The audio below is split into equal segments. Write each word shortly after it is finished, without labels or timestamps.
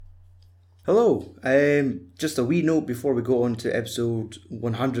Hello. Just a wee note before we go on to episode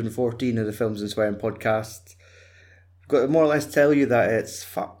 114 of the Films and Swearing podcast. I've got to more or less tell you that it's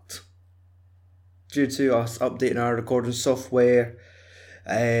fucked. Due to us updating our recording software,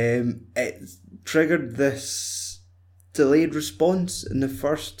 it triggered this delayed response in the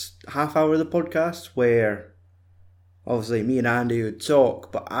first half hour of the podcast where obviously me and Andy would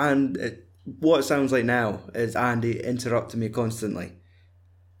talk, but what it sounds like now is Andy interrupting me constantly.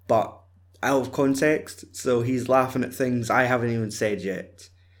 But out of context, so he's laughing at things I haven't even said yet.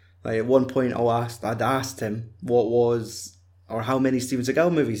 Like at one point I'd asked him what was or how many Steven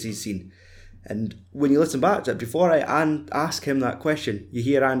Seagal movies he's seen. And when you listen back to it, before I ask him that question, you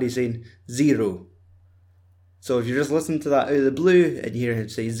hear Andy saying 0. So if you just listen to that out of the blue and you hear him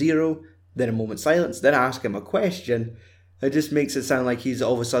say 0, then a moment's silence, then ask him a question, it just makes it sound like he's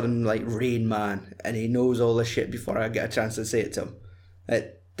all of a sudden like Rain Man and he knows all this shit before I get a chance to say it to him.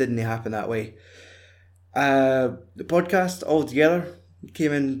 It didn't happen that way. The podcast altogether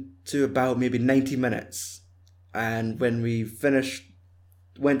came into about maybe 90 minutes. And when we finished,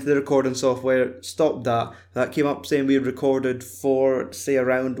 went to the recording software, stopped that came up saying we recorded for, say,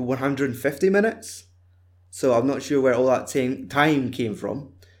 around 150 minutes. So I'm not sure where all that time came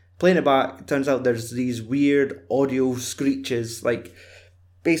from. Playing it back, it turns out there's these weird audio screeches, like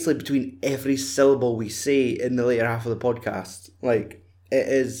basically between every syllable we say in the later half of the podcast. Like, it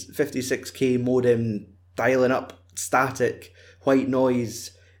is 56k modem dialing up static white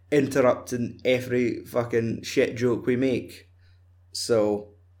noise interrupting every fucking shit joke we make.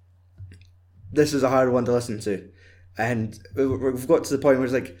 So this is a hard one to listen to. And we've got to the point where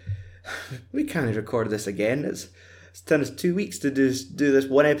it's like, we can't record this again. It's taken us 2 weeks to do this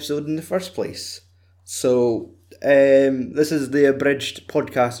one episode in the first place. So this is the abridged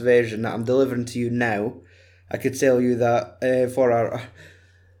podcast version that I'm delivering to you now. I could tell you that for our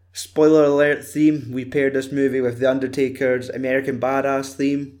spoiler alert theme, we paired this movie with The Undertaker's American Badass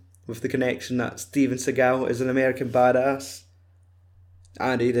theme, with the connection that Steven Seagal is an American badass.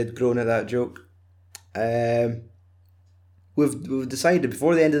 Andy did groan at that joke. We've decided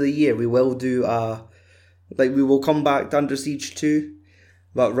before the end of the year we will do we will come back to Under Siege 2,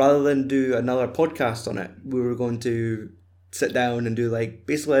 but rather than do another podcast on it, we were going to sit down and do like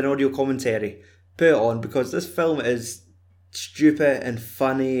basically an audio commentary. Put it on because this film is stupid and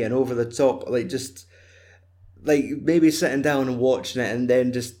funny and over the top, like just like maybe sitting down and watching it and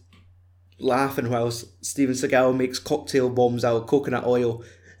then just laughing whilst Steven Seagal makes cocktail bombs out of coconut oil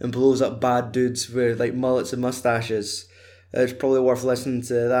and blows up bad dudes with like mullets and mustaches. It's probably worth listening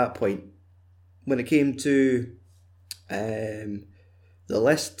to that point. When it came to the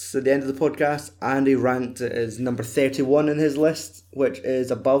lists at the end of the podcast, Andy ranked it as number 31 in his list, which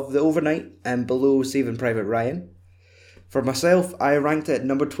is above The Overnight and below Saving Private Ryan. For myself, I ranked it at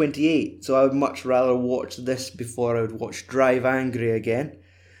number 28, so I would much rather watch this before I would watch Drive Angry again.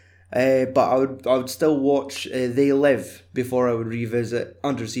 But I would still watch They Live before I would revisit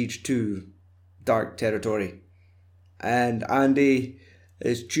Under Siege 2, Dark Territory. And Andy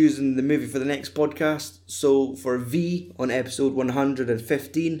is choosing the movie for the next podcast. So for V on episode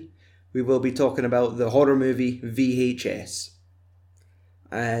 115, we will be talking about the horror movie VHS.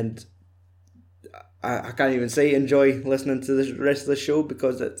 And I can't even say enjoy listening to the rest of the show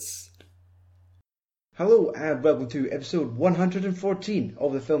because it's... Hello and welcome to episode 114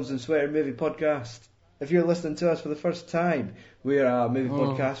 of the Films and Swearing Movie Podcast. If you're listening to us for the first time, we're a movie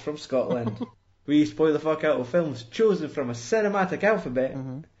podcast from Scotland. We spoil the fuck out of films chosen from a cinematic alphabet,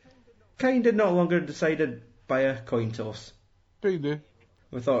 kinda not longer decided by a coin toss. Kinda.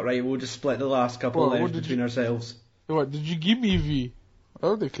 We thought, right, we'll just split the last couple of letters between ourselves. What, did you give me V? I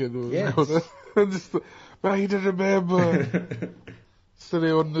don't think I know. Yes. I'm just, I don't remember.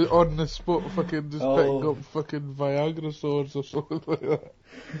 Sorry, on the spot, fucking just picking up fucking Viagra swords or something like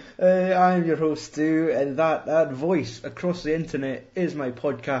that. I'm your host Stu, and that voice across the internet is my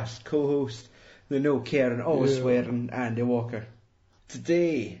podcast co-host, the no caring, always swearing Andy Walker.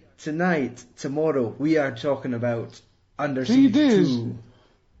 Today, tonight, tomorrow, we are talking about Under Siege 2,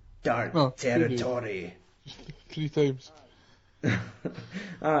 Dark Territory. 3 times.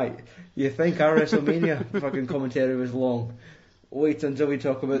 Aye, you think our WrestleMania fucking commentary was long? Wait until we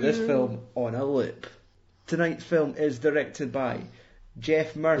talk about this film on a loop. Tonight's film is directed by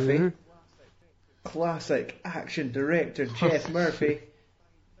Jeff Murphy. Classic action director Jeff Murphy.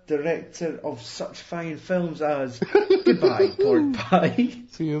 Director of such fine films as Goodbye Pork Pie.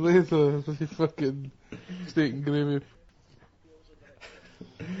 See you later, fucking steak and gravy.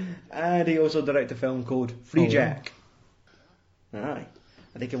 And he also directed a film called Free Jack. Aye.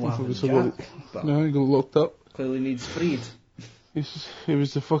 I think it was Jack, but no, he got locked up. clearly needs freed. He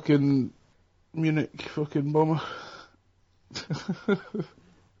was the fucking Munich fucking bomber.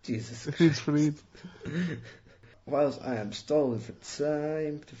 Jesus It's free. Whilst I am stalling for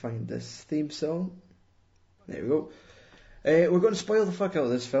time to find this theme song. There we go. We're going to spoil the fuck out of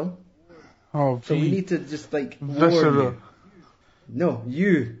this film. Oh, so we need to just like warn Viscera. you. No,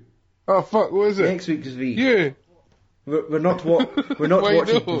 you. Oh fuck, what is it? Next week's V. You. We're not we're not Why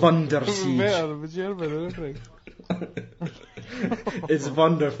watching no? Wunder It's Siege. better than German and everything. It's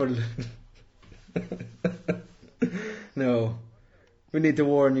wonderful. No, we need to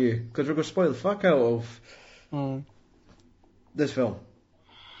warn you because we're going to spoil the fuck out of this film.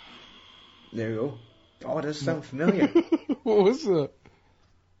 There we go. Oh, does it sound familiar? What was that?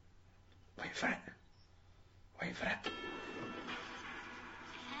 Wait for it. Wait for it.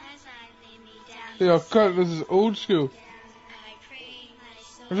 Yeah, cut. This is old school.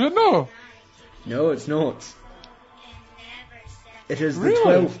 Is it no? No, it's not. It is the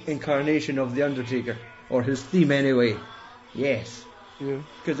Really? 12th incarnation of The Undertaker. Or his theme anyway. Yes. Yeah.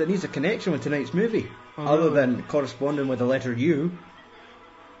 Because it needs a connection with tonight's movie. Oh, Other really? than corresponding with the letter U.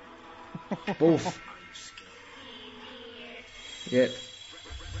 Both. Yep.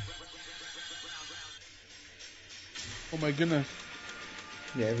 Oh my goodness.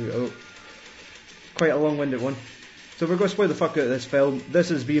 Yeah, we go. Quite a long-winded one. So we're going to spoil the fuck out of this film. This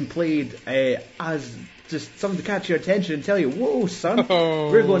is being played as just something to catch your attention and tell you, whoa, son,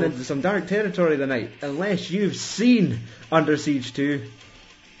 Oh. we're going into some dark territory tonight. Unless you've seen Under Siege 2.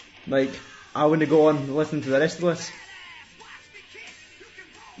 Like, I want to go on and listen to the rest of this.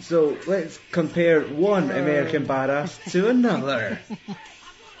 So let's compare one American badass to another.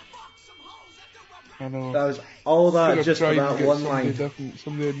 I know. That was all that Could've just for tried to that get one somebody line. different,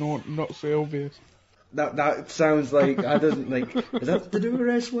 somebody not so obvious. That sounds like I doesn't like. Is that to do with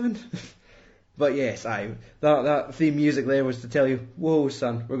wrestling? But yes, that theme music there was to tell you, whoa,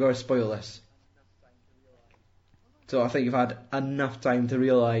 son, we're going to spoil this. So I think you've had enough time to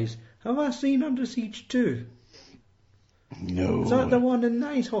realise. Have I seen Under Siege 2? No. Is that the one in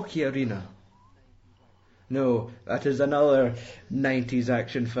Ice Hockey Arena? No, that is another 90s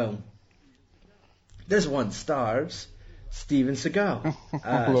action film. This one stars Steven Seagal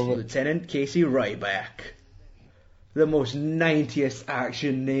as Love it. Lieutenant Casey Ryback. The most 90th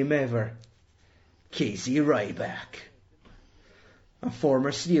action name ever. Casey Ryback. A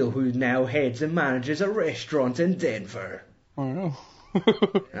former SEAL who now heads and manages a restaurant in Denver. I know.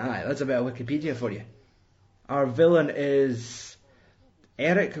 Aye, that's a bit of Wikipedia for you. Our villain is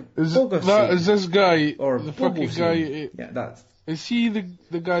Eric Bogosian. Is this guy, Or the fucking Bogosian. guy, Yeah, that's is he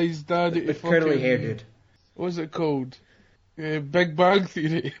the guy's dad at the curly hair dude. What's it called? Big Bang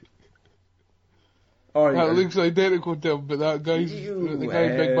Theory. Or, That looks identical to him, but that guy's, Ew, the guy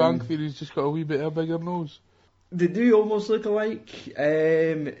in Big Bang Theory's just got a wee bit of a bigger nose. They do almost look alike,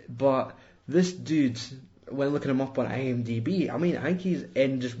 but this dude, when looking him up on IMDb, I mean, I think he's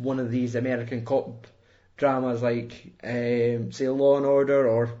in just one of these American cop dramas like, say, Law and Order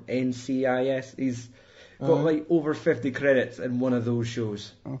or NCIS. He's got like over 50 credits in one of those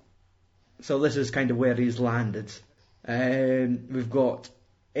shows. Oh. So this is kind of where he's landed. We've got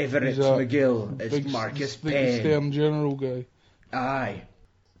Everett He's a McGill as Big Marcus big Penn. Stern General guy. Aye.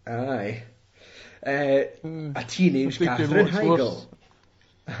 A teenage I'm thinking Catherine what's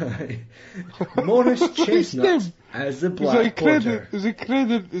Heigl. Morris Chestnut him? as the Black Porter. Is he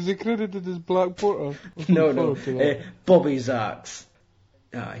credited as Black Porter? No. Bobby Zacks.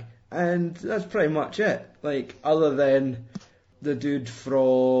 Aye. And that's pretty much it. Like, other than the dude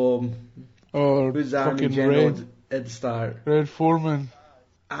from... Or Who's the Army fucking General Red, at the start? Red Foreman.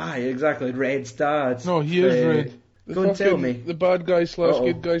 Aye, exactly. Red's dad. No, he is Red. The Go and tell me. The bad guy /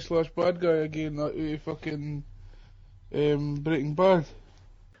 Uh-oh. good guy / bad guy again. That fucking Breaking Bad.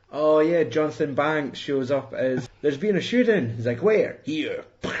 Oh yeah, Jonathan Banks shows up as there's been a shooting. He's like, where? Here.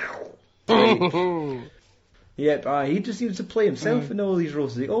 Pow. Like, yep, he just seems to play himself in all these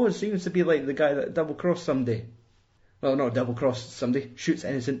roles. He always seems to be like the guy that double-crossed somebody. Well, not double-crossed somebody. Shoots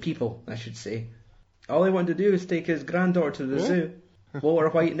innocent people, I should say. All he wanted to do was take his granddaughter to the zoo. Walter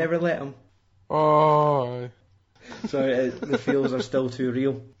White never let him. Oh, So the feels are still too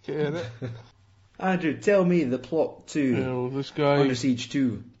real. get it? Andrew, tell me the plot to This guy, Under Siege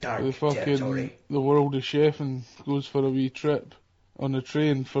 2, Dark the Territory. fucking, the world of chef and goes for a wee trip on a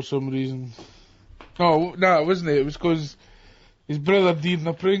train for some reason. No, it wasn't it. It was because his brother died in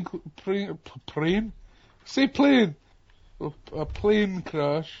a plane? Say plane! A plane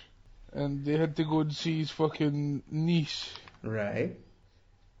crash, and they had to go and see his fucking niece, Right.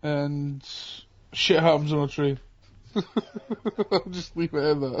 and shit happens on a train. I'll just leave it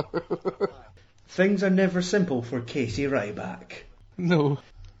at that. Things are never simple for Casey Ryback. No.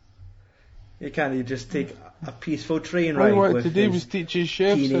 You can't just take a peaceful train All he ride wanted with to do was his teach his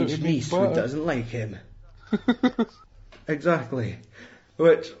chefs how teenage to make niece who butter. doesn't like him. Exactly.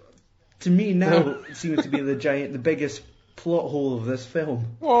 Which, to me now, seems to be the biggest plot hole of this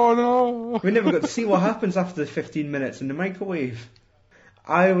film. Oh no! We never got to see what happens after the 15 minutes in the microwave.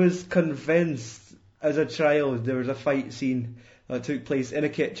 I was convinced as a child there was a fight scene that took place in a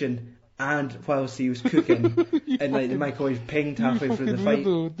kitchen and whilst he was cooking, and like the microwave pinged halfway through the fight.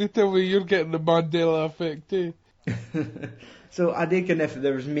 Weirdo. They tell me you're getting the Mandela effect too. So I reckon if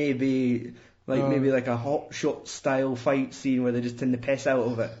there was maybe like a Hot Shot style fight scene where they just turn the piss out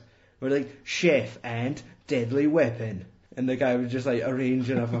of it, where like chef and deadly weapon, and the guy was just like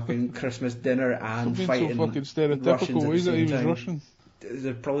arranging a fucking Christmas dinner and Something fighting so fucking Russians stereotypical. at Why the is that same he was time. Russian?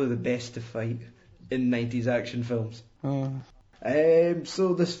 They're probably the best to fight in 90s action films. Oh.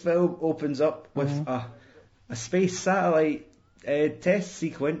 So this film opens up with a space satellite test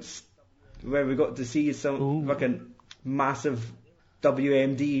sequence where we got to see some fucking massive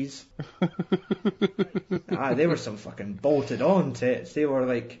WMDs. They were some fucking bolted on tits. They were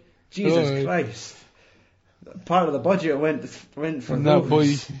like, Jesus Christ. Part of the budget went for And those. that boy,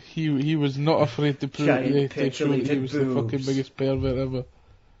 he was not afraid to prove to show that he was the boobs. fucking biggest pervert ever.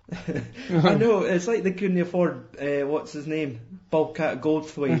 I know, it's like they couldn't afford, what's his name? Bobcat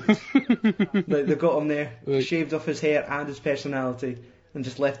Goldthwait. Like, they got him there, Right. shaved off his hair and his personality, and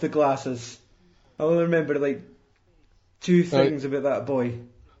just left the glasses. I only remember, like, two things about that boy.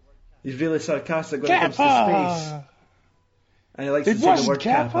 He's really sarcastic when it comes to space. And he likes to say the word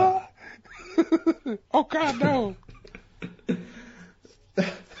Kappa. Oh God, no!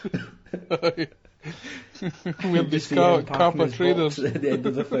 We're these Kappa traders. At the end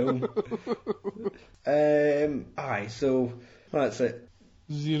of the film. So that's it.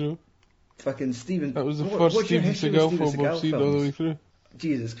 0. Fucking Steven. That was the what's first your Steven history with Seagal film I've seen all the films? way through.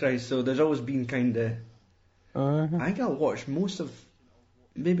 Jesus Christ, so there's always been kind of... I think I watched most of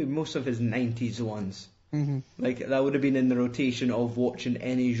his 90s ones. Mm-hmm. Like, that would have been in the rotation of watching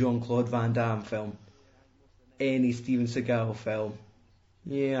any Jean-Claude Van Damme film. Any Steven Seagal film.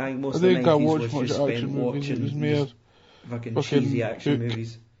 Yeah, I think most of the 90s I was watched much just spent action movies. It watching was mere fucking cheesy action Hook.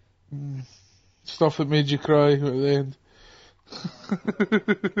 movies. Stuff that made you cry at the end.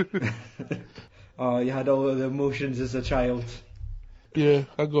 Oh, you had all of the emotions as a child. Yeah,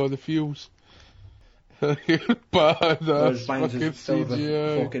 I got the feels. Bad Those ass bands fucking filled with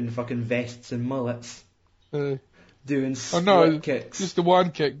CGI. fucking vests and mullets. Uh, Doing oh split no, kicks. just the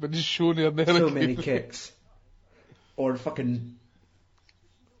one kick, but just showing the other. So many kicks. Or fucking...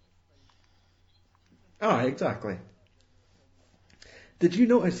 Oh, exactly. Did you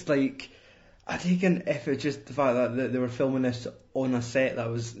notice, like, I think if it's just the fact that they were filming this on a set that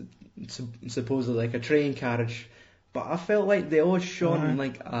was supposedly like a train carriage, but I felt like they always shone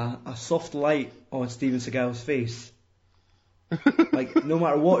like a soft light on Steven Seagal's face. Like, no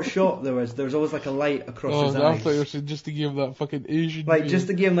matter what shot there was always like a light across his I eyes. thought you were saying just to give that fucking Asian. Like, feel. just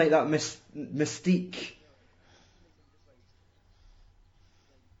to give him like that mystique.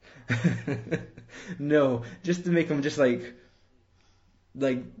 No, just to make him just like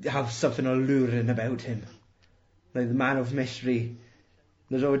have something alluring about him, like the man of mystery.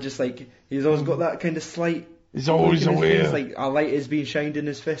 There's always just like he's always got that kind of slight. He's always look in his aware. face, like a light is being shined in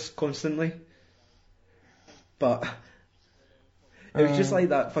his fist constantly. But it was just like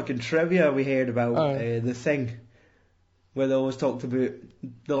that fucking trivia we heard about The Thing, where they always talked about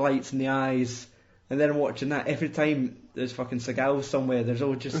the lights in the eyes, and then watching that every time there's fucking Seagal somewhere, there's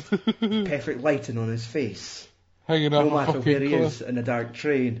always just perfect lighting on his face. Hanging off No a matter fucking where he cliff. is in a dark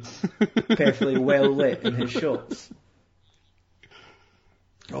train, perfectly well lit in his shots.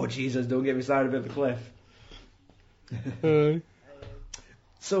 Oh Jesus, don't get me started about the cliff.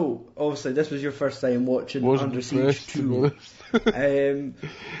 So, obviously, this was your first time watching Wasn't Under Siege impressed, to be 2. honest.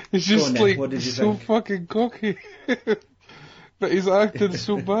 It's Go just on then, like what did you so think? fucking cocky. But he's acting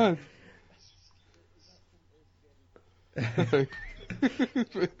so bad.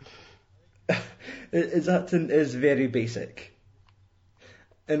 His acting is very basic,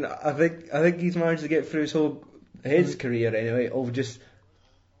 and I think he's managed to get through his career anyway of just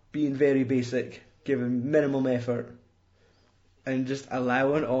being very basic, giving minimum effort, and just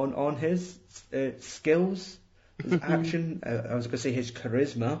allowing on his skills, his action. I was going to say his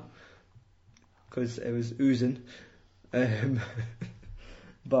charisma, because it was oozing.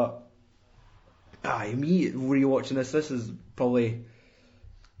 But me rewatching this is probably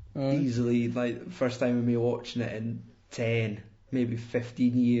easily like the first time of me watching it in 10, maybe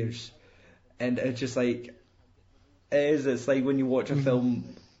 15 years, and it's just like it's like when you watch a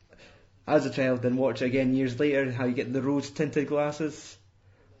film as a child and watch it again years later, how you get the rose tinted glasses,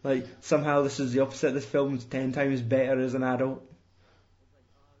 Like, somehow this is the opposite. This film's 10 times better as an adult.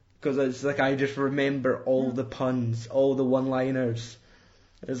 Because it's like, I just remember all the puns, all the one-liners.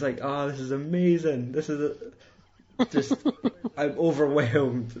 It's like, this is amazing. This is just, I'm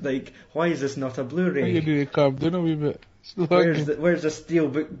overwhelmed. Like, why is this not a Blu-ray? You need to calm down a wee bit. Where's the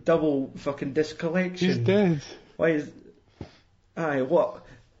Steelbook double fucking disc collection? He's dead. Why is... what?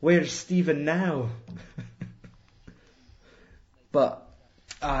 Where's Stephen now? But,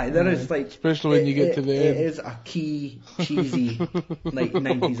 there is like... Especially when you get to the end. It is a key, cheesy, like,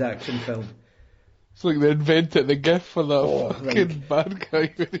 90s action film. It's like they invented the gift for that fucking bad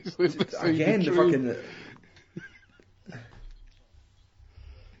guy. When he's like, again, the fucking...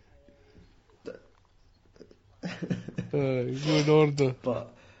 good order.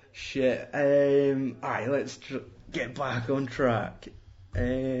 But, shit. Let's get back on track.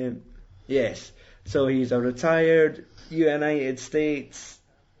 Yes. So he's a retired United States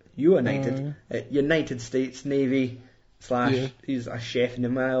Navy / he's a chef in the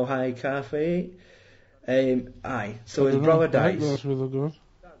Mile High Cafe. So his brother dies. That's where they're going.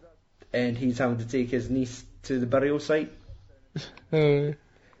 And he's having to take his niece to the burial site. That's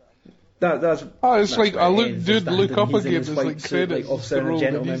like I look up he's again. It's like suit, credits. like officer and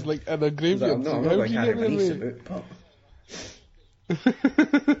gentleman. He's like in a graveyard. I'm not going to carry my niece about.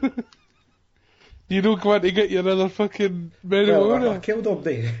 You don't come out to get your other fucking marijuana. I killed all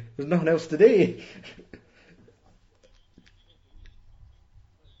day. There's nothing else to do.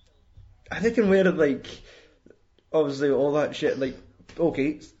 I think I'm wearing, like, obviously all that shit, like,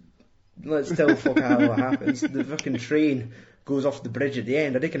 okay, let's tell fuck how what happens. The fucking train goes off the bridge at the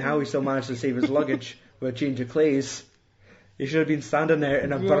end. I reckon Howie still managed to save his luggage with a change of clothes. He should have been standing there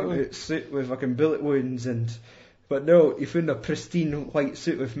in a burnt out suit with fucking bullet wounds but no, he found a pristine white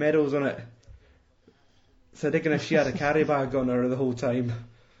suit with medals on it. So I reckon if she had a carry bag on her the whole time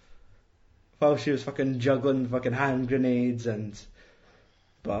while she was fucking juggling fucking hand grenades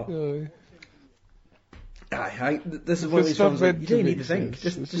but this is one of these films like, you don't need to think,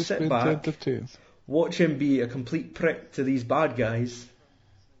 just sit back, watch him be a complete prick to these bad guys.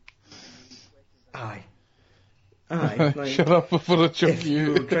 Like, shut up before I choke if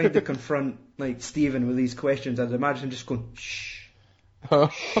you were trying to confront like Stephen with these questions, I'd imagine him just going shh.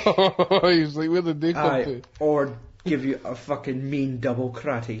 He's like, where did they come to? Or give you a fucking mean double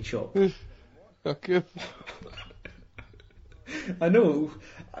karate chop. Okay. I know,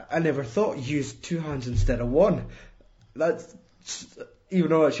 I never thought you used 2 hands instead of one. That's, even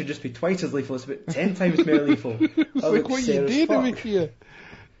though it should just be twice as lethal, it's about 10 times more lethal. Like, what you did to me here?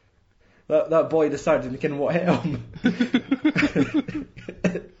 That boy decided to kind of what hit him.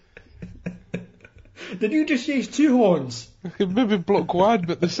 Did you just use 2 horns? I could maybe block one,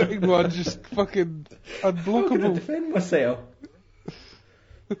 but the second one just fucking unblockable. How can I defend myself?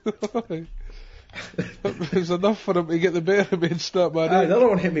 There's enough for him to get the better of me and start my the other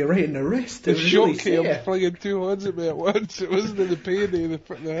one hit me right in the wrist. The shock came flinging 2 hands at me at once. It wasn't the pain of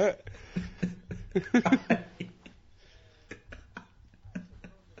the hit.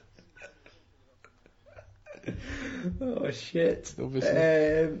 Oh shit.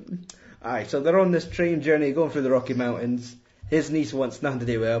 Obviously. So they're on this train journey going through the Rocky Mountains. His niece wants nothing to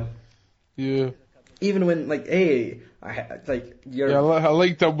do with him. Yeah. Even when, like, hey, I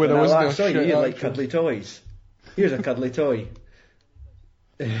liked them when I wasn't a shit. You like cuddly toys. Here's a cuddly toy.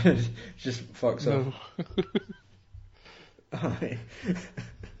 Just fucks off.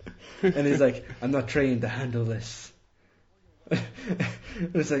 And he's like, I'm not trained to handle this.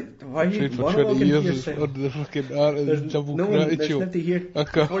 It's like, why are you monologuing yourself? On the fucking art of the double karate chop. I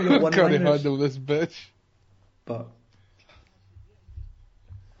can't handle this bitch. But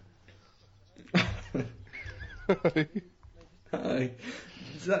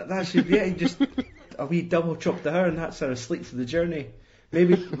that should be it. Just a wee double chop to her, and that's her asleep for the journey.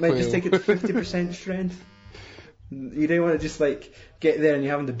 Maybe might just take it to 50% strength. You don't want to just like get there and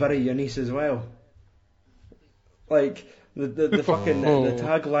you're having to bury your niece as well. Like the fucking the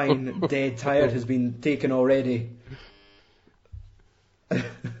tagline "Dead Tired" has been taken already.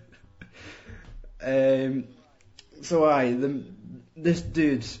 This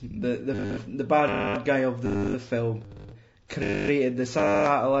dude, the bad guy of the film, created the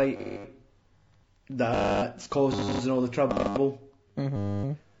satellite that's causing all the trouble.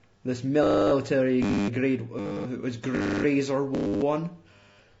 Mm-hmm. This military grade, it was Grazer 1.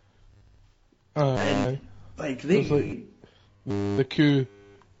 And, like, the coup.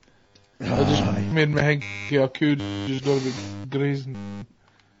 I just made me think a coup just got to be grazing.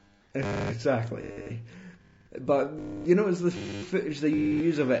 Exactly. But, you know, it's the footage they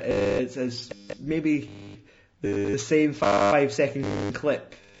use of it, it's maybe the same 5-second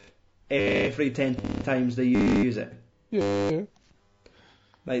clip every 10 times they use it. Yeah.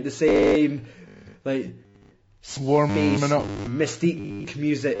 Like the same, like Warming space up. mystique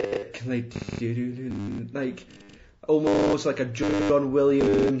music, like almost like a John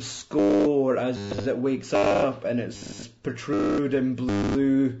Williams score as it wakes up and it's protruding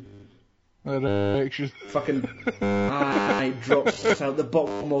blue. Erection. Fucking eye drops out the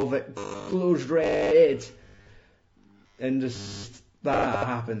bottom of it, glows red, and just that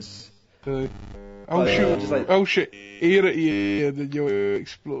happens. I'll But, shoot, just like- I'll shoot air at you and then you'll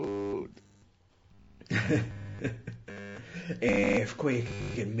explode. Earthquake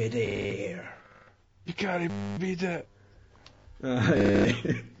in midair. You can't beat it. I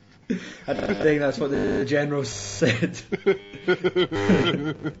think that's what the general said.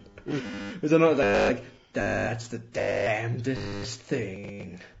 Was it not like, that's the damnedest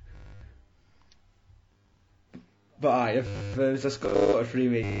thing? But aye, if it was a Scottish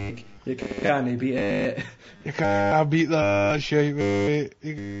remake, you can't beat it. You can't beat that shit, mate.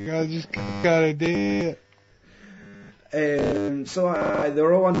 Just can't do it. So they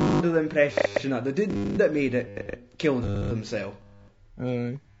were all under the impression that the dude that made it killed himself.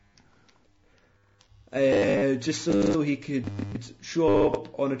 Aye. Just so he could show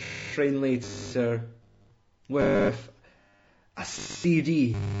up on a train later with a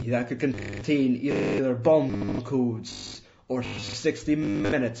CD that could contain either bomb codes or 60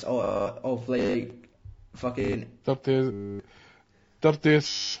 minutes of like fucking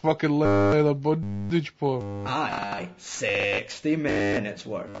Dirtiest fucking leather bondage porn. aye 60 minutes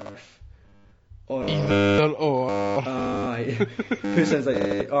worth. Or Either or. aye, who says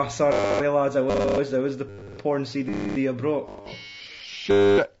like, oh sorry lads, I was the porn CD I brought.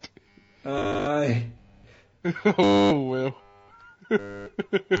 Shit. Aye. Oh well.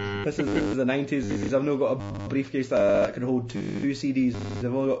 This is the 90s. I've not got a briefcase that can hold two CDs.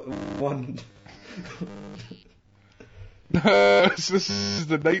 I've only got one. This is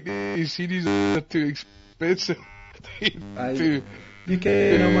the 90s. CDs are too expensive. You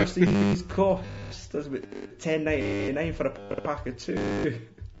can how much these cost? That's about $10.99 for a pack of two.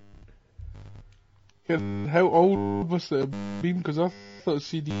 And how old must it have been? Because I thought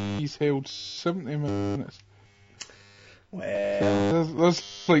CDs held 70 minutes. Well,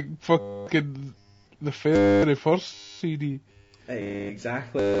 That's like fucking the very first CD.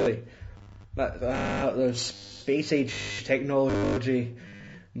 exactly. That there's space age technology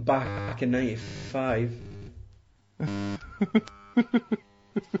back in '95.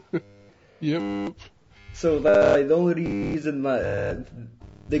 Yep. So the only reason that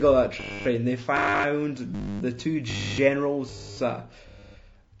they got that train, they found the two generals that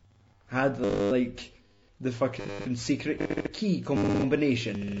had like the fucking secret key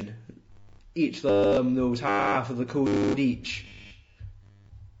combination. Each of them knows half of the code each,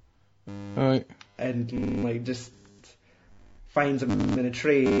 Right. and like just finds them in a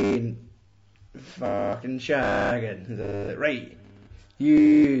train, fucking shagging. Right,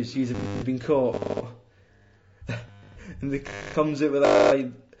 you've been caught. And it comes out with that,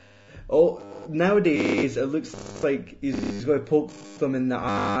 like, oh, nowadays it looks like he's going to poke them in the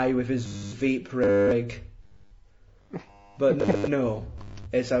eye with his vape rig. But no,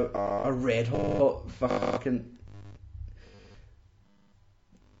 it's a red hot fucking,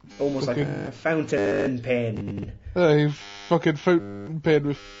 almost like a fountain pen. Aye, fucking fountain pen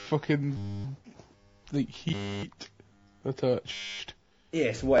with fucking like heat attached.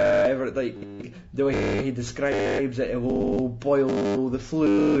 Yes, whatever, like, the way he describes it, it will boil the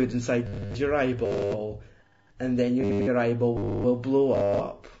fluid inside your eyeball, and then your eyeball will blow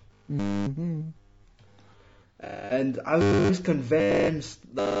up. Mm-hmm. And I was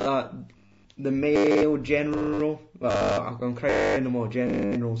convinced that the male general, I'm crying no more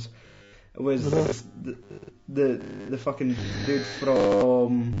generals, was the fucking dude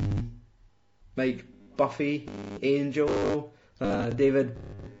from, like, Buffy, Angel, David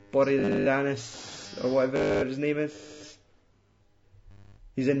Boreanaz, or whatever his name is.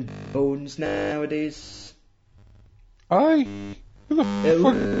 He's in Bones nowadays. Aye. Who the It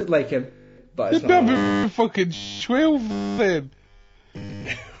fuck? looked like him, but You'd it's not. never fucking 12 then.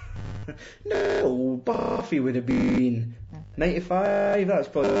 No, Buffy would have been 95. That's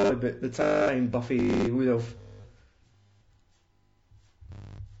probably about the time Buffy would have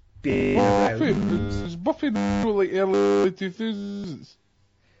been Buffy, around. is Buffy not like early 2000s?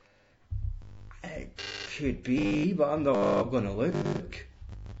 It could be, but I'm not gonna look.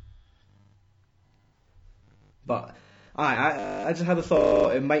 But I just had a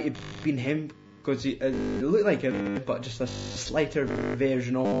thought it might have been him, because it looked like him, but just a slighter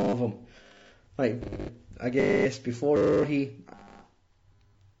version of him. Like, I guess before he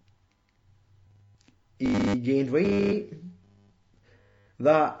he gained weight.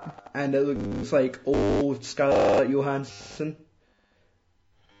 That, and it looks like old Scarlett Johansson.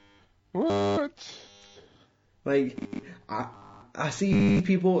 What? Like, I see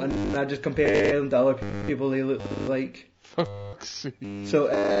people and I just compare them to other people they look like. Fuck's sake. So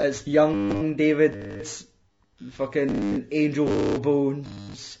it's young David's fucking Angel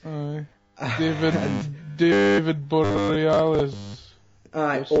Bones. Aye. David Borealis.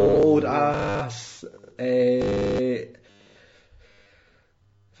 Aye, old ass.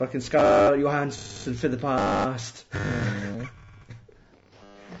 Fucking Scarlett Johansson for the past.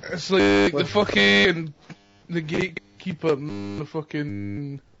 It's like the fucking the gatekeeper and the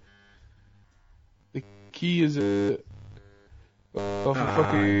fucking the key is it off the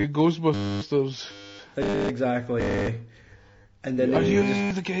fucking Ghostbusters. Exactly. And then Are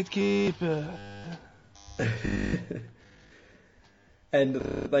you the gatekeeper?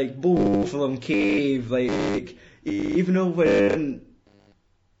 And like both of them cave, like even though when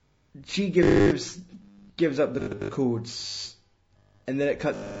she gives up the codes, and then it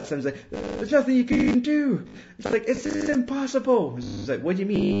cuts and it's like, there's nothing you can do. It's like, it's impossible. It's like, what do you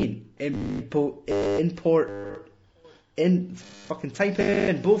mean? Fucking type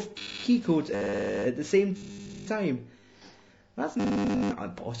in both key codes at the same time. That's not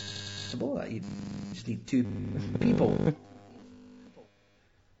impossible. You just need two people.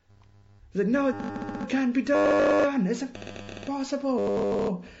 It's like, no, it can't be done. It's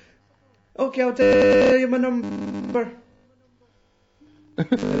impossible. Okay, I'll tell you my number.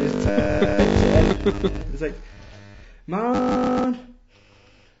 It's like, man,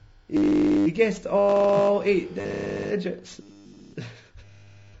 you guessed all 8 digits.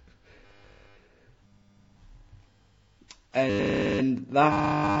 And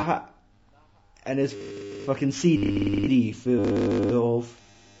that, and his fucking CD full of,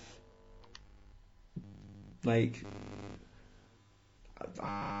 like,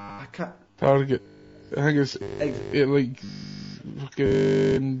 I can't. Target. I think it's like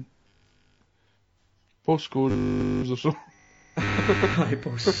fucking postcodes or something. My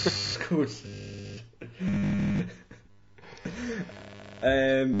postcodes.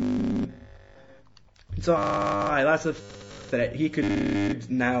 So that's a threat. He could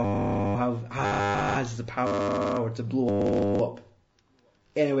now has the power to blow up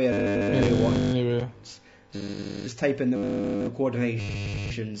anywhere he wants. Anyway. Just type in the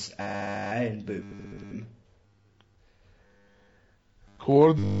coordinations and boom.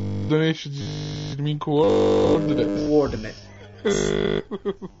 Coordinations? You mean coordinates? Coordinate.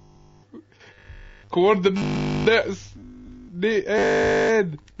 Coordinates.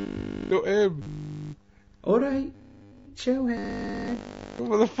 N. No M. Alright. Chill head.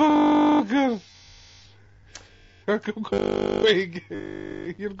 Motherfucker. You're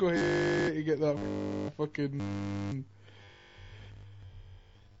going to get that fucking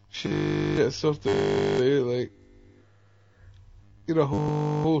shit sorted out, like, you're a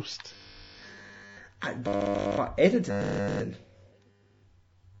host. But editing.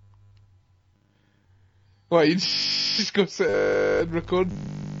 What, you just go sit and record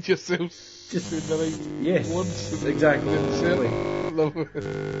yourself? Just in the right yes, words exactly.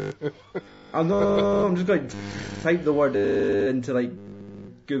 I'm just going to type the word into like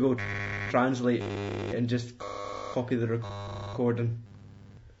Google Translate and just copy the recording.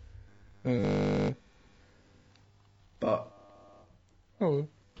 But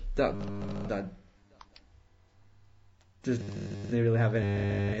that doesn't really have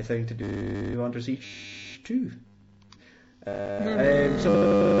anything to do with Under Siege 2.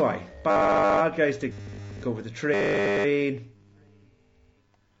 So why? Bad guys take over the train.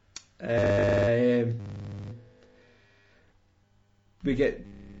 We get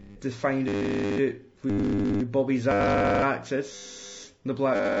to find out who Bobby Zax is, the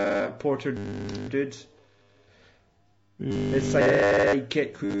Black Porter dude. His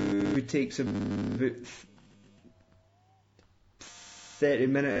sidekick who takes him about 30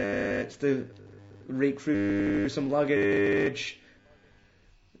 minutes to rake through some luggage.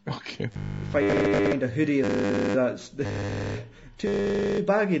 Okay. Find a hoodie that's too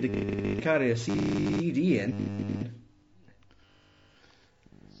baggy to carry a CD in.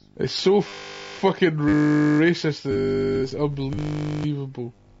 It's so fucking racist, it's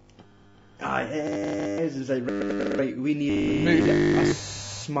unbelievable. It is. It's like, right, we need a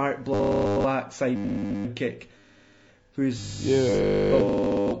smart black sidekick who's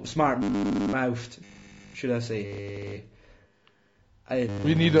smart-mouthed, should I say.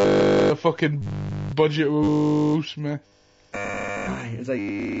 We need a fucking budget Will Smith. It's like,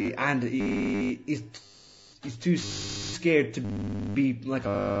 and he's too scared to be like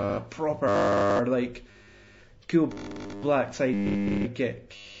a proper like cool black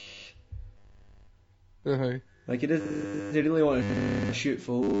sidekick. Like he really wanted to shoot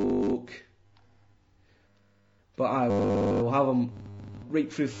folk, but I will have him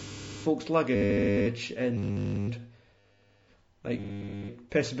right through folks' luggage and like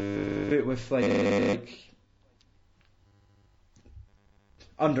piss about with like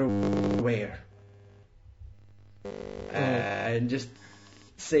underwear and just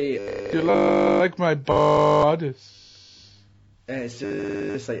say, "Do you like my bodice?" It's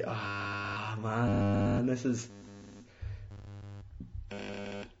just like, man, this is.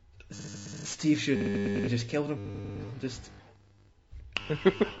 Steve should have just killed him. Just.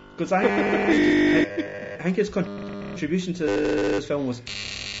 Because I think his contribution to this film was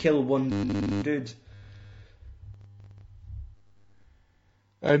kill one dude.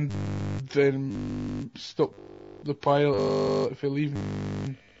 And then stop the pilot for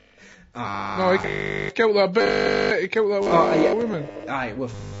leaving. No, he killed that bit. He killed that woman. Aye,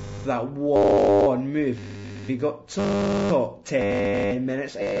 with that one move, he got top 10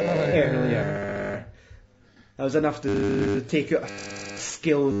 minutes earlier. That was enough to take out a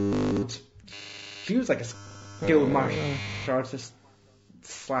skilled. She was like a skilled martial artist /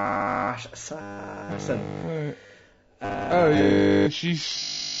 assassin. Yeah, she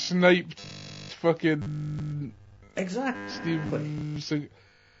sniped fucking exactly. Steve.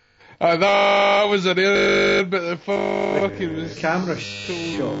 That was a rare bit of fucking was camera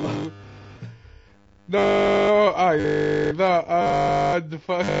shot. No, the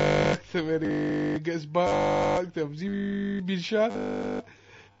fact that when he gets back, has he been shot?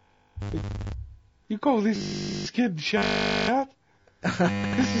 You call this kid shot?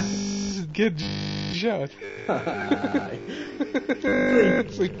 This is kid shot.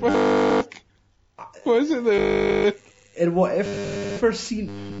 It's like, fuck. What is it there? In whatever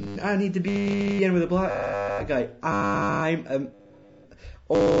scene I need to be in with a black guy, I'm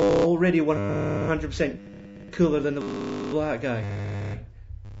already 100% cooler than the black guy.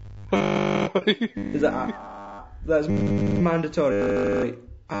 That's mandatory.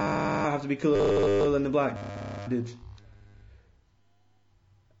 I have to be cooler than the black dude.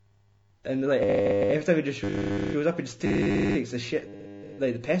 And like every time he just goes up, he just takes the shit,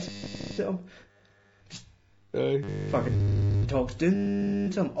 like the piss at him. Fucking talks down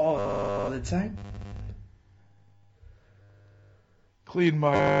to him all the time. Clean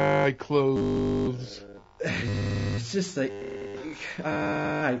my clothes. It's just like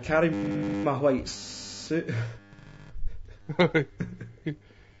I carry my white suit.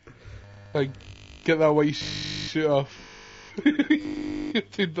 Like, get that white suit off. You're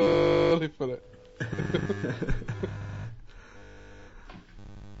too dirty for it.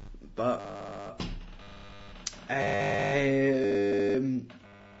 But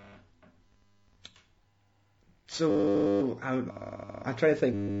so I'm trying to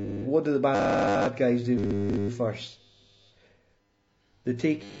think, what do the bad guys do first? They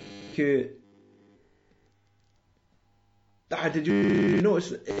take you. Did you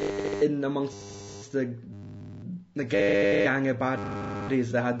notice in amongst the gang of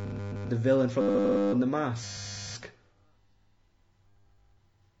baddies that had the villain from The Mask?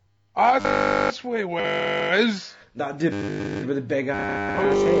 That's what it was. That dude with the big ass I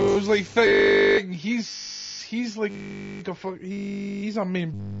head. was like thinking, he's like he's a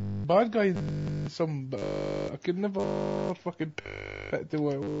main bad guy in some, I could never fucking picture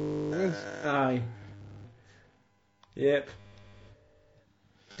what it was. Aye. Yep.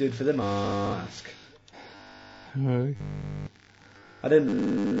 Dude for The Mask. Aye. I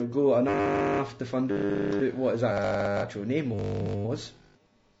didn't go enough to find out what his actual name was,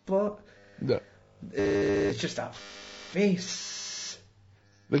 but No. it's just that face.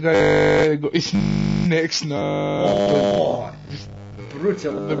 The guy got his neck snapped. Oh,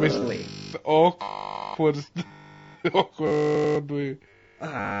 brutally. The most awkward way.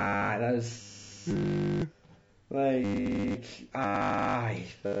 That's like,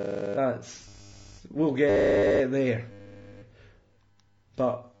 that's, we'll get there.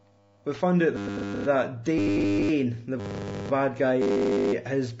 But we found out that Dane, the bad guy,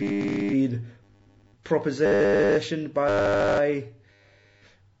 has been propositioned by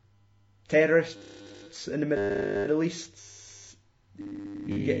terrorists in the Middle East,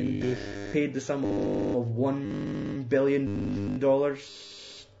 getting paid the sum of $1 billion to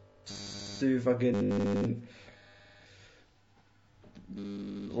fucking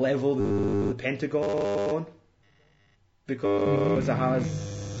level the Pentagon because it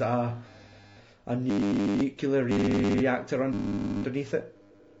has a nuclear reactor underneath it.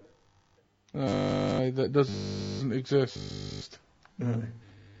 That doesn't exist.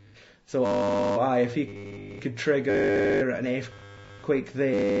 So, if he could trigger an earthquake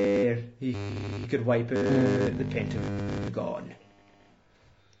there, he could wipe out the Pentagon.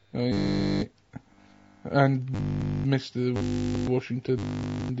 And Mr. Washington,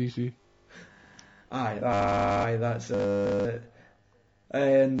 D.C. Aye, that's it.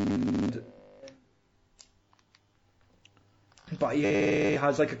 But he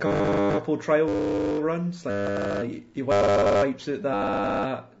has like a couple trial runs. Like he wipes out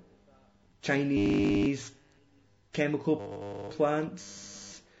that Chinese chemical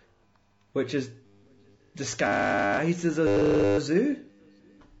plants, which is disguised as a zoo.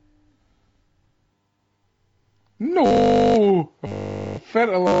 No!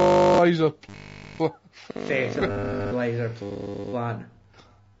 Fertilizer plant.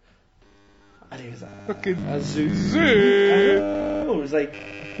 I think it's a zoo. It was like,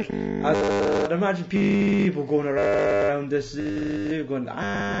 I'd imagine people going around this zoo going,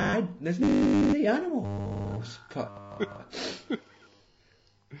 there's the animals. But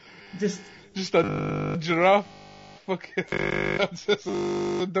just a giraffe. Fucking, that's just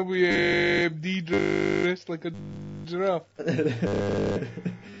a WMD dressed like a giraffe.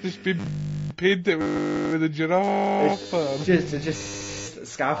 Just been painted with a giraffe. Just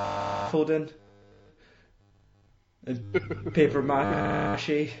scaffolding and paper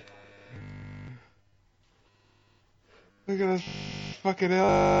mache. Look at this fucking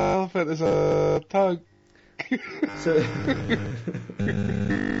elephant as a tank. So.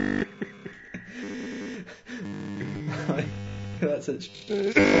 That's it.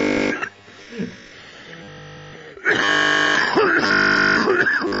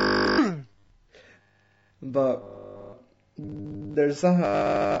 But there's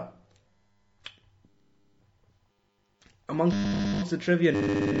amongst the trivia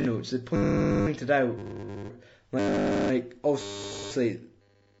notes, they pointed out, like, obviously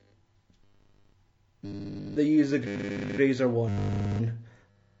they use the Grazer 1,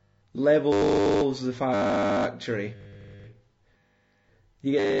 levels the factory.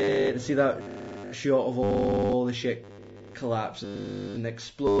 You get to see that shot of all the shit collapsing and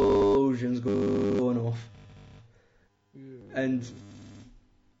explosions going off. And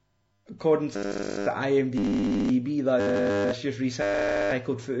according to IMDb, that's just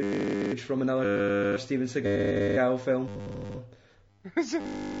recycled footage from another Steven Seagal film.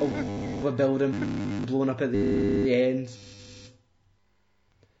 Of a building blown up at the end.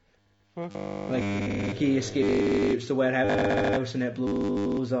 Like, he escapes the warehouse and it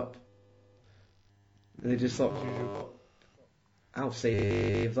blows up. And they just thought, I'll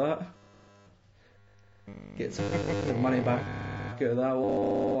save that. Get some money back out of that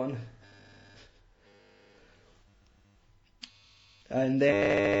one. And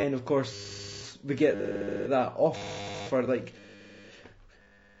then, of course, we get that offer, like,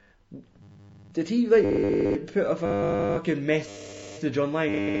 did he, like, put a fucking message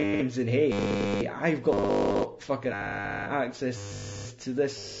online saying, hey, I've got fucking access to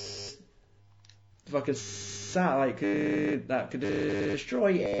this fucking satellite that could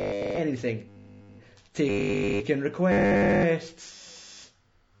destroy anything. Taking requests.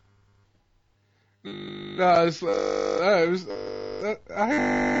 I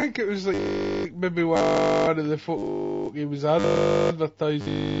think it was like maybe one of the folk he was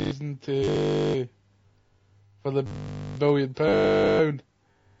advertising to for the £1 billion.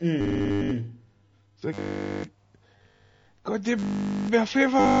 It's like, God, do me a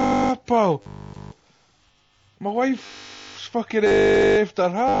favour, pal. My wife's fucking after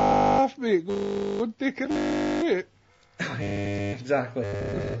half, mate. Go and take her out. Exactly.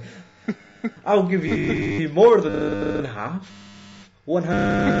 I'll give you more than half.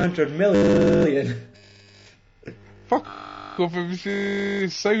 100 million. Fuck off him,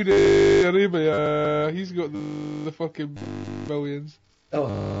 Saudi Arabia. He's got the fucking millions.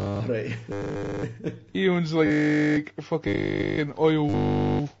 Oh, right. He owns like fucking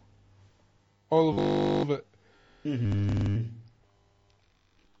oil all of it.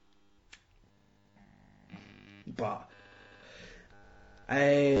 But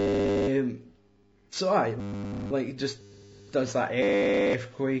so I like just does that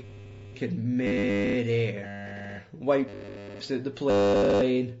earthquake in mid-air, wipes out the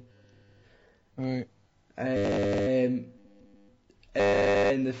plane, Right. and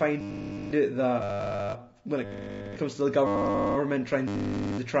they find out that when it comes to the government trying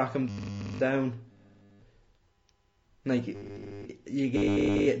to track him down, like you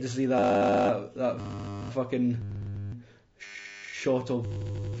get to see that fucking shot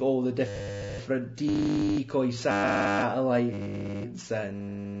of all the different decoy satellites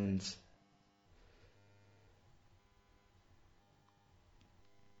and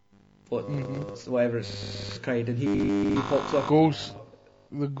whatever it's cried, and he pops up.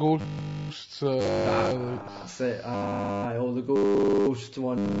 The ghosts. That's it. All the ghost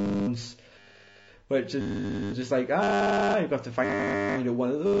ones, which is just like you've got to find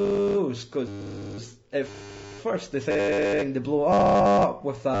one of those, because at first the thing they blow up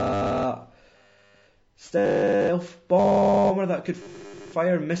with that stealth bomber that could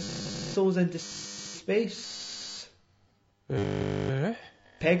fire missiles into space.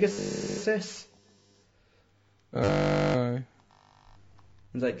 Pegasus.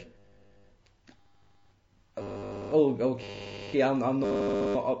 It's like, okay, I'm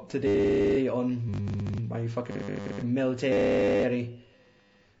not up to date on my fucking military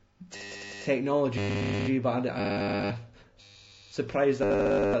technology, but I'm surprised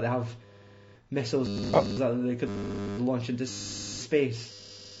that they have missiles that they could launch into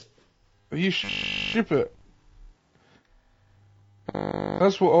space. You ship it.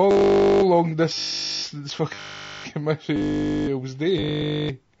 That's what all along this fucking missiles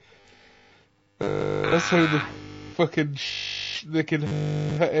do. That's how the fucking they can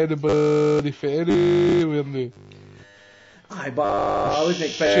hit anybody for anywhere now. Aye, but I wasn't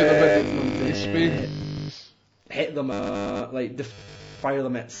expecting them to hit them, fire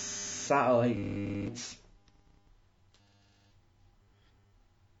them at satellites.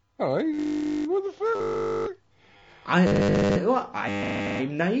 Aye, what the fuck? I'm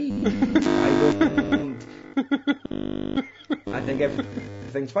naive. I don't. I think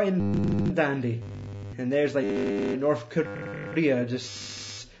everything's fine and dandy. And there's like North Korea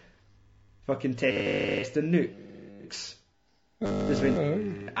just fucking testing nukes. Just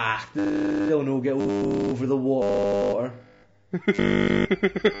been, they'll no get over the water.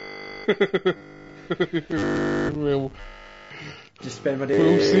 Well, just spend my day.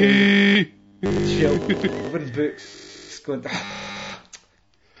 We'll see. Shelving books, going,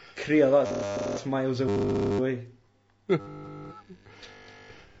 Korea, that's miles away.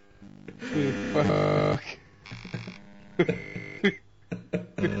 Fuck.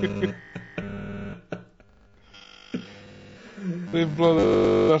 They've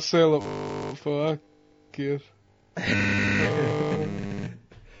blown their cell up. Fuck here.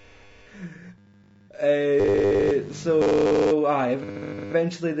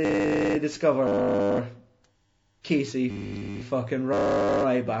 Eventually they discover Casey fucking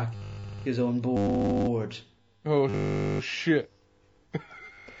Ryback is on board. Oh shit.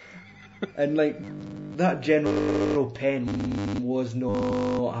 And like, that General Penn was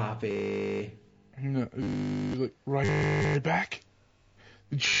not happy. No, like, Ryback?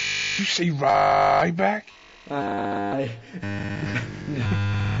 Did you say Ryback? That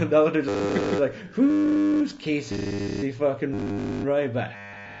would have just like, who's Casey fucking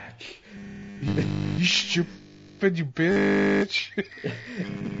Ryback? You stupid, you bitch.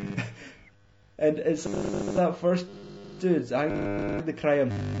 And it's that first dude, I think they cry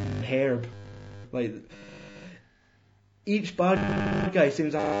him Herb. Like, each bad guy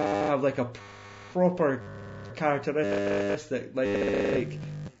seems to have like a proper characteristic, like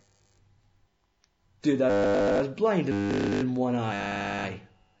dude that's blind in one eye.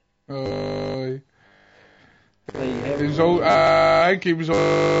 Like, I think he was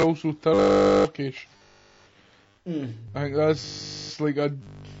also Turkish. I think that's like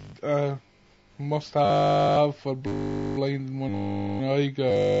a must have for blind in one eye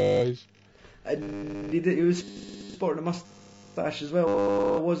guys. And he was sporting a mustache as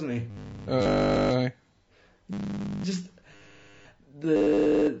well, wasn't he? Just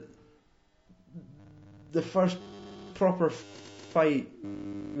the first proper fight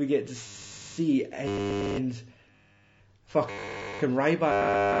we get to see, and fucking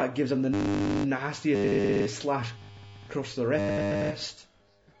Ryback gives him the nastiest slash across the wrist.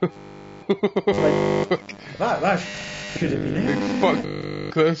 Like, that should have been it. Fuck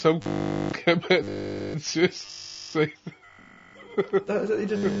this, I'm committed. It's just like he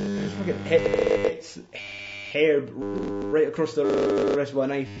just fucking hits Herb right across the wrist with a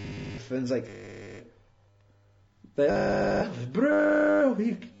knife, and it's like, bro,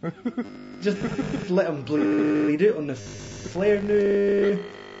 you just let him bleed out on the flare now.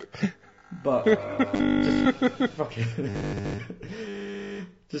 But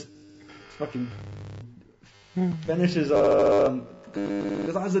just fucking finishes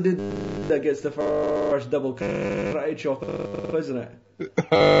because that's the dude that gets the first double karate chop, isn't it?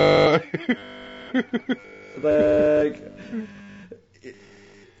 Like,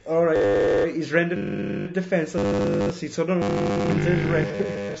 alright, he's rendered defenseless, he's sort of his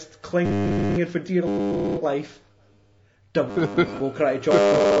wrist, clinging for dear life. Double karate chop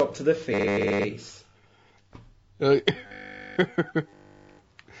up to the face.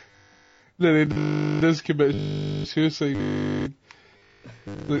 Then he does commit suicide.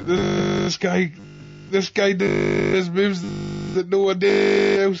 Like, this guy does moves that no one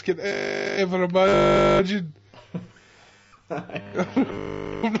else can ever imagine.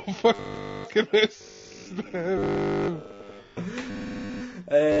 I'm not fucking this.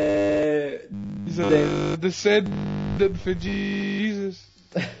 He's a descendant for Jesus.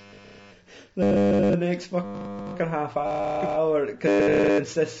 The next fucking half hour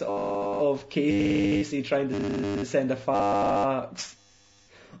consists of Casey trying to send a fax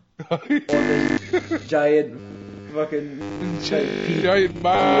on this giant fucking giant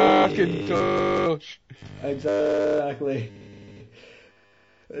Macintosh. Exactly.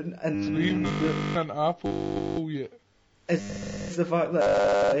 And even an Apple yet. It's the fact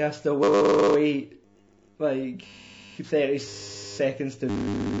that he has to wait like 30 seconds to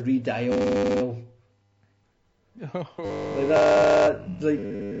redial. Like that,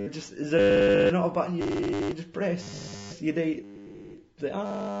 like, just, is there not a button you just press? You do, like,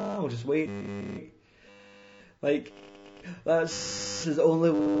 I'll just wait. Like, that's his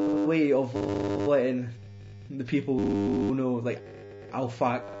only way of letting the people know, like, I'll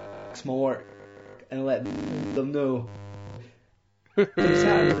fax my work and let them know. He's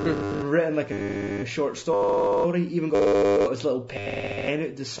written like a short story, even got his little pen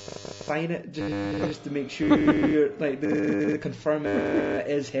out to sign it just to make sure, like, to confirm it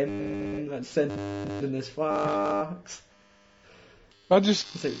is him that's sending this fax. I just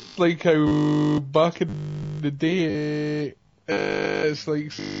like how back in the day it's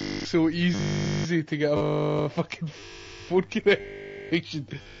like so easy to get a fucking phone connection.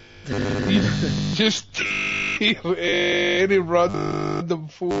 You just any random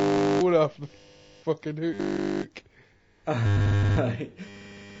phone off the fucking hook.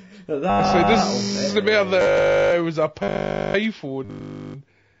 So this is the matter that it was a payphone.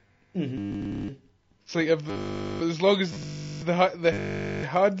 Mm-hmm. It's like as long as the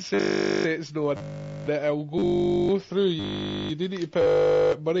handset's not that it'll go through. You need to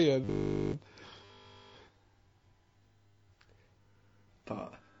put money in.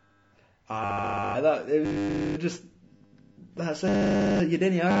 But that it was just, that's it. You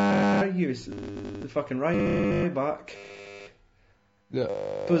didn't argue. It's the fucking right back. Yeah.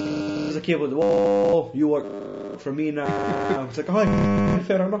 There's a cable at the wall. You work for me now. It's like, hi,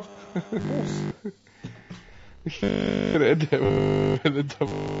 fair enough. Of course. The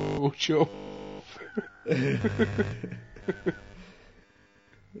double chop.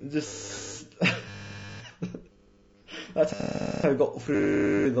 Just that's how I got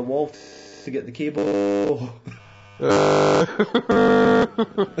through the wall to get the cable.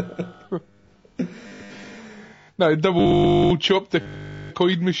 No, double chop the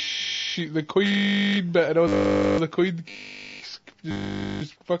coin machine, the coin bit, and all the coin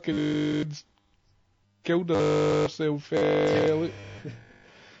just fucking killed herself. Just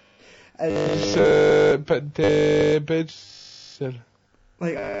put 10 pence.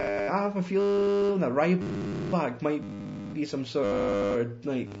 Like, I have a feeling that Ryback might be some sort of,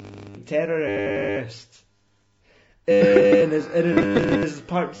 like, terrorist. In his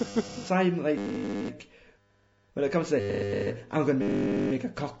part-time, like, when it comes to, I'm going to make a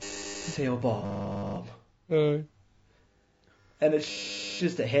cocktail bomb. And it's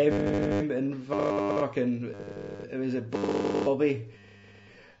just him and fucking, it was a Bobby.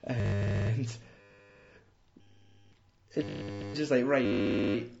 And it's just like,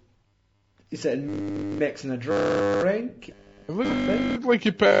 right, he's sitting mixing a drink. It looked like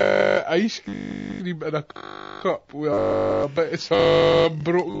you put ice cream in a cup with a bit of some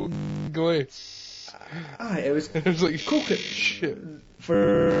broken glass. It was like coconut shit.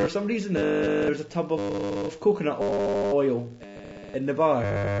 For some reason, there was a tub of coconut oil in the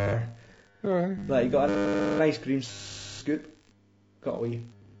bar. Like, you got an ice cream scoop, got a wee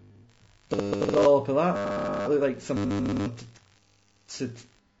dollop of that. Looked like some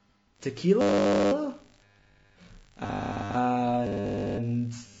tequila,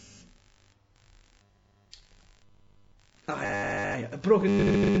 and a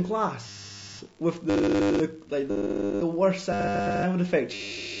broken glass with the worst sound effects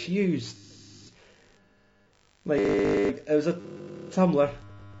used. Like, it was a tumbler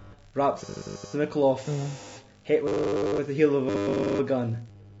wrapped in a cloth, hit with the heel of a gun.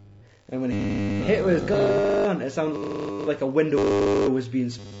 And when he hit with his gun, it sounded like a window was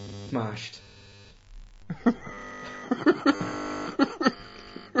being smashed.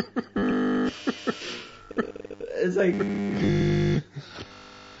 It's like,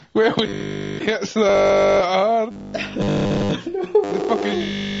 well, it's the hard. The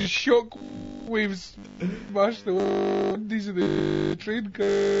fucking shock waves smashed the windows of the train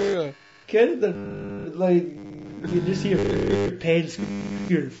car. Kid, like, you just hear pens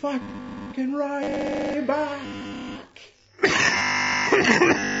you're fucking right back.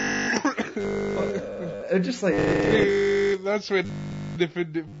 Just like that's when they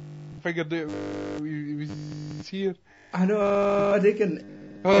figured out he was here. I know they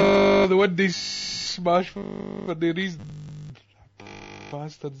can. Oh, the one they smash for no reason.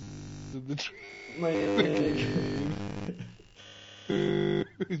 Bastards in the tree.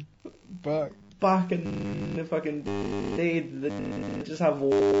 Back in the fucking day, they just have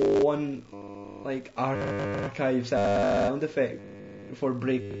one like archive sound effect for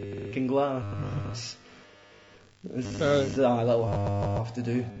breaking glass. That will have to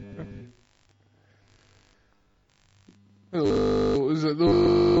do. Oh, is it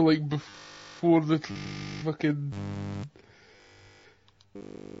though, like before the fucking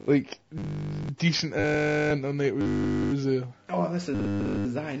like decent internet was there? Oh, this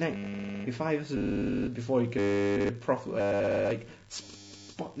is the high 95. This is before you could properly like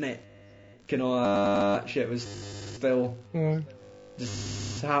Sputnik and all that shit was still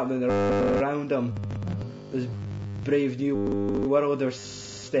just happening around them. This brave new world they're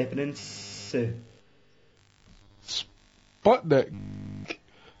stepping into. Sputnik?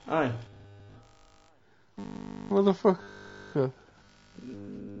 Aye. Motherfucker.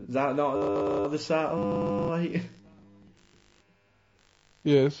 Is that not the satellite?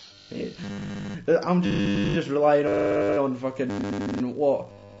 Yes. I'm just relying on fucking what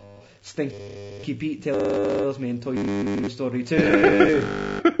Stinky Pete tells me in Toy Story 2.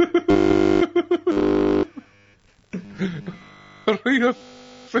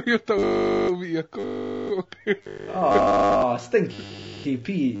 Oh, Stinky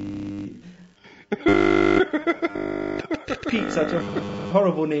Pete. Pete's such a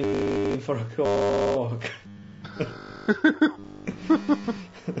horrible name for a cock.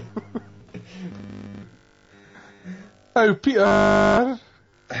 Oh, Peter!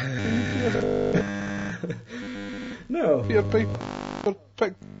 No. Peter Piper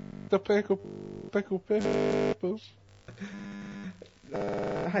picked the pickle peppers.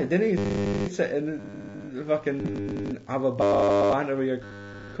 Hi, didn't he sit and fucking have a banter with your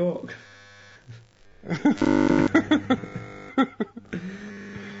cock?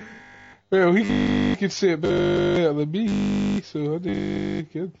 Well, he could say it better than me, so I do,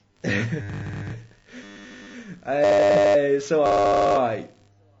 kid.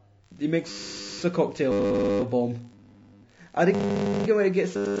 He makes a cocktail bomb. I think where he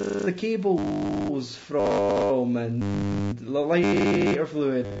gets the cables from and the lighter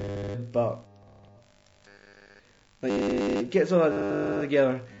fluid, but like, it gets all that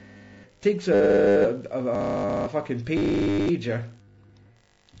together, takes a fucking pager,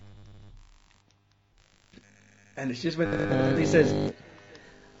 and it's just when he says,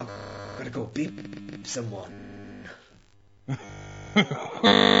 "I'm gonna go beep someone."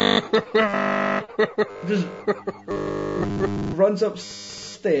 Just runs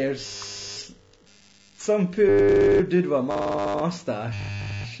upstairs. Some poor dude with a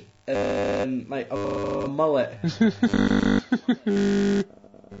mustache and like a mullet. I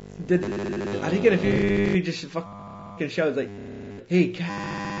think if you just fucking shout like, "Hey,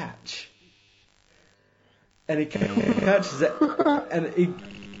 catch!" and he catches it, and he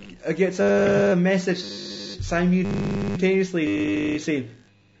gets a message simultaneously saying,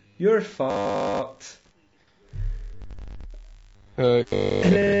 "You're fucked." And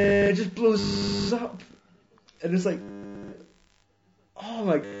then it just blows up. And it's like, oh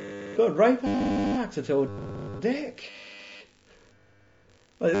my god, right back to Till Dick.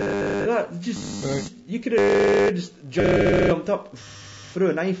 Like that, just, you could have just jumped up,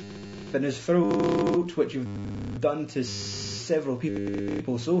 threw a knife in his throat, which you've done to several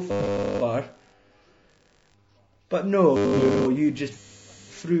people so far. But no, you just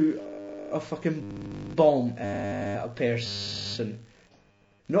threw a fucking bomb at a person.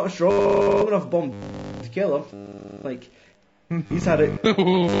 Not a strong enough bomb to kill him. Like, he's had an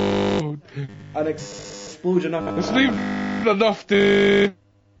explosion up. It's not even enough to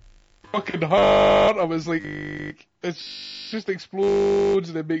fucking hurt him. It's like, it's just explodes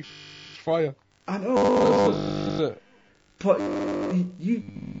and it makes fire. I know. That's it. But you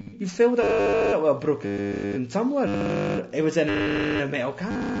filled it with a broken tumbler. It was in a metal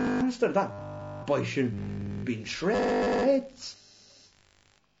canister. That boy should have been shreds.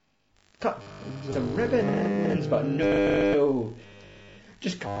 Cut some ribbons, but no.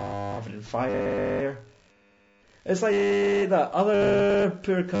 Just covered in fire. It's like that other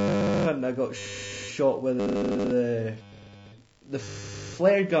poor cunt that got shot with the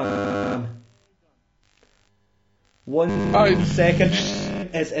flare gun. 1 second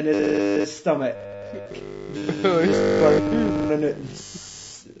It's in his stomach.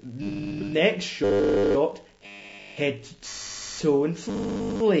 Next shot, head so in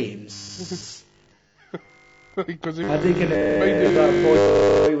flames. Because he I think that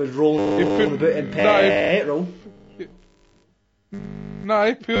boy was rolling about in petrol. Nah,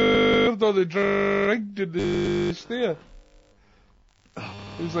 he poured all the drink to the stair.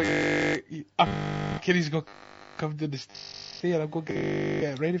 He was like, Kenny's gonna come to the stair, I'm gonna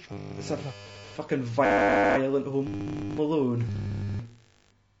get ready for It's a fucking violent Home Alone.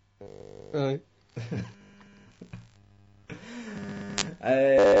 Aye.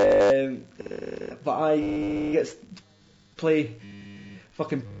 But I get to play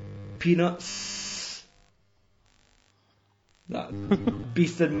fucking Peanuts. That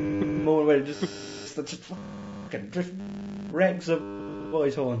beasted moment where it just fucking wrecks a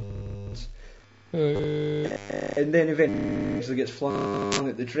boy's horns. And then eventually gets flung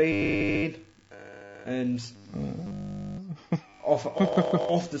at the train and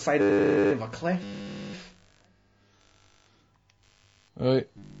off the side of a cliff. Right.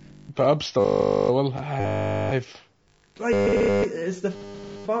 But I'm still alive. Like, it's the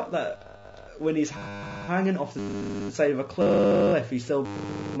fact that when he's hanging off the side of a cliff, he still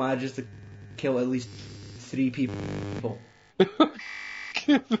manages to kill at least 3 people.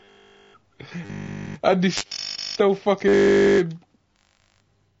 And he's still fucking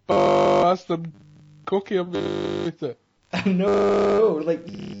bastard cocky about it. I know, like,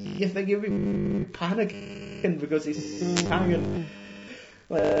 you think he'd be panicking because he's hanging,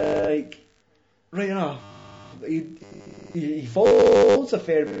 like, right enough. He falls a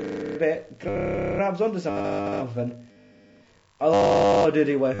fair bit, grabs onto something. Oh, did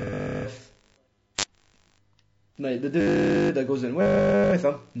he whiff? Like, the dude that goes in with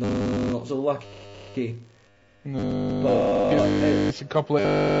him, not so lucky. No, But it's a couple of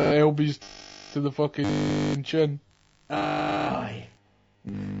elbows to the fucking chin. Aye.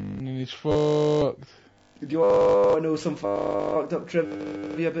 And he's fucked. Do you want to know some fucked up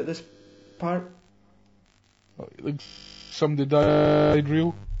trivia about this part? Like somebody died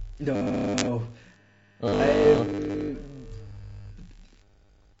real? No.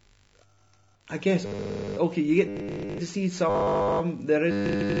 I guess, okay, you get to see there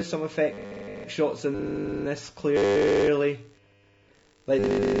is some effect shots in this clearly. Like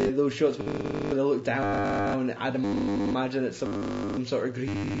those shots when they look down, I'd imagine it's some sort of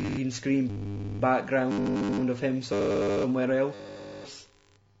green screen background of him somewhere else.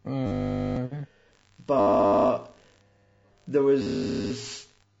 But there was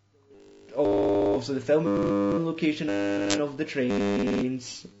also the filming location of the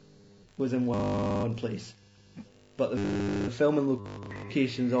trains was in one place, but the filming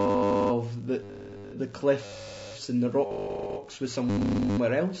locations of the cliffs and the rocks was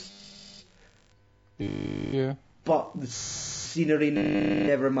somewhere else. Yeah. But the scenery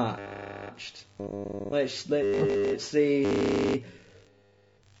never matched. Let's say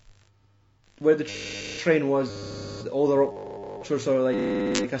where the train was, all the rocks were sort of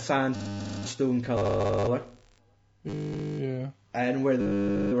like a sandstone colour. Yeah. And where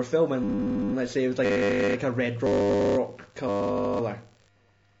they were filming, let's say it was like a red rock colour.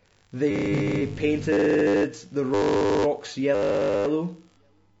 They painted the rocks yellow.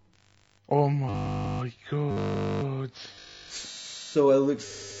 Oh my god. So it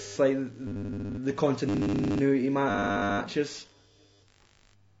looks like the continuity matches.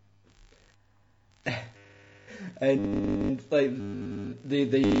 And like they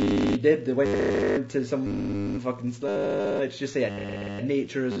went to some fucking let's just say a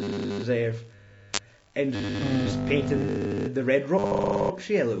nature reserve and just painted the red rocks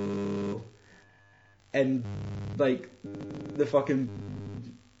yellow, and like the fucking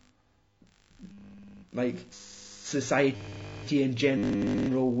like society in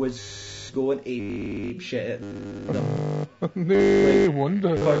general was going ape shit at them. No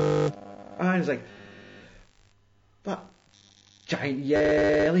wonder. And it's like that giant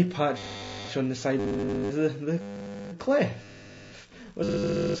yellow patch on the side of the cliff.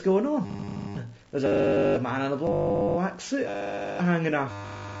 What's going on? There's a man in a black suit hanging off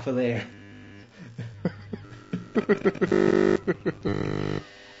of there.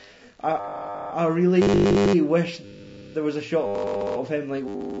 I really wish there was a shot of him like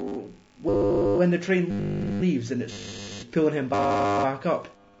when the train leaves and it's pulling him back up.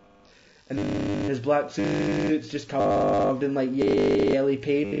 And his black suit's just carved in like yellow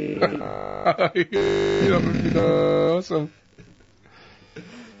paint. That would be awesome.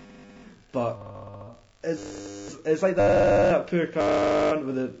 But it's like that poor cunt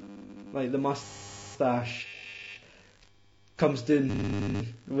with the mustache comes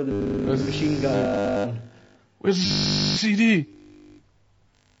down with a machine gun. Where's the CD?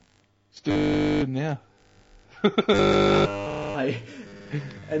 It's down there. Aye.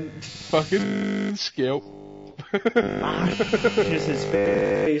 And Fucking scalp. smashes his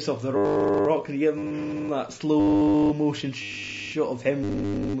face off the rock and give him that slow motion shot of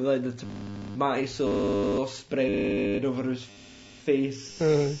him with like the tomato sauce spread over his face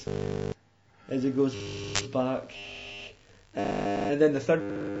as he goes back. And then the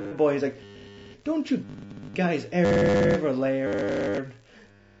third boy is like, don't you guys ever learn?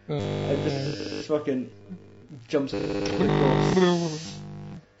 And just fucking jumps across,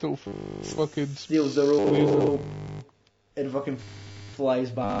 Don't fucking steals the rope, and fucking flies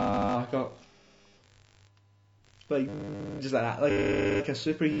back up. Like, just like that, like a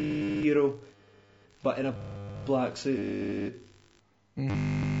superhero, but in a black suit.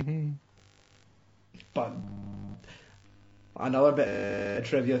 Mm-hmm. But another bit of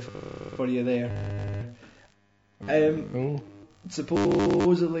trivia for you there. Oh.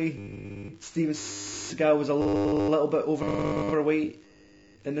 Supposedly, Steven Seagal was a little bit overweight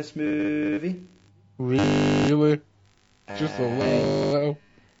in this movie. Really? Just a little.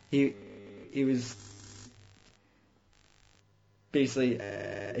 He was basically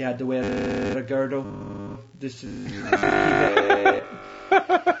he had to wear a girdle just to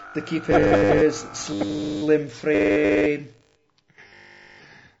keep his slim frame.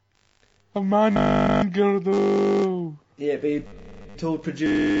 A man girdle. Yeah, but he told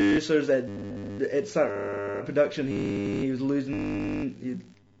producers that at start production he was losing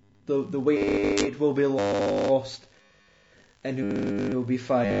the weight will be lost and he'll be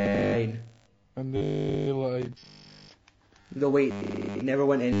fine. And they lied. The weight never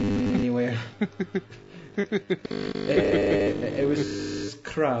went anywhere. It was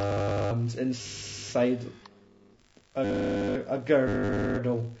crammed inside a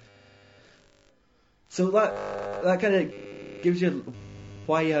girdle. So that kind of gives you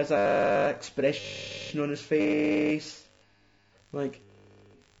why he has that expression on his face, like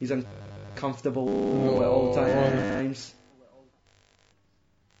he's uncomfortable at all times.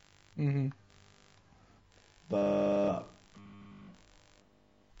 Mm-hmm. But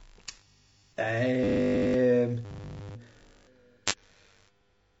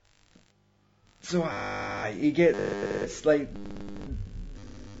so you get this like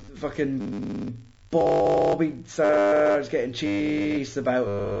fucking Bobby starts getting chased about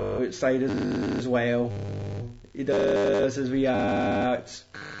outside as well. He does his react.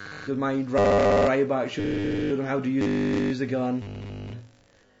 The mind right back, showing him how to use a gun.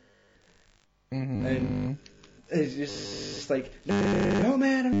 Mm-hmm. And it's just like, no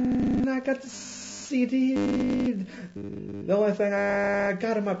man, I'm not got the CD. The only thing I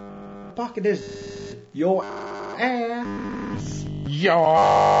got in my pocket is your ass. Your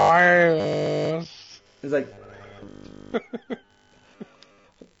ass. It's like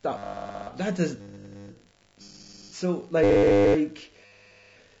that does so like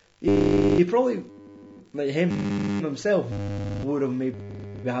he probably like him himself would have maybe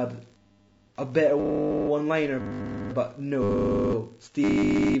had a better one-liner, but no,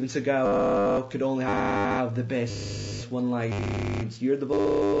 Steven Seagal could only have the best one-lines. You're the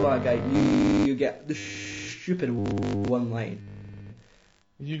black guy, you get the stupid one-line.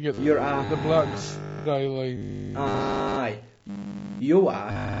 You get Your the ass. black guy line. Aye. Your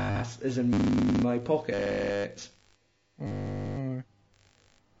ass is in my pocket.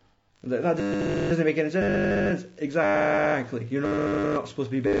 That doesn't make any sense. Exactly. You're not supposed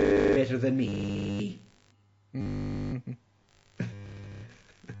to be better than me. Mm-hmm.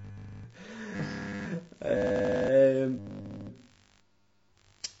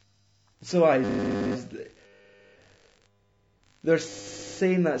 So they're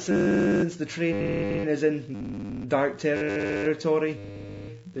saying that since the train is in dark territory,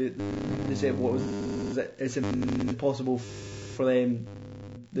 they say what was it? It's impossible for them,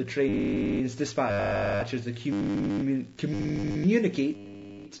 the train's dispatchers, to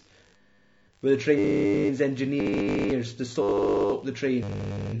communicate with the train's engineers to stop the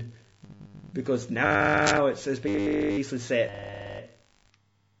train, because now it's basically set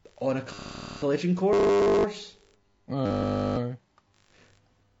on a collision course.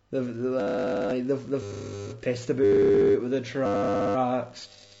 They've pissed about with the tracks.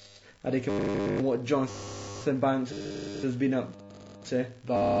 I think what Jonathan Banks has been up to,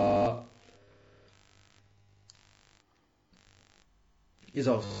 but he's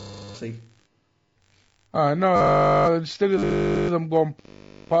obviously. No, instead of them going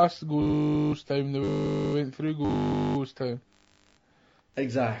past Ghost Town, they went through Ghost Town.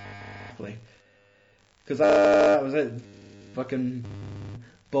 Exactly. Because that was it. fucking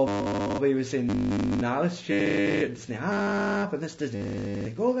Bobby was saying, nah, this shit doesn't happen, this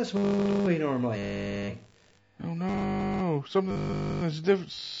doesn't go this way normally. Oh no, something's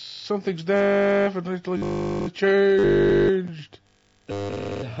definitely changed.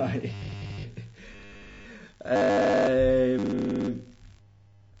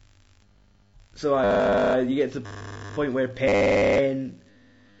 So you get to the point where Penn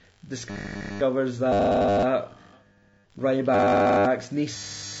discovers that Ryback's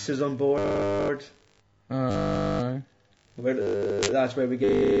niece is on board. That's where we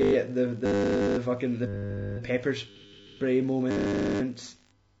get the fucking the pepper spray moment.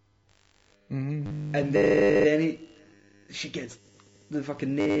 Mm-hmm. And then she gets the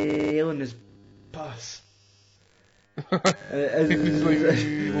fucking nail in his puss. He's like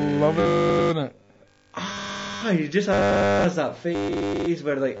loving it. He just has that face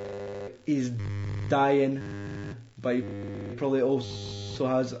where like he's dying, but he probably also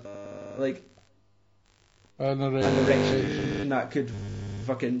has like an erection that could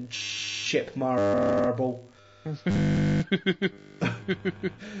fucking ship marble.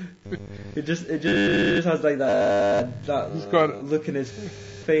 It just has like that He's got look in his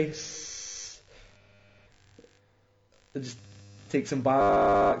face. It just takes him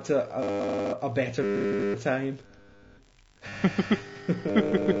back to a better time.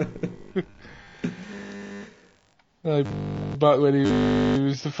 Back when he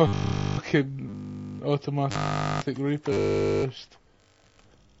was the fucking automatic rapist.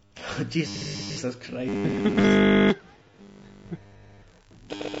 Jesus Christ.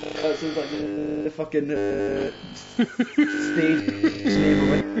 That sounds like the fucking stage name of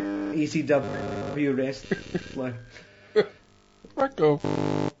an ECW wrestler. Fuck off.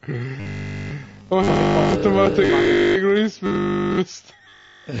 Automatic rapist.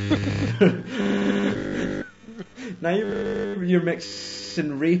 Now you're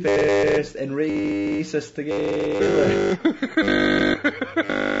mixing rapist and racist together.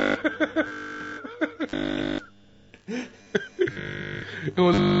 It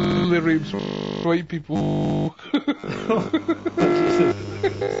only rapes white people.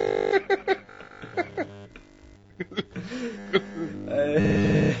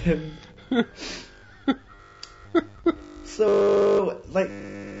 So, like,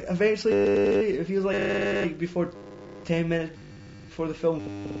 eventually, it feels like before 10 minutes before the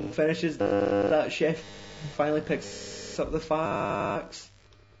film finishes, that chef finally picks up the facts.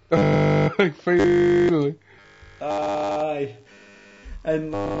 Finally. Aye.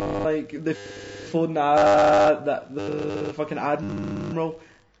 And, like, they phone the fucking admiral,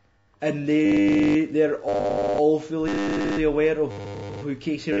 and they're all fully aware of who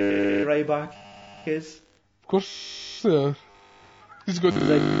Casey Ryback is. Of course they are. He's got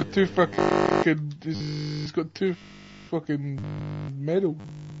like two fucking medals.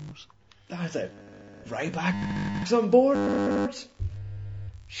 That's it. Ryback's on board.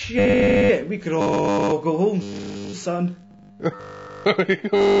 Shit, we could all go home, son.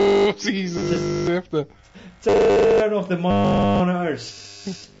 Oh, Jesus, after. Turn off the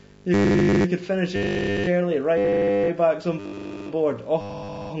monitors. You could finish early. Ryback's on board.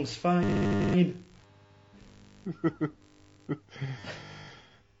 Oh, it's fine.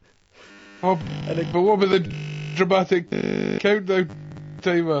 Oh, but what about the dramatic countdown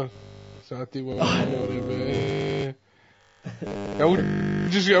timer? Saturday morning, I want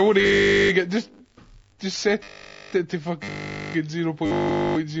to get just set it to fucking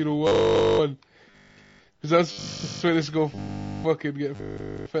 0.01 because that's when it's gonna fucking get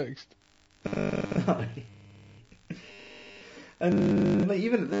fixed. And like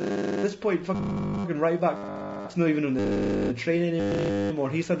even at this point, fucking Ryback's not even on the train anymore.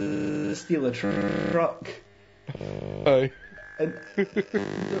 He's had to steal a truck. Aye. And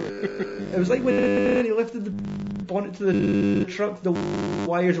it was like when he lifted the bonnet to the truck, the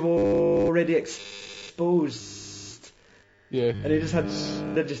wires were already exposed. Yeah. And he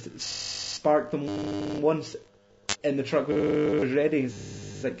just sparked them once, and the truck was ready.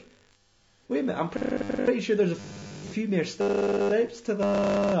 It's like, wait a minute, I'm pretty sure there's a few more steps to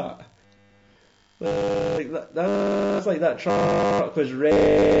that. Like that's like that truck was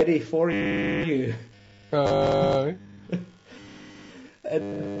ready for you.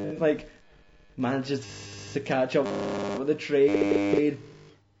 And like manages to catch up with the train.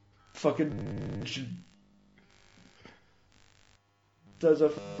 Fucking does a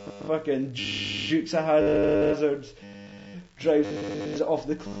fucking shoots a hazard, drives off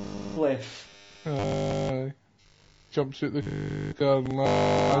the cliff. Jumps out the car and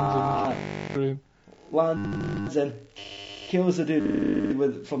lands on the train. Lands and kills the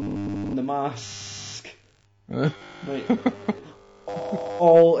dude from the mask. Like,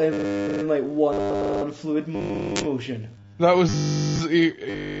 all in like one fluid motion. That was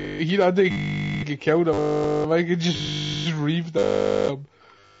he that didn't get killed him. I could just reeve them.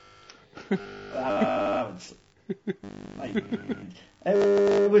 Like,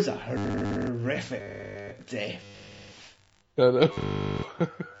 it was a horrific death. I know.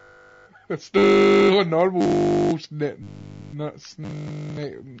 It's no normal snake. Not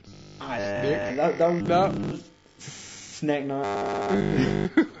snake. That was snake nut.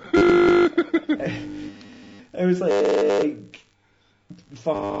 It was like,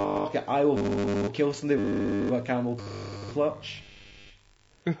 fuck it, I will kill somebody with a camel clutch.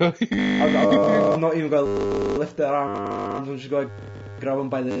 I'm not even going to lift their arms, I'm just going to grab them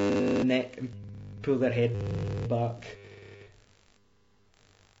by the neck and pull their head back.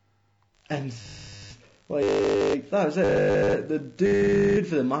 And, like, that was it. The dude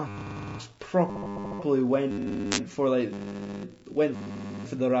for the mask properly went for the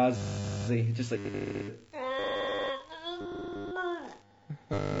Razzie, just like...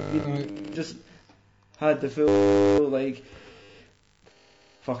 He just had to feel like,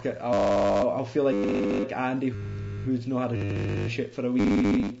 fuck it, I'll feel like Andy, who's not had a shit for a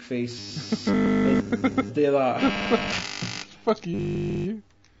week face. Let's do that. Fuck you.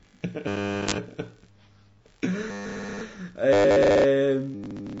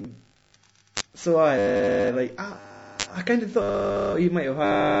 So I kind of thought he might have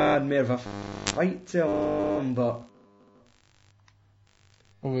had more of a fight to him, but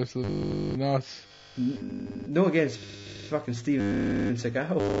obviously not. No against fucking Steven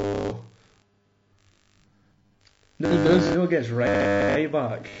Seagal. No against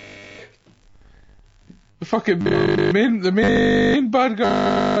Ryback. The fucking the main bad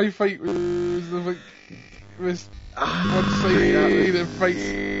guy fight was one side that fights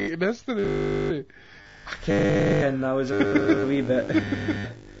yesterday. Again, that was a wee bit.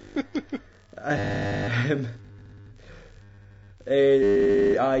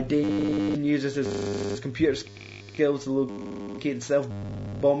 Dane uses his computer skills to locate stealth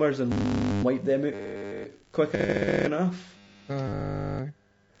bombers and wipe them out quick enough.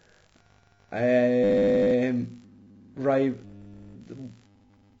 Right,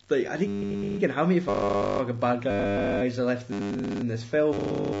 like, I think how many fucking bad guys are left in this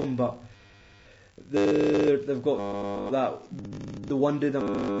film, but they've got the one dude that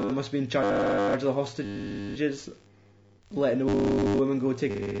must be in charge of the hostages, letting the women go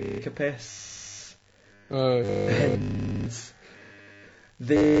take a piss. And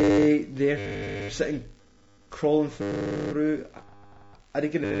they're sitting crawling through. I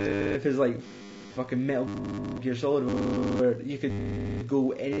think if it's like fucking Metal Gear Solid, where you could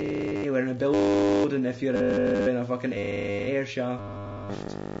go anywhere in a building if you're in a fucking air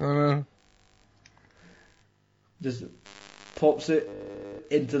shaft. Just pops it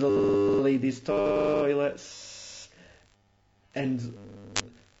into the ladies' toilets, and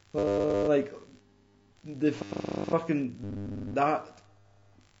like the fucking that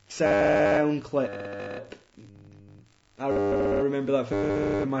sound clip. I remember that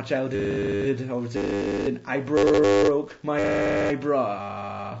from my childhood. I broke my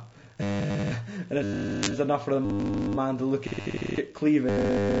eyebrow, and it's enough for a man to look at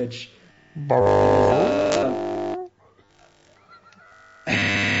cleavage.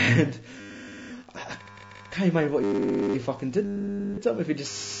 And I can't mind what he fucking did to him, if he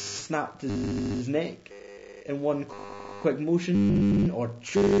just snapped his neck in one quick motion or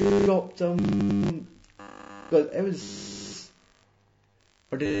chopped him. But it was,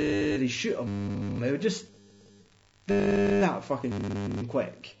 or did he shoot him? It was just that fucking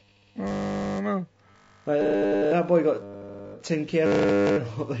quick. No. Like, that boy got taken care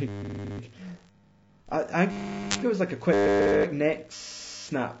of. Like, I think it was like a quick neck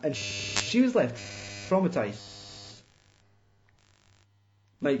snap, and she was left traumatized.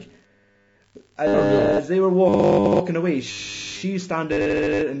 Like, as they were walking away, she's standing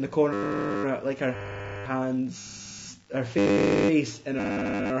in the corner, like her hands, her face in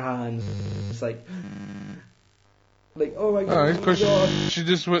her hands. It's like oh my god. Because she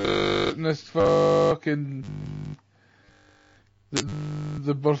just witnessed fucking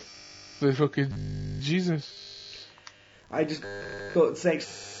the birth of fucking Jesus. I just got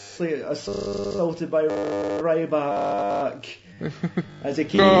sexually assaulted by Ryback as a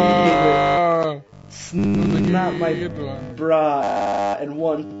kid. Snap my bra in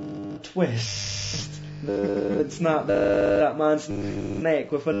one twist. And snap that man's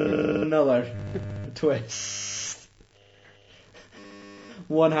neck with another twist.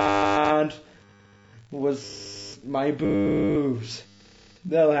 One hand was my boobs,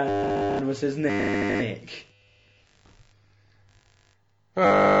 the other hand was his neck.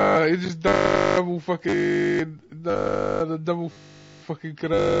 He just double fucking the double fucking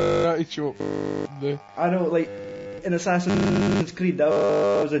karate chop. I know, like in Assassin's Creed, that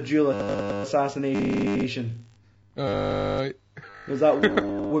was a dual assassination. It was that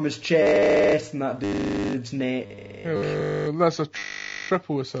woman's chest and that dude's neck. That's a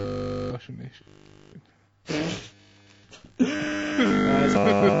triple assassination. That's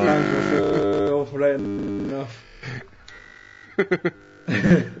right enough.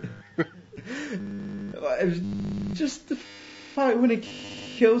 It was just the fact when he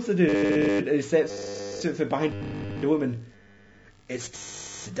kills the dude and he steps behind the woman,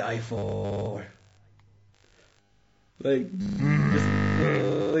 it's to die for.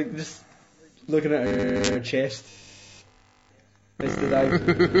 Just looking at her chest, it's to die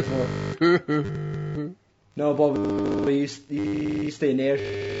for. No, Bob, you stay in the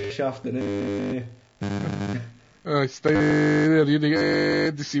air shaft and stay there, you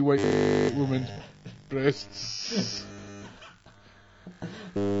get to see white women's breasts.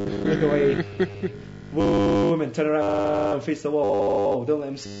 Look away. Woman, turn around, face the wall. Don't let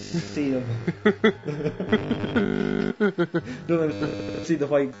him see them. Don't let him see the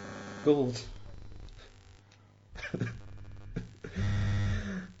white gold.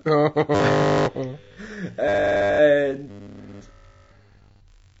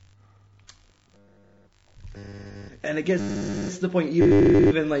 And it gets to the point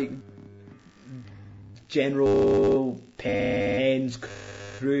even like General Penn's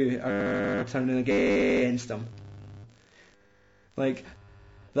crew are turning against him. Like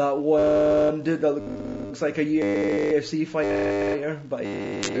that one dude that looks like a UFC fighter, but he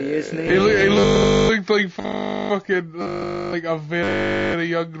isn't. He looked like fucking like a very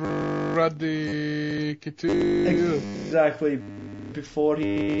young Randy Couture. Exactly. Before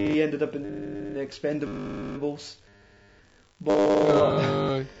he ended up in the Expendables.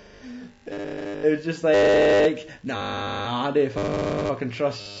 But it was just like, nah, I don't fucking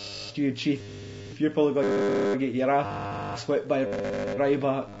trust you, Chief. You're probably going to get your ass whipped by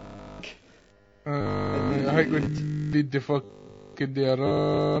Ryback. I think we need to fucking do a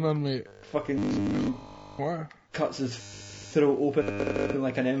run on, mate. Fucking what? Cuts his throat open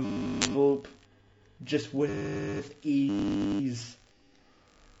like an envelope, just with ease.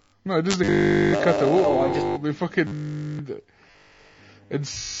 No, it doesn't cut the water. We fucking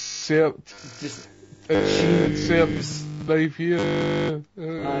insert knife here.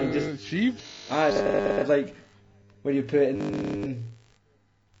 Just sheep. Like when you put in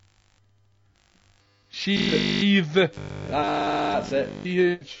sheath. That's it.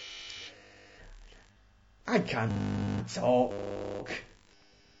 Yeah. I can't talk.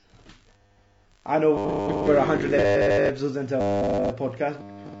 I know we're 100 episodes into a podcast,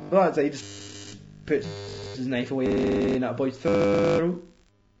 but that's it. He just puts his knife away in that boy's throat.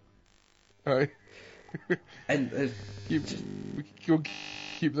 Aye. And we'll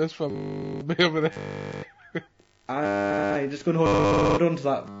keep this for a minute. I'm just going to hold on to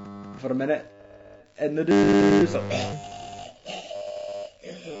that for a minute. And the dude's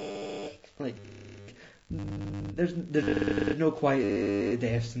like, there's no quiet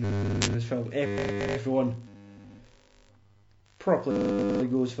deaths in this film. Everyone properly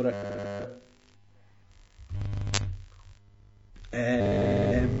goes for it.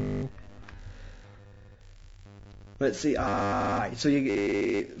 Let's see. So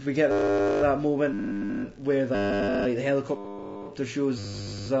we get that moment where the helicopter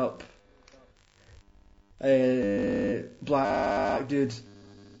shows up. Black dude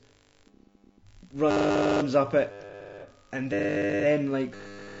runs up it, and then like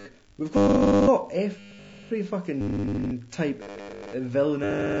we've got every fucking type of villain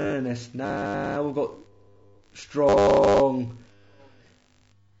in this. Now we've got strong,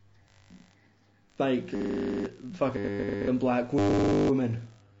 like fucking black woman,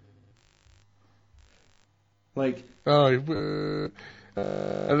 like like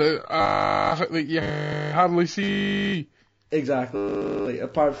you hardly see. Exactly. Like,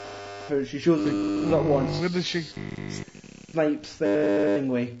 apart from she shows it not once. Where does she? Snipes thing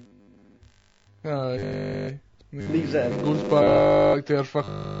way. Aye. Leaves it. Goes back to her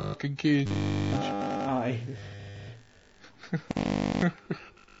fucking cage. Aye.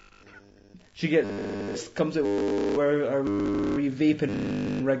 She comes out where a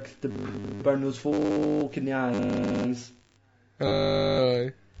vaping rig to burn those folk in the eyes.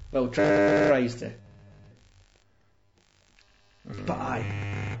 Aye. Well, tries to. But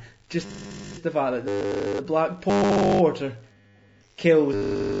just the fact that the Black Porter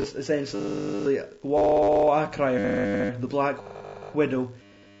kills essentially Warcry, the Black Widow,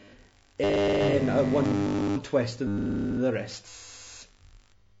 in a one twist of the wrists.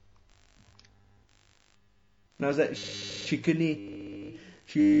 was it? She couldn't.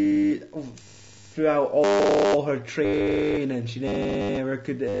 She throughout all her training, she never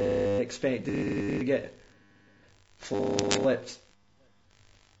could expect to get flipped.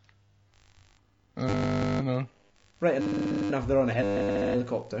 No. Right enough, they're on a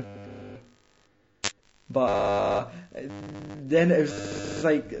helicopter. But then it was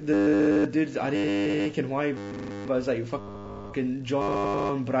like the dude, I reckon why, but it was like fucking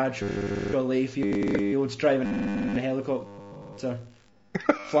John Bradshaw Layfield's driving a helicopter,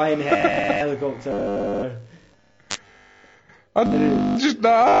 flying helicopter.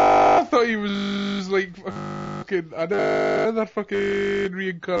 I thought he was like fucking another fucking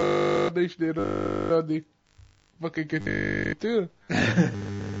reincarnation in the fucking too.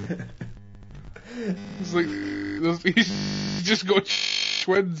 It's like he's just got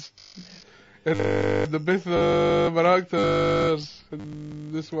twins, and the both of them are actors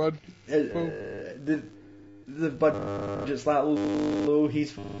in this one. The budget's that low.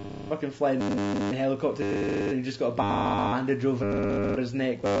 He's fucking flying in a helicopter, and he just got a bandage over his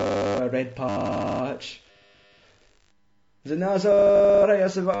neck with a red patch. He said, "No, it's alright, I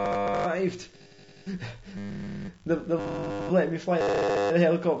survived. They've let me fly in a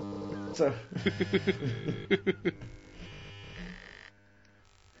helicopter."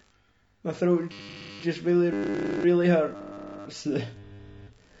 My throat just really hurts.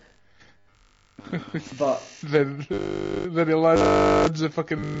 But then he lands a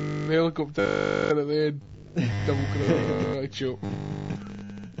fucking helicopter at the end. Double crotch choke.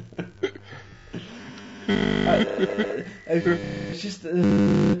 It's just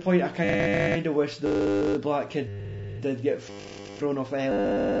the point I kind of wish the black kid did get thrown off the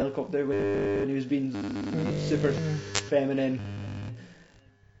helicopter when he was being super feminine.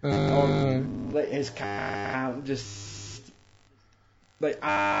 Or like his cat just like,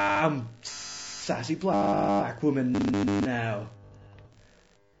 I'm sassy black woman now.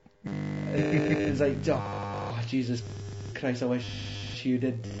 It's like, oh Jesus Christ, I wish you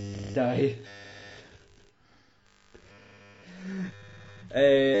did die.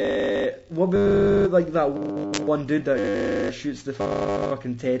 What about like that one dude that shoots the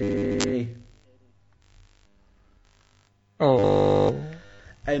fucking Teddy? Oh.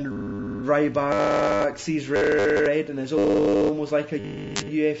 And Ryback sees red, and it's almost like a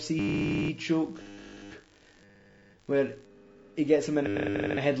UFC choke, where he gets him in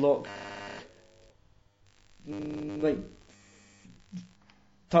a headlock, like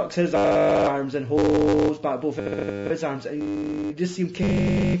tucks his arms and holds back both of his arms, and you just see him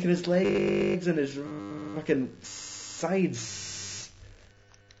kicking his legs and his fucking sides,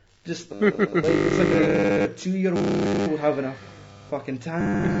 just like it's like a 2-year-old having a fucking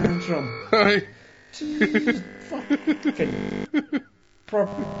tantrum. Jesus, fucking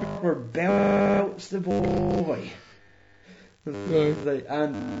proper belts the boy. Like,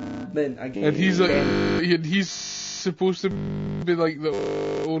 and then again, and he's supposed to be like the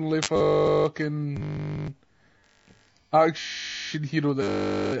only fucking action hero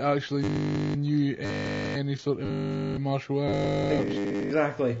that actually knew any sort of martial arts.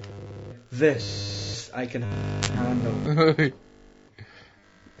 Exactly. This I can handle.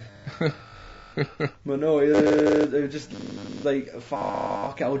 But no, it was just like,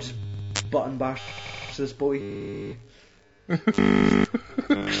 fuck it, I'll just button bash this boy.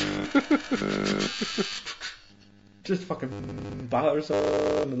 Just fucking batters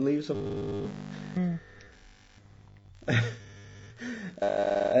him and leaves him.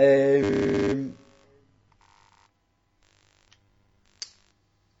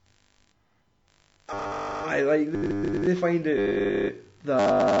 I like, they find out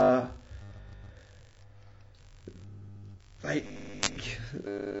that like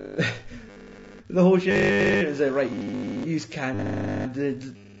the whole shit is that, right, you can't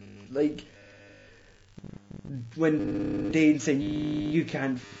like when Dane said you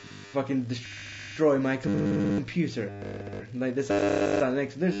can't fucking destroy my computer, like this, that,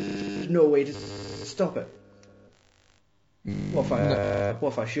 next, there's no way to stop it. What if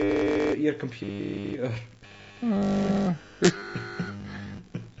I shoot your computer? No,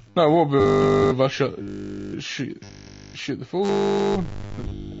 what about if I shoot the phone?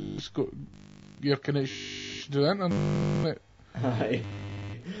 It's got your connection to the internet. Aye.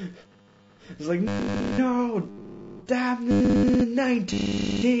 It's like, no, damn the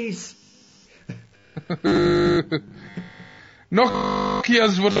 90s.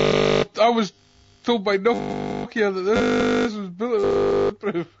 Nokia's what I was told by Nokia that this was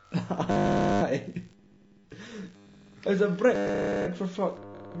bulletproof. Aye. It's a brick, for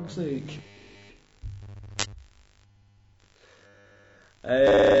fuck's sake.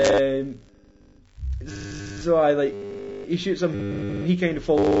 So he shoots him, he kind of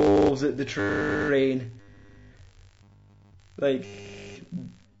falls at the train. Like,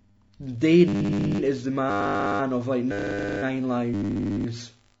 Dane is the man of 9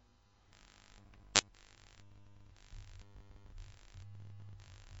 lives.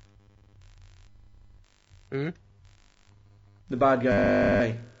 Who? The bad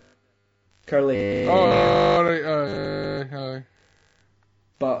guy. Curly. Oh, right, aye.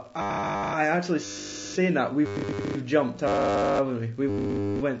 But I actually, saying that, we've jumped, haven't we?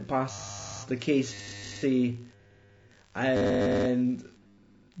 We went past the Casey and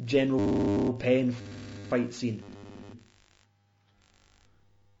General Penn fight scene.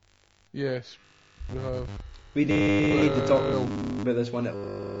 Yes, we have. We need to talk about this one at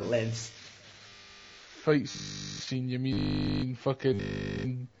length. Fight scene, you mean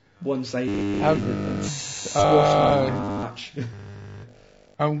fucking... One side squash match.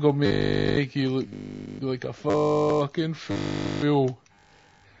 I'm gonna make you look like a fucking fool.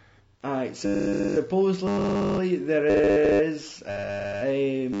 Alright, so supposedly there is that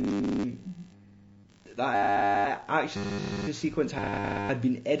action sequence had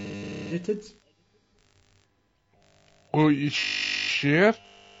been edited. Oh, you sure?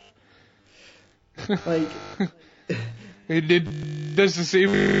 Like, He does the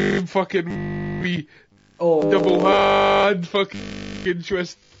same fucking wee double hand fucking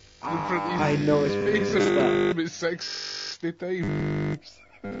twist in front of his I know it's face that. about 60 times.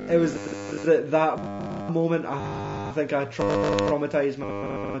 It was that moment I think I traumatized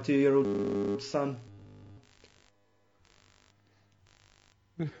my 2-year-old son.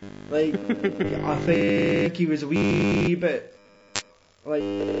 Like, I think he was a wee bit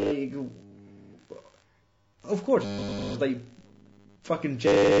like, of course, like, fucking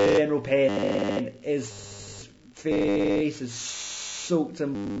General Penn, his face is soaked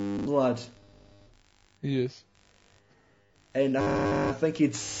in blood. Yes. And I think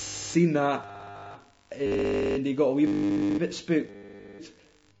he'd seen that and he got a wee bit spooked.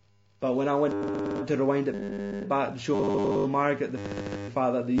 But when I went to rewind it back to show Margaret the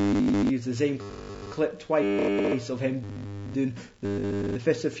fact that they used the same clip twice of him doing the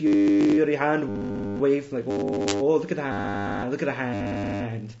Fist of Fury hand wave, like, oh, look at the hand, look at the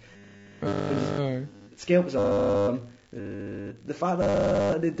hand. Scalps on him. The fact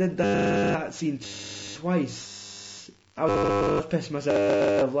that they did that scene twice, I was pissed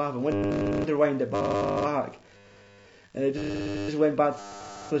myself laughing. Went to rewind it back, and it just went back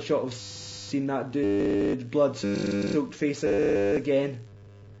to the shot of seeing that dude's blood-soaked face again.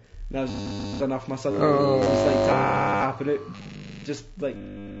 And that was enough. My son was like tapping it, just like,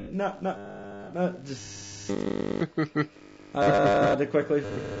 nah, just. I had to quickly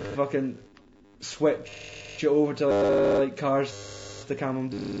fucking switch it over to like Cars to calm him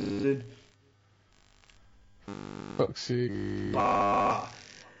down. Fuck's sake. It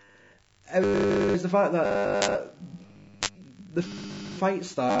was the fact that the fight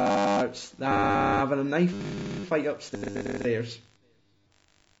starts, they're having a knife fight upstairs.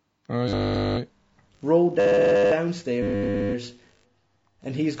 Alright. Rolled downstairs,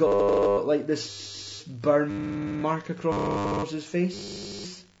 and he's got like this burn mark across his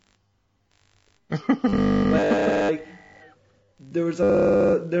face. Like,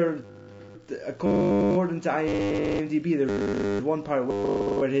 according to IMDb, there's one part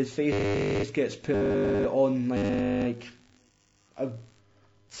where his face gets put on like a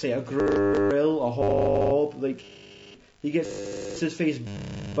grill, a hob, like he gets his face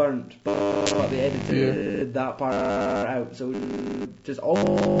burnt, but they edited that part out, so just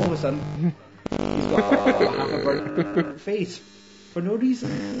all of a sudden he's got half a burnt face for no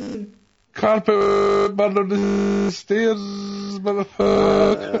reason. Carpet burn on the stairs,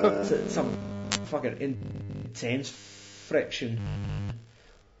 motherfucker. Some fucking intense friction,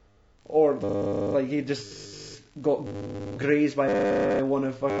 or like he just got grazed by one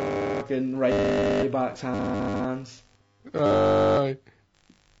of fucking Ryback's hands.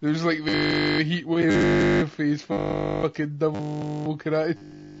 There's like the heat wave for his fucking double karate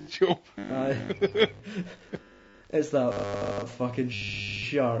chop. It's that fucking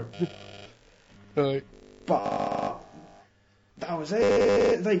sharp. Right. But that was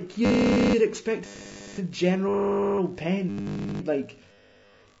it. Like, you'd expect the General Penn, like,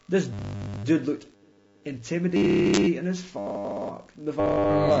 this dude looked intimidating as fuck. The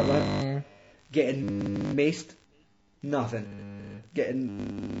fuck, like, getting maced, nothing.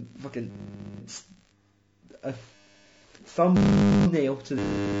 Getting fucking a thumbnail to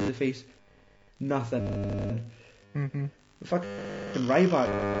the face, nothing. Mm-hmm. Fucking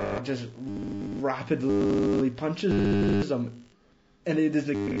Ryback just rapidly punches him, and he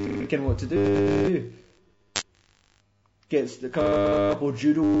doesn't know what to do. gets a couple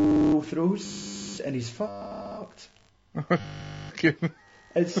judo throws, and he's fucked. Okay.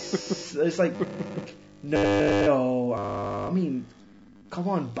 It's like, no, I mean, come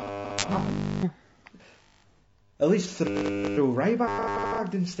on, at least throw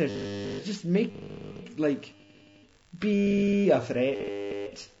Ryback instead. Just make, like, be a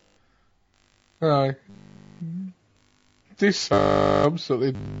threat. Aye. Do some sort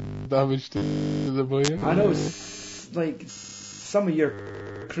of damage to the boy. I know, like, some of your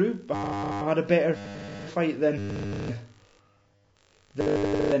crew had a better fight than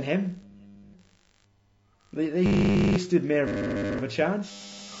him. They stood more of a chance.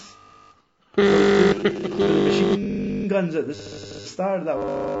 The machine guns at the start that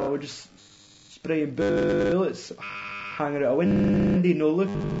were just spraying bullets, hanging out a window, no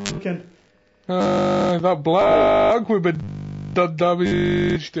looking. That black woman done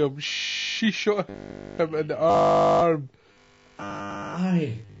damage to him. She shot him in the arm.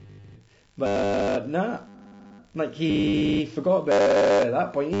 Aye. But nah. Like, he forgot about it at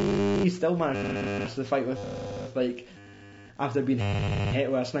that point. He still managed to fight with, like, after being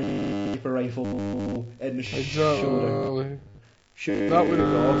hit with a sniper rifle in the shoulder. That would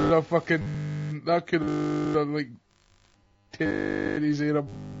have fucking... That could have, like, teared his ear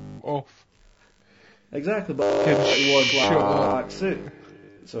off. Exactly, but he wore black suit,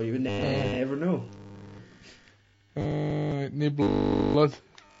 so you would never know. No blood.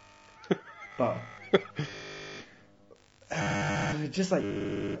 But just like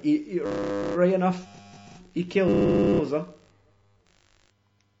he, right enough, he kills her,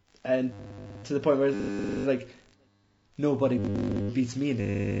 and to the point where it's like nobody beats me in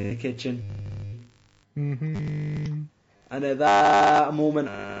the kitchen. Mm-hmm. And at that moment,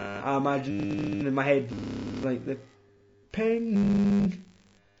 I imagine in my head, like, the ping.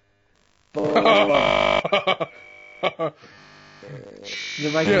 Yeah,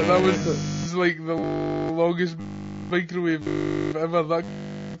 that was like the longest microwave ever. That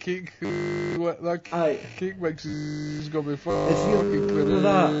cake mix has got me fucking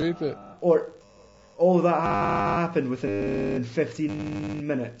created. Or all that happened within 15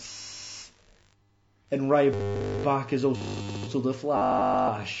 minutes. And Ryback is also the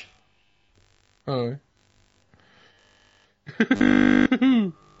Flash. Oh.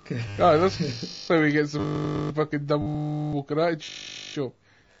 That's how he gets the fucking double karate show.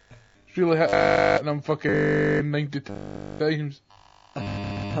 It's really hitting him fucking 90 times.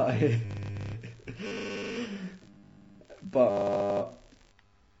 But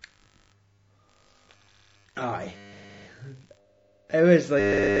aye. It was like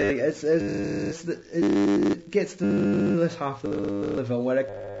it gets to this half of the film where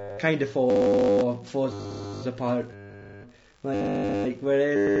it kind of falls apart. Like where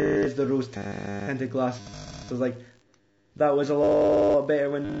it is the rose tinted glass. It was like that was a lot better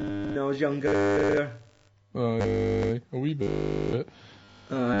when I was younger. A wee bit.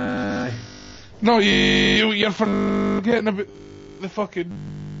 No, you're forgetting about the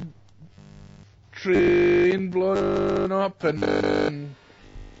fucking train blowing up and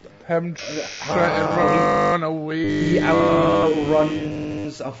him trying to run away. He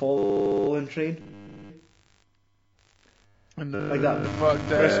outruns a falling train. And like that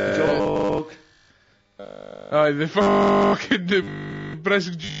brisk jog. Aye, the fucking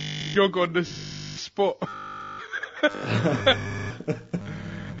brisk jog on the spot.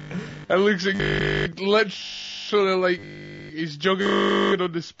 It looks like literally like he's jogging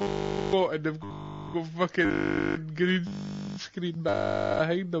on the spot and they've got fucking green screen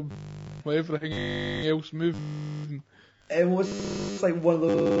behind them with everything else moving. It was like one of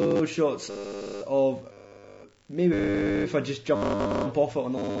those shots of maybe if I just jump off it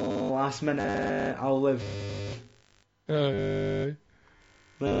on the last minute, I'll live.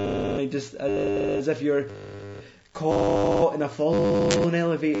 Like just as if you're caught in a falling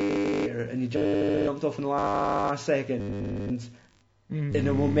elevator and you jumped off in the last second, and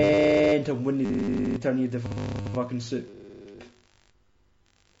the momentum wouldn't turn you to fucking soup.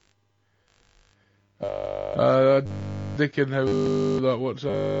 Thinking how that works,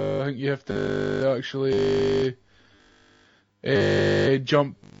 I think you have to actually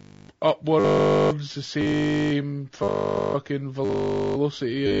jump upwards the same fucking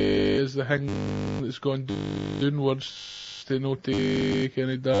velocity as the thing that's gone downwards to not take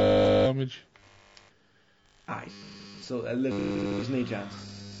any damage. Aye, so there's no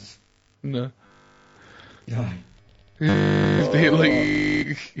chance. No. Aye. You have to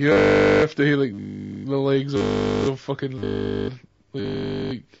hit like the legs of fucking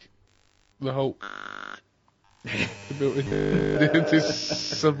like the Hulk to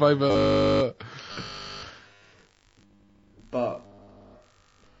survive a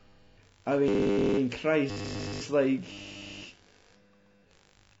I mean, Christ, like,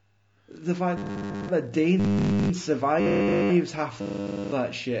 the fact that Dane survives half of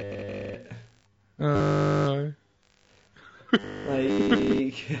that shit. Like,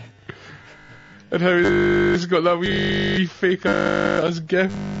 and how he's got that wee fake ass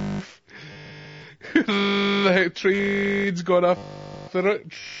gif. The train's gone off the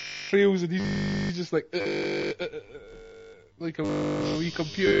trails and he's just like a wee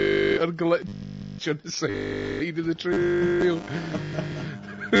computer glitch on the side of the trail.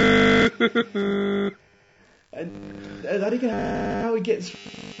 And I don't know how he gets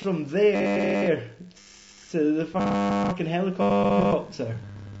from there to the fucking helicopter.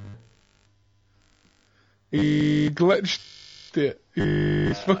 He glitched it.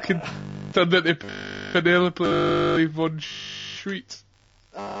 He's fucking turned into Penelope von Schweetz.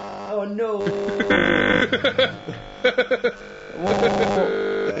 Oh no!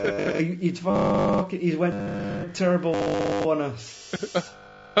 Whoa. He's went turbo on us.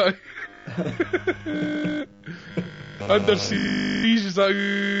 Under Siege is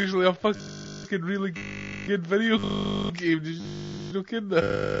usually a fucking really good video game. Did you look in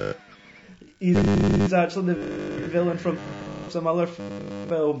there? He's actually the villain from some other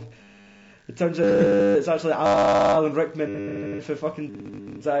film. It turns out it's actually Alan Rickman for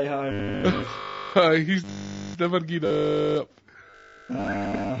fucking Die Hard. He's never given up.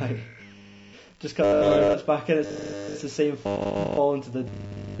 Just cut it's back in, it's the same fall into the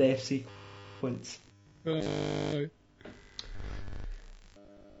death sequence.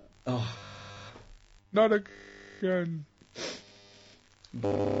 Oh. Not again.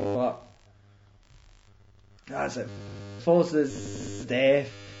 But that's it. Falls to his death.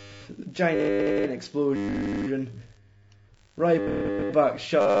 Giant explosion. Right back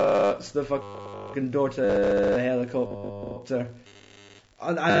shuts the fucking door to the helicopter.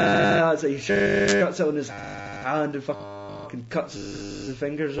 And that's it. He shuts it on his hand and fucking cuts his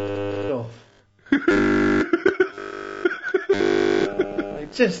fingers off.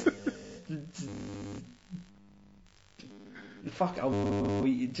 Just fuck.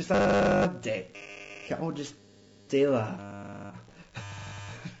 Just a dick. I'll just do that.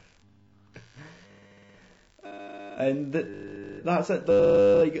 And that's it.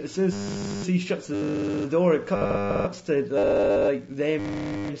 Like as soon as he shuts the door, it cuts to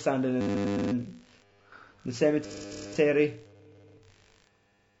them standing in the cemetery.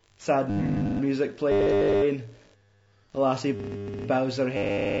 Sad music playing. The lassie bows her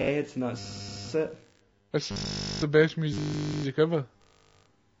head, and that's it. That's the best music ever.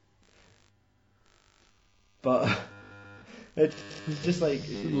 But it's just like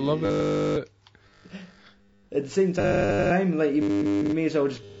love it. At the same time, like you may as well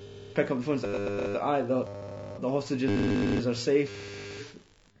just pick up the phone and say, the hostages are safe.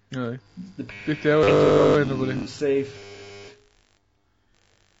 Aye. They tell everybody. Safe.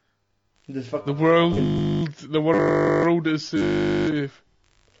 The world is safe.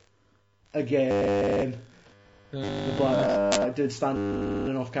 Again. The black dude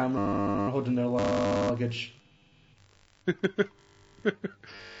standing off camera holding their luggage.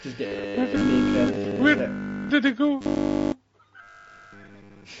 Just get naked. Where did it go?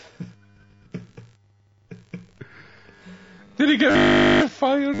 Did he get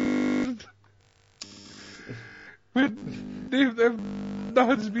fired?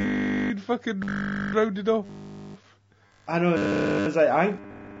 Nothing's been fucking rounded off. I know, it's like,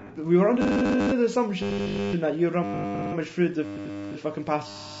 we were under the assumption that you rummaged through the fucking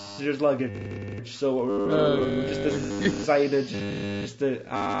passenger's luggage, so we just decided just to,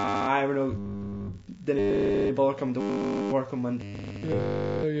 I don't know, didn't bother coming to work on Monday.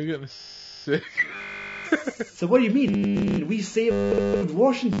 You're getting sick. So what do you mean? We saved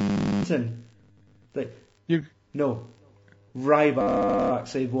Washington? Like, no. Ryback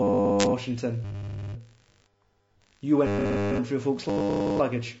saved Washington. You went through folks'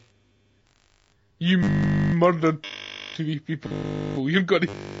 luggage. You murdered 3 people. You've got to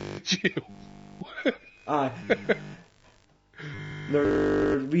jail. Aye.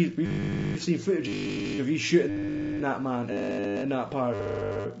 We've seen footage of you shooting that man in that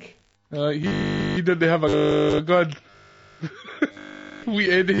park. He didn't have a gun. We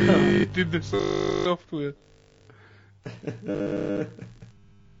edited the software.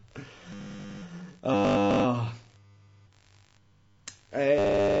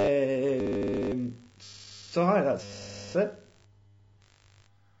 So hi, that's it.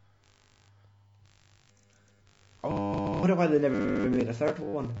 I wonder why they never made a third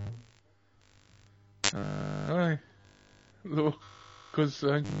one. Aye. Because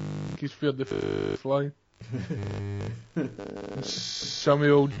I think he's feared the fly.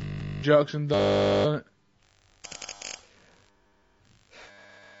 Samuel Jackson done it.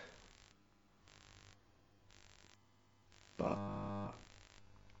 But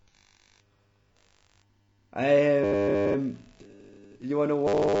you wanna know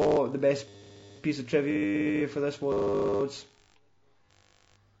what the best piece of trivia for this was?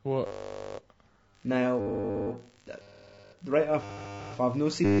 What? Now, right off, I've no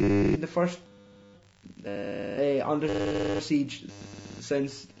seen the first Under Siege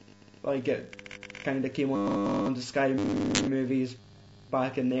since like it kind of came on to Sky Movies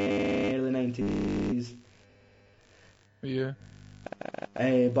back in the early 90s. Yeah.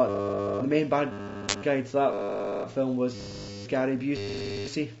 But the main bad guy to that film was Gary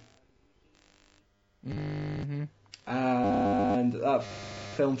Busey. Mm-hmm. And that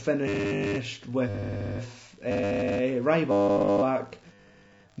film finished with Ryback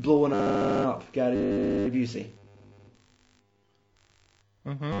blowing up Gary Busey.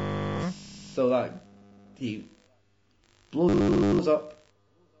 So that he blows up,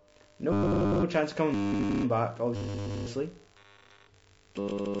 no chance of coming back, obviously.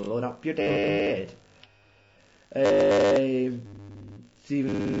 Blowing up, you're dead.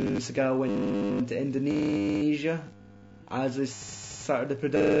 Steven Seagal went to Indonesia as they started the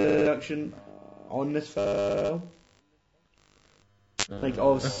production on this film. Like,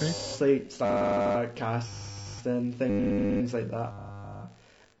 obviously, start casting, things like that.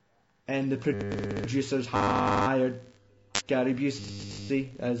 And the producers hired Gary Busey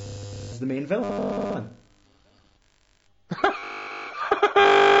as the main villain.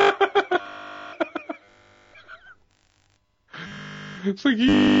 It's like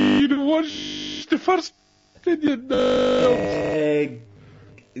you didn't watch the first Indian now.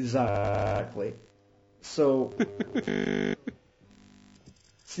 Exactly. So,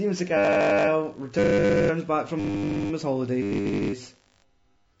 Steven Seagal returns back from his holidays,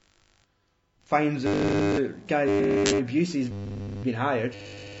 finds Gary Busey's been hired,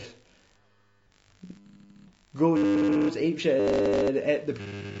 goes apeshit at the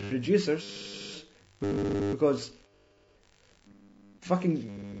producers because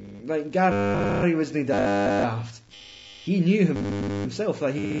fucking like Gary wasn't daft. He knew himself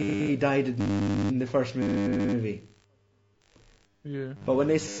that he died in the first movie. Yeah. But when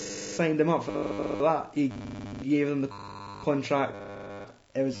they signed him up for that, he gave them the contract.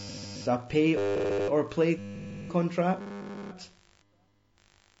 It was a pay or play contract.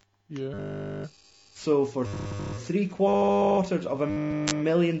 Yeah. So for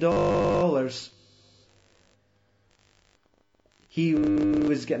 $750,000, he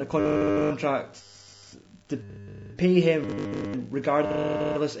was getting a contract to pay him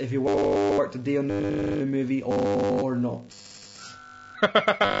regardless if he worked a day on the movie or not.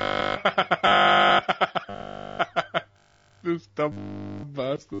 Those dumb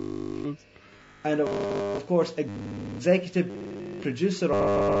bastards. And of course, executive producer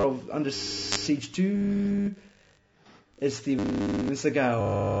of Under Siege 2 is Steven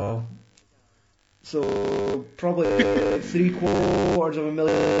Seagal. So probably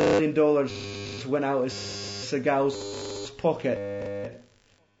 $750,000 went out of Seagal's pocket,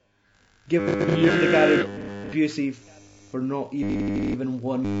 given to Gary Busey for not even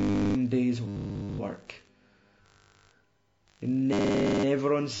one day's work.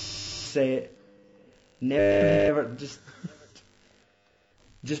 Never on set, never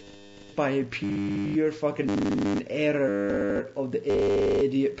just by pure fucking error of the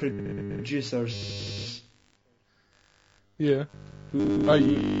idiot producers. Yeah.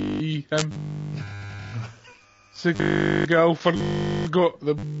 I.e. him. Seagal forgot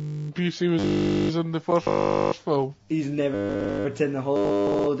the Busey was in the first film. He's never taken a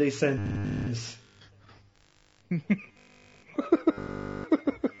holiday since.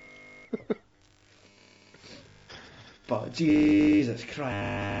 But Jesus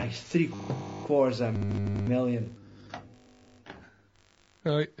Christ, $750,000.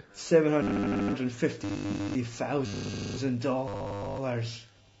 Right. $750,000.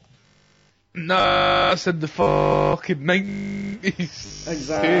 Nah, I said the fucking 90s.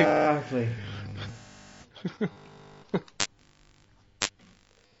 Exactly.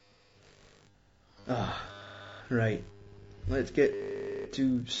 Right. Let's get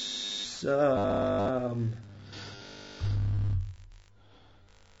to some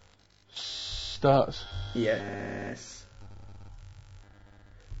Stats. yes.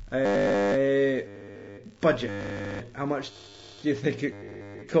 Budget. How much do you think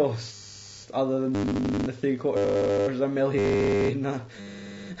it costs, other than the $750,000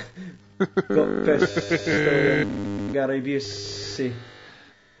 got pissed on Gary Busey?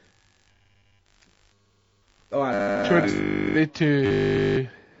 Oh, 22.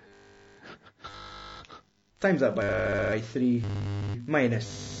 Times that by 3 minus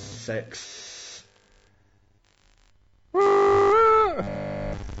 6.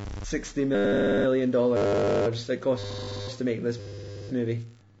 $60 million it costs to make this movie.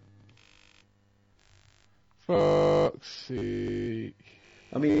 Fuck's sake.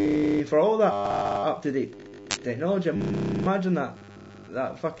 I mean, for all that up-to-date technology, imagine that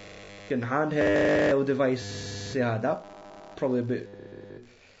fucking handheld device they had. That probably about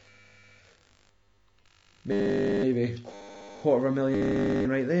maybe $250,000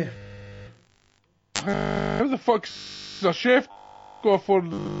 right there. How the fuck's a chef go for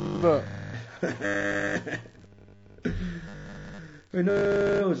that? Who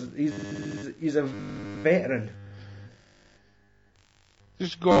knows? He's a veteran.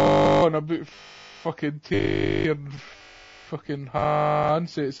 Just gone about fucking tearing fucking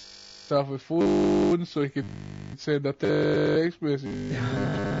handsets off his phone so he could send a text message.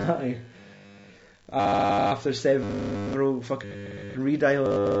 After several fucking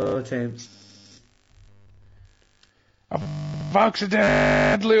redial attempts. I've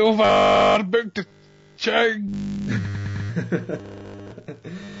accidentally overbooked the Chang.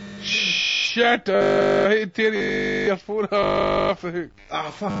 Shit, I hate to tear your phone off the hook. Ah,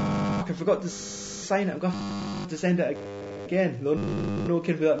 fuck, I forgot to sign it. I've got to send it again. No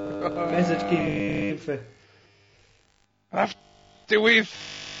kid who that message came for. I have to wait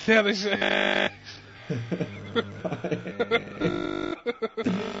 30 seconds.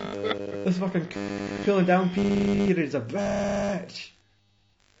 This fucking cooling down period is a bitch.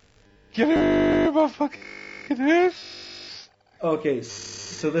 Get out of my fucking house. Okay,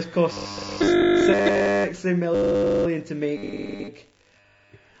 so this cost $60 million to make.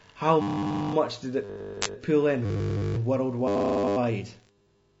 How much did it pull in worldwide?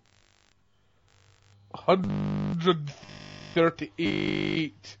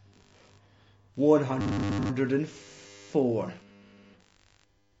 138. 104.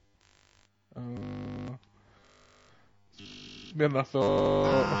 Then I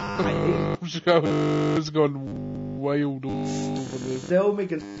thought I was going wild over this. Still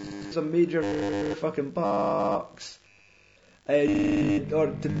making some major fucking bucks. Or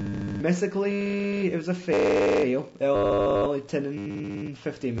domestically, it was a fail. Only 10 and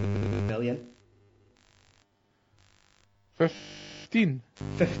 50 million. 15.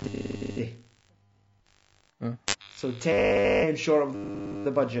 50. Huh. So 10 short of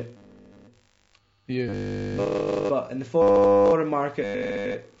the budget. Yeah. But in the foreign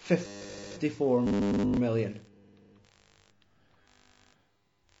market, 54 million.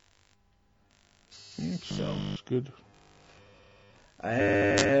 Sounds good.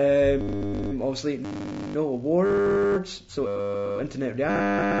 Obviously, no awards, so internet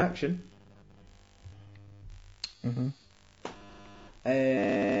reaction.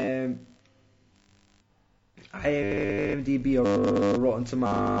 IMDb or Rotten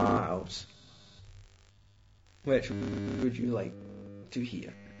Tomatoes. Which would you like to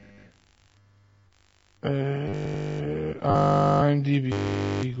hear? IMDb,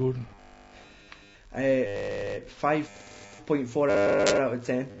 good. 5.4 out of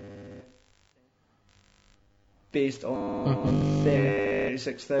 10. Based on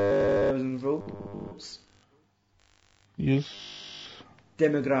 36,000 votes. Yes.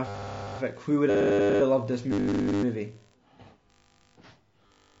 Demographic. Who would have loved this movie?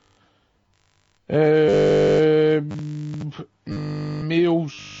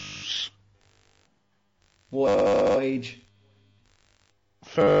 Males. What age?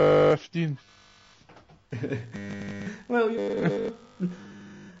 15. Well, yeah.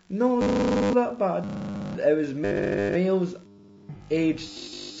 No, that bad. It was males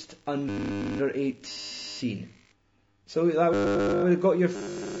aged under 18. So that would have got your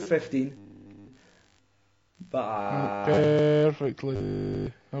 15. But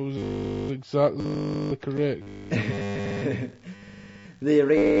Perfectly. I was exactly correct. They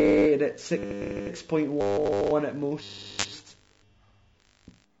rated it 6.1 at most.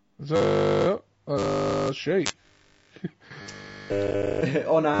 Is that shite?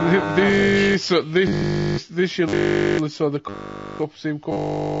 On average. They surely saw the same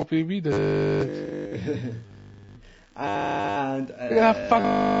copy we did. And That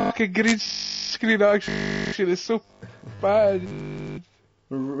fucking green screen action is so bad.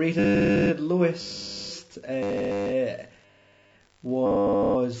 rated lowest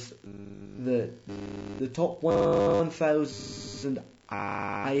was the top 1,000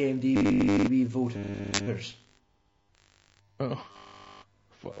 IMDb voters. Oh,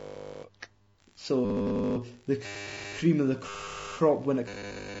 fuck. So the cream of the crop when it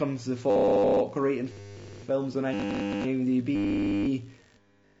comes to folk rating films on IMDb.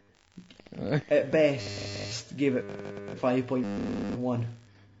 At best, gave it 5.1.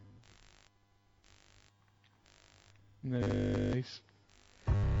 Nice.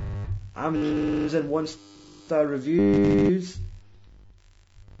 Amazon 1-star reviews.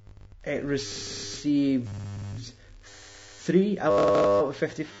 It received 3 out of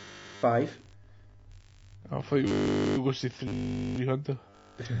 55. I thought you were going to say 300.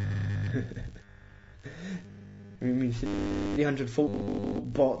 I mean, 300 folk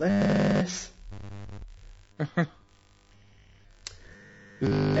bought this. Any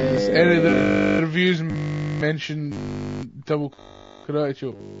of the reviews mention double karate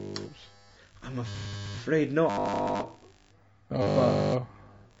chops? I'm afraid not.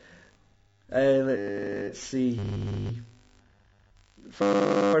 Let's see.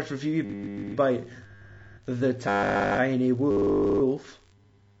 First review by The Tiny Wolf.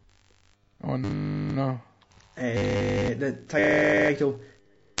 Oh no. The title,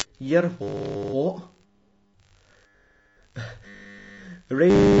 You're What?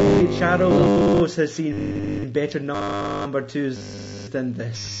 Raid Shadows has seen better number 2s than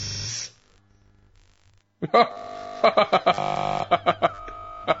this.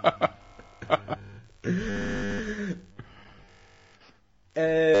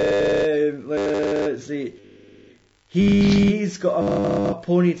 Let's see. He's got a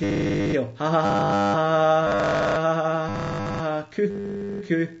ponytail. Ha ha ha.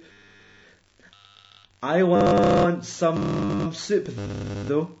 Cuckoo. I want some soup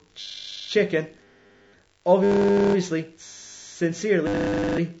though. Chicken. Obviously.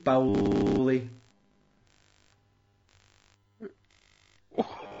 Sincerely. Bowley.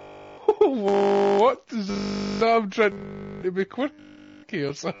 What is that? I'm trying to be quirky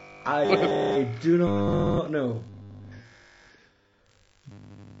or something. I do not know.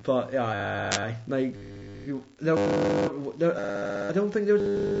 But yeah, like I don't think there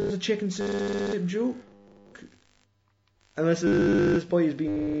was a chicken soup joke, unless this boy is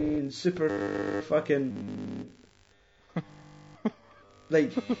being super fucking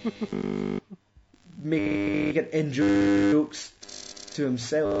like making in jokes to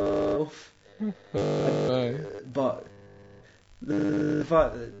himself. But the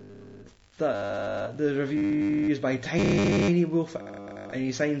fact that the review is by Tiny Wolf and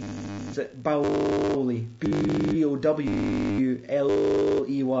he signs it Bowley, Bowley.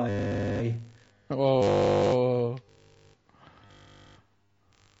 Oh.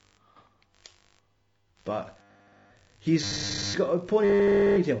 But he's got a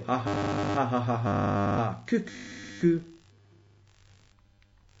ponytail. Ha ha ha ha ha ha. Cuckoo.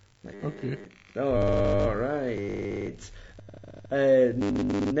 Okay. Alright.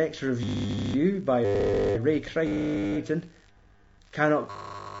 Next review by Ray Crichton. Cannot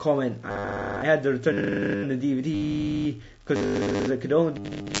comment. I had to return the DVD because it could only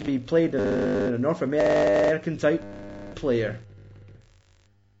be played in a North American type player.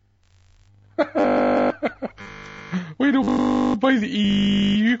 We don't buy the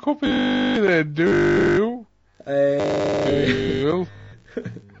EU copy then, do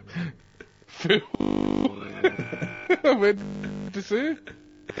Phil. I meant to say.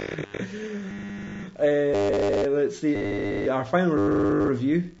 Let's see. Our final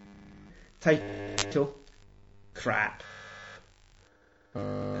review. Title. Crap. By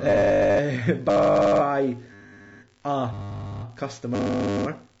a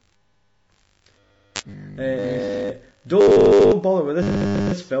customer. Don't bother with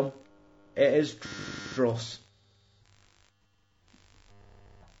this film. It is dross.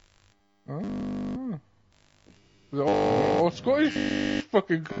 Oh, Scottish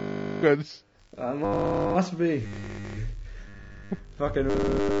fucking goods. Must be. Fucking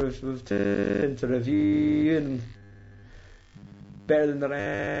we've turned to review and better than the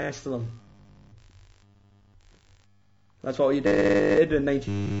rest of them. That's what you did in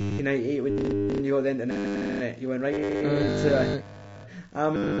 1998 when you got the internet. You went right into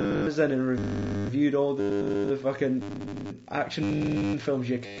Amazon and reviewed all the fucking action films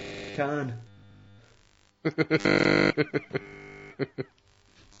you can.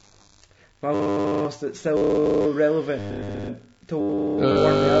 Whilst it's still relevant to warn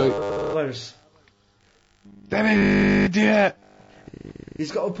the others. That idiot!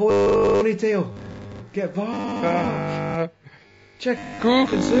 He's got a ponytail. Get back! Check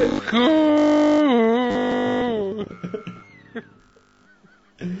and soup.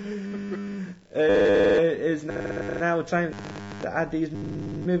 It's now time to add these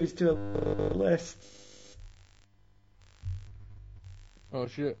movies to a list. Oh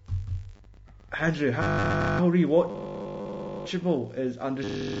shit. Andrew, how rewatchable is Under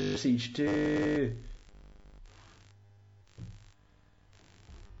Siege 2?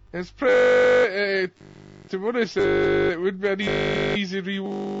 It's pretty. To be honest, it would be an easy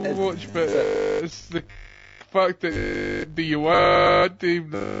rewatch, but it's the fact that do you want to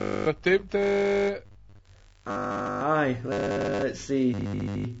even attempt it? Aye, let's see.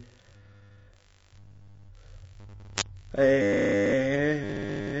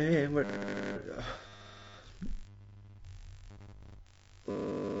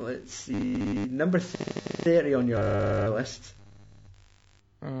 Let's see. Number 30 on your list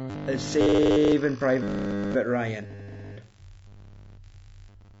is Saving Private Ryan.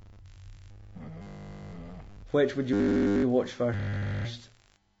 Which would you watch first?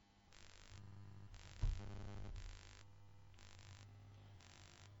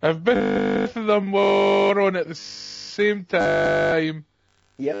 I've both of them were on at the same time.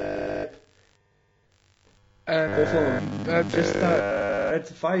 Yep. Both of them. Just started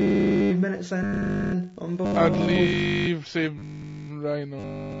 5 minutes in on both. I'd leave Saving Ryan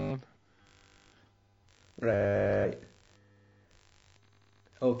on. Right.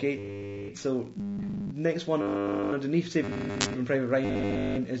 Okay, so next one underneath Saving Private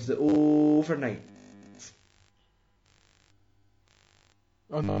Ryan is The Overnight.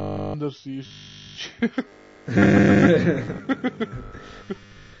 Under Siege.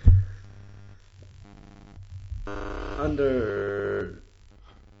 Under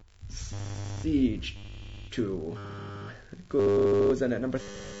Siege 2 goes in at number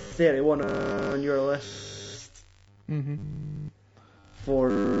 31 on your list. Mm-hmm. For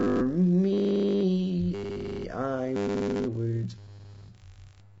me, I would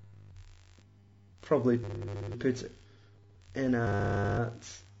probably put it in at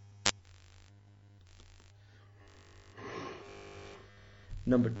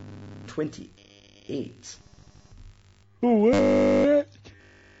number 28. What?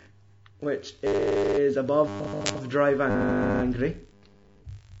 Which is above Drive Angry.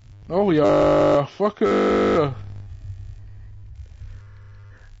 Oh yeah, fucker.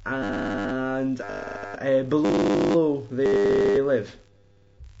 And Below They Live.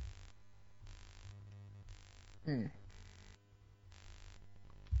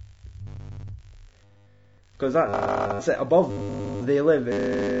 Because that's it. Above They Live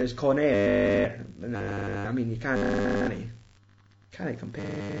is Con Air. I mean, you can't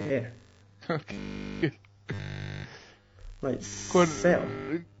compare. Like, Cell.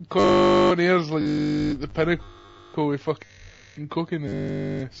 Con Air's like the pinnacle with fucking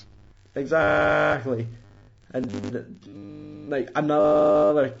cookiness. Exactly. And like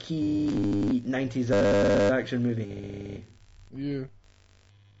another key 90s action movie. Yeah.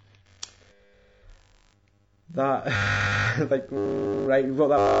 That, like, right, we've got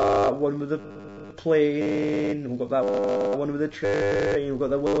that one with the plane, we've got that one with the train, we've got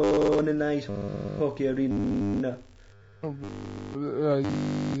that one in the ice hockey arena.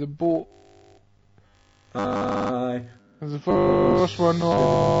 The boat. Aye. The first one,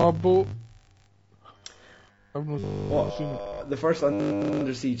 boat. I've not seen it. The first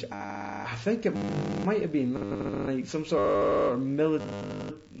Under Siege, I think it might have been like some sort of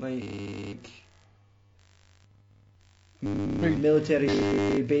military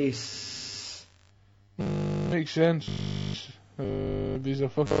base. Makes sense. He's a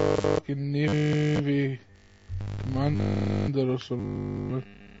fucking Navy commander or something.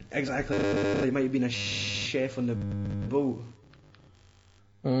 Exactly. He might have been a chef on the boat.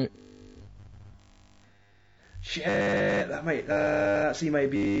 Right. Shit, that scene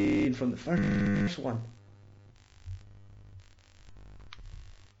might be from the first one.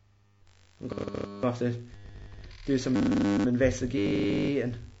 We'll have to do some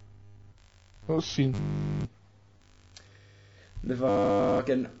investigating. What scene? The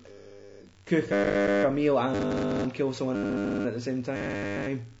fucking cook a meal and kill someone at the same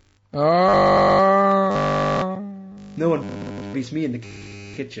time. No one beats me in the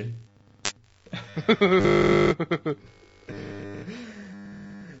kitchen.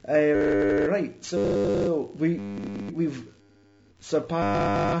 Right, so we've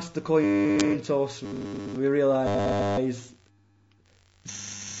surpassed the coin toss. We realise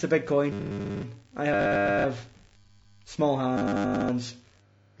it's a big coin. I have small hands.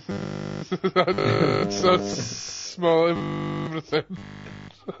 So small everything.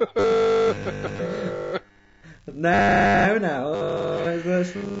 No,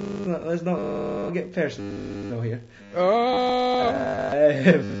 let's not get personal here.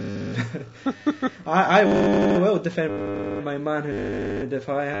 I will defend my manhood if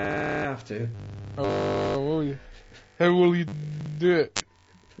I have to. Will you? How will you do it?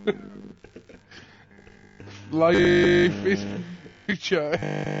 Live Facebook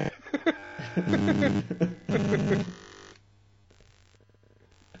chat.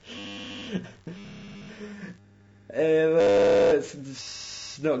 Let's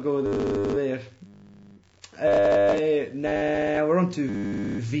not go there. Now we're on to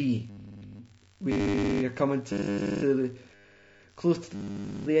V. We are coming to close to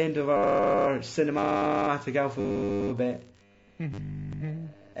the end of our cinematic alphabet.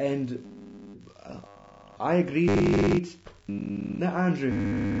 And I agreed that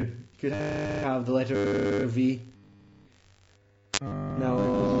Andrew could have the letter V.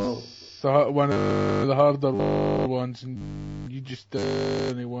 Now, So one of the harder ones, and you just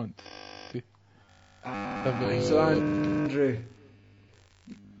only want to. so Andrew,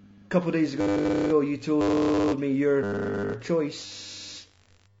 a couple of days ago you told me your choice,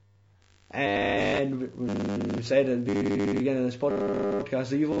 and we said at the beginning of this podcast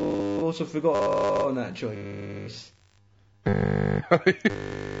that you've also forgotten that choice. But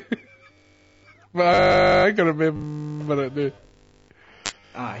I can remember it now.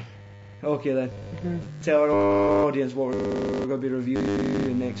 Aye. Okay then. Tell our audience what we're going to be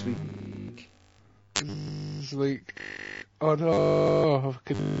reviewing next week. It's like, oh no, I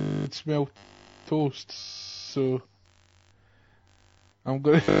can smell toast, so I'm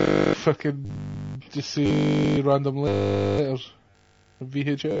gonna fucking just say random letters.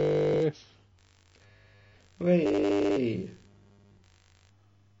 VHS. Wait.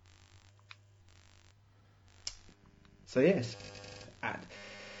 So yes,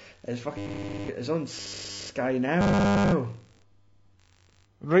 it's on Sky now.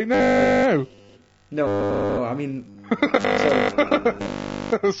 Right now. No, I mean, sorry.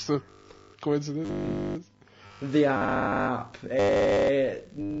 That's a coincidence. The app,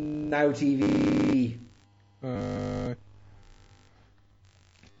 Now TV.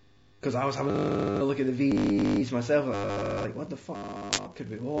 Because I was having a look at the V's myself, like, what the fuck could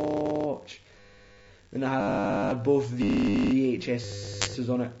we watch? And I had both VHSs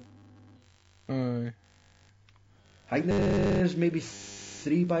on it. I think there's maybe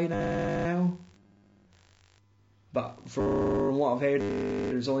 3 by now. But from what I've heard,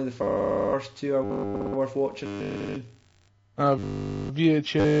 there's only the first 2 are worth watching.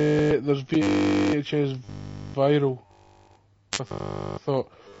 VHS, there's VHS Viral. I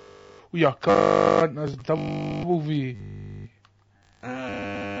thought, we are can't, that's double V.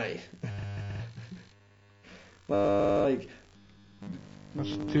 Aye. Like,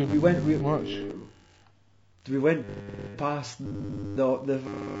 That's too we went past the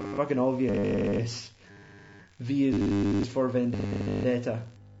fucking obvious. V is for Vendetta.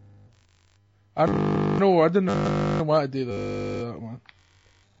 I didn't know what to do that one.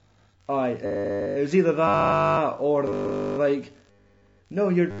 Aye, it was either that or like, no,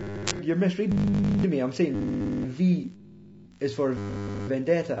 you're misreading me. I'm saying V is for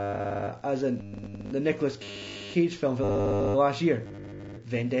Vendetta, as in the Nicolas Cage film for last year,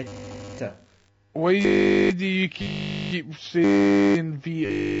 Vendetta. Why do you keep saying V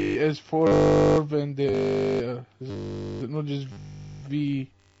is for Vendetta? Is it not just V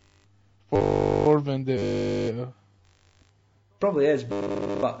for Vendetta? Probably is,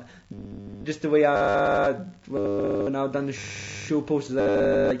 but just the way when I've done the show posters,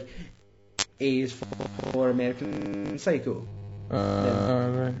 like A is for American Psycho.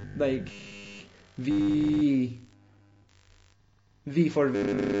 Right. Like V for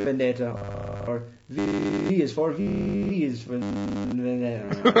Vendetta, or V is for Vendetta.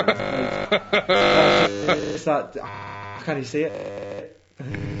 It's that. I can't say it.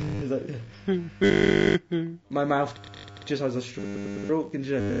 It's like, my mouth just has a stroke and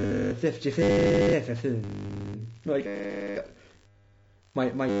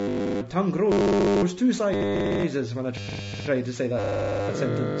like my tongue grows 2 sizes when I try to say that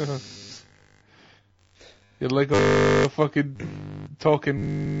sentence. You're like a fucking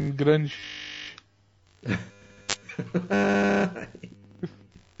talking Grinch.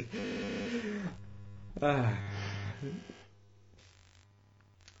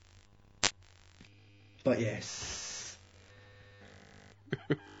 But yes.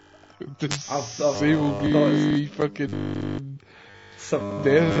 They will be fucking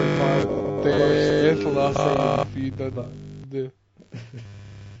death laugh if you did that.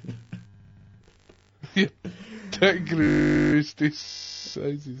 That grows to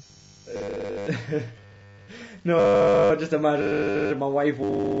sizes. No, just imagine my wife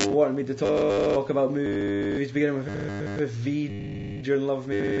wanting me to talk about movies beginning with V during love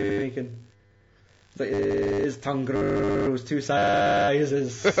making. It's like his tongue grows 2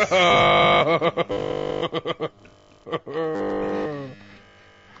 sizes.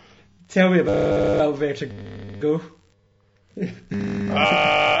 Tell me about Vertigo.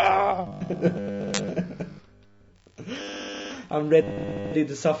 I'm ready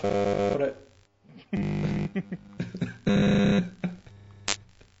to suffer for it.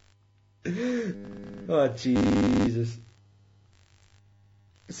 Oh Jesus!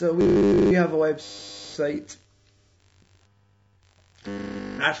 So we have a website.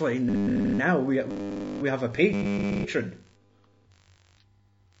 Actually, now we have a Patreon.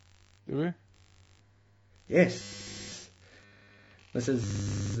 Do we? Yes. This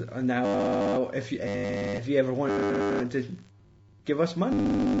is now if you ever want to give us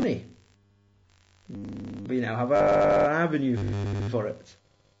money, we now have an avenue for it.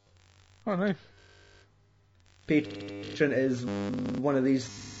 Oh, nice. Patreon is one of these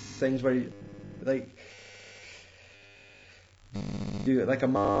things where you, like, do like a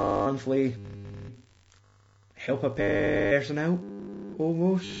monthly help a person out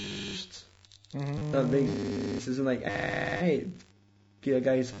almost. That makes isn't like, hey, give a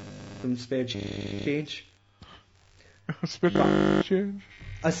guys some spare change. Spare change.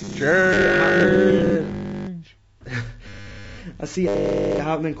 I see it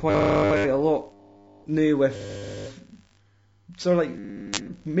happening quite a lot now with sort of like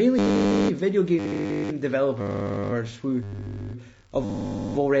mainly video game developers who have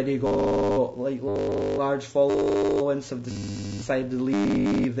already got like large followings, have decided to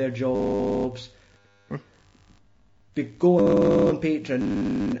leave their jobs, go on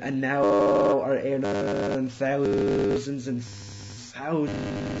Patreon, and now are earning thousands and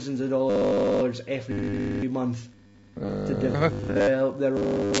thousands of dollars every month to develop their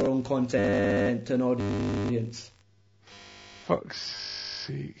own content and audience. Fuck's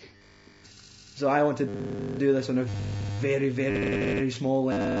sake. So I want to do this on a very, very small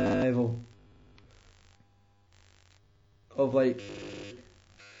level of like,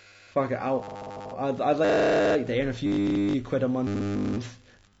 fuck it, I'd like to earn a few quid a month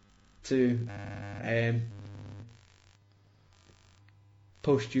to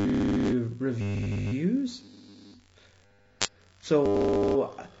post you reviews.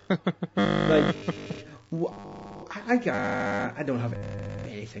 So, like, I don't have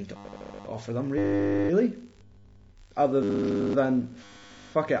anything to offer them really, other than,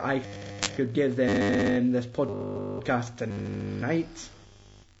 fuck it, I could give them this podcast tonight.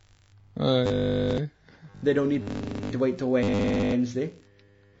 They don't need to wait till Wednesday.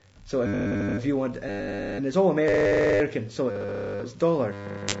 So if you want, and it's all American, so it's dollars.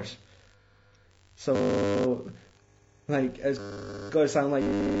 So, like, it's gotta sound like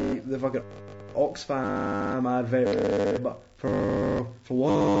the fucking Oxfam advert, but for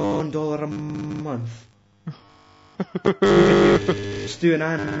 $1 a month, you could do Stu and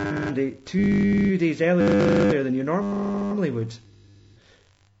Andy 2 days earlier than you normally would.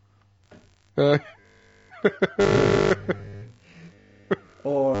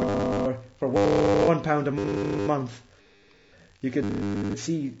 Or for £1 a month, you could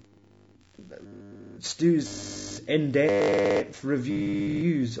see Stu's in-depth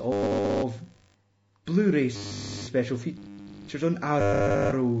reviews of Blu-ray special features on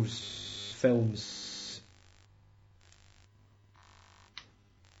Arrows films.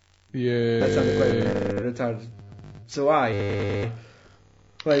 Yeah. That sounded quite retarded. So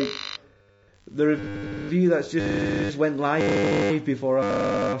like, the review that's just went live before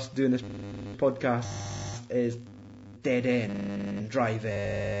us doing this podcast is Dead End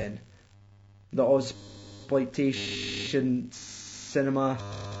Drive-In, the Ozploitation cinema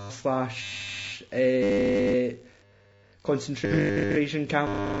 / concentration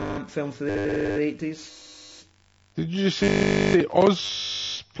camp film for the 80s. Did you say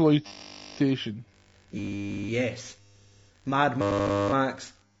Ozploitation? Yes. Mad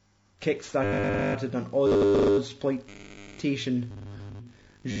Max kickstarted an Ozploitation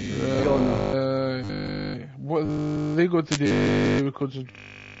genre. What they got to do with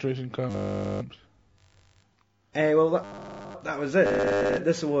concentration camps? Well, that was it.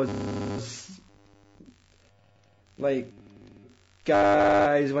 This was like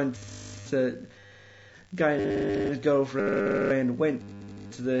guy and his girlfriend went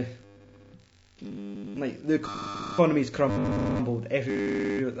to the, like, the economy's crumbled.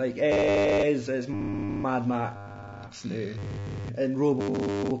 It's Mad Max now, and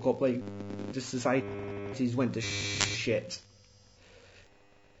RoboCop, like, just societies went to shit.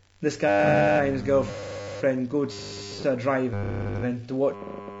 This guy and his girlfriend go to a drive-in to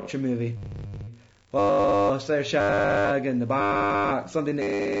watch a movie. Whilst they're shagging in the back, something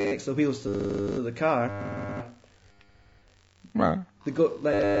next to the wheels to the car. Man. They go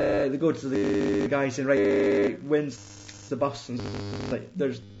to the guy saying, right, when's the bus? And like,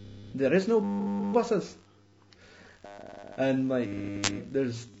 there is no buses, and like,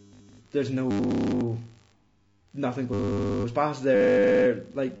 there's nothing goes past there.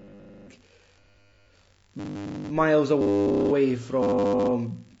 Like, miles away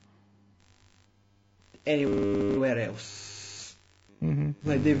from anywhere else. Mm-hmm.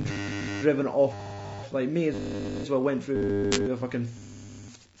 Like, they've driven off, like, may as well went through the fucking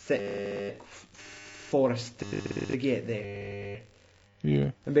thick forest to get there.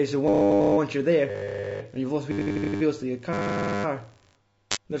 Yeah. And basically, once you're there, and you've lost wheels to your car,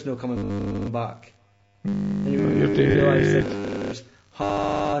 there's no coming back. And you realise that there's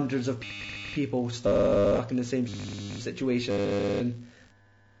hundreds of people stuck in the same situation,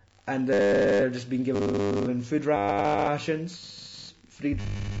 and they're just being given food rations, free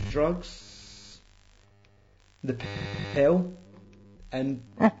drugs, the pill, and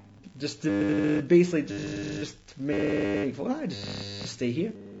just to basically just make, well, just stay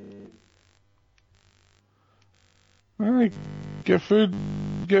here. Aye, get food,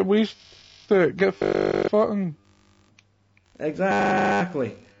 get wasted, get fucking.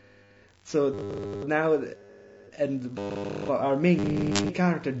 Exactly. So now, and our main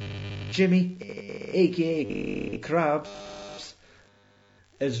character, Jimmy, aka Krabs,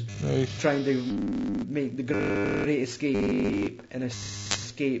 is Nice. trying to make the great escape and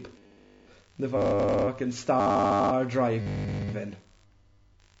escape the fucking star driving.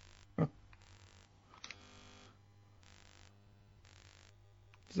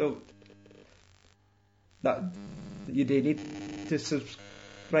 So that you do need to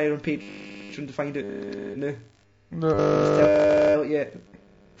subscribe on Patreon to find it now. Tell you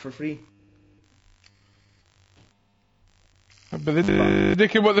for free. But they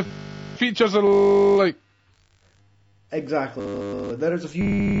came what the features are like. Exactly. There's a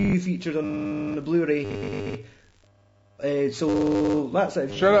few features on the Blu-ray. So that's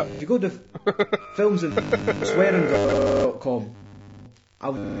it. Shut up. If you go to filmsandswearing.com,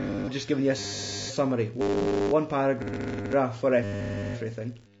 I've just given you a summary, one paragraph for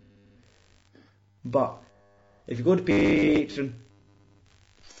everything. But if you go to Patreon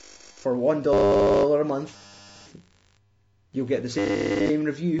for $1 a month, you'll get the same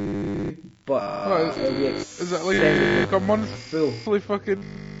review, but it'll be Is that like a monthly fucking?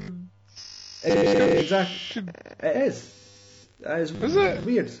 Exactly. It is. That is it?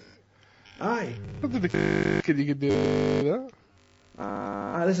 Weird. Aye. How did you can do that?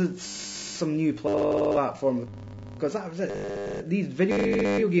 This is some new platform, because that was it. These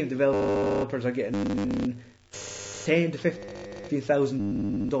video game developers are getting $10,000 to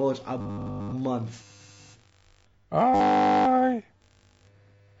 $15,000 a month. Aye.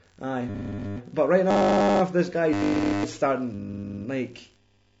 But right now, this guy is starting, like,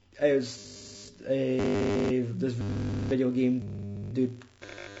 it was this video game dude,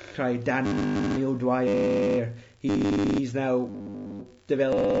 Daniel Dwyer. He's now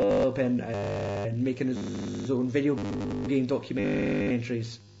developing and making his own video game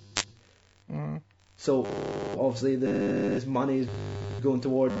documentaries. So obviously this money is going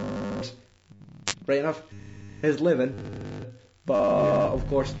towards, right enough, his living, but of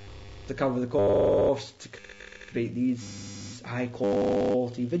course to cover the cost to create these high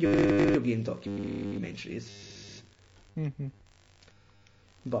quality video game documentaries.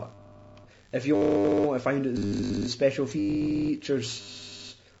 But if you want to find special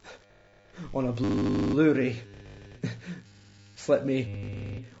features on a Blu-ray, slip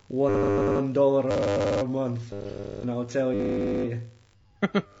me $1 a month and I'll tell you.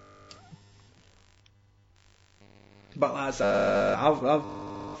 But that's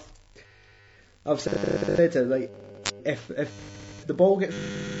I've said it, like, if the ball gets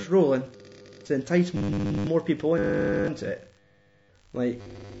rolling to entice more people into it, like,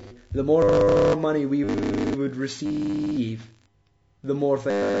 the more money we would receive, the more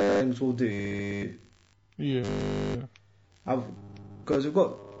things we'll do. Yeah. Because we've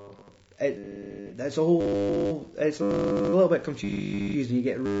got it's a little bit confusing. You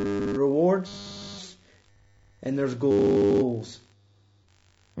get rewards and there's goals.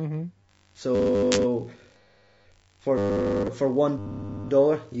 So for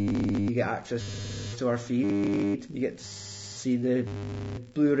 $1 you get access to our feed, you get to see the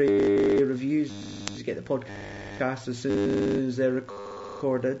Blu-ray reviews, you get the podcast as soon as they're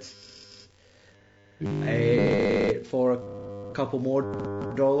recorded. For a couple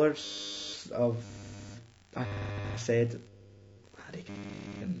more dollars of, I said,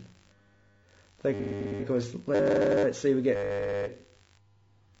 because let's say we get,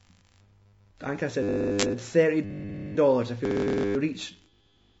 I think I said $30. If we reach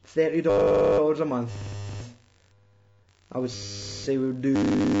 $30 a month, I would say we would do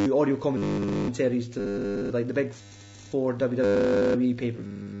audio commentaries to, like, the big 4 WWE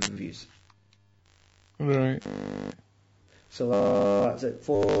pay-per-views. Right. So that's it.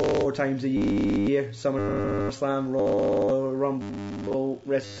 4 times a year: SummerSlam, Royal Rumble,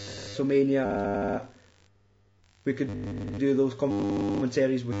 WrestleMania. We could do those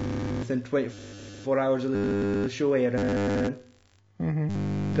commentaries within 24 hours of the show airing.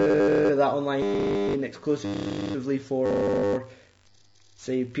 Put that online exclusively for,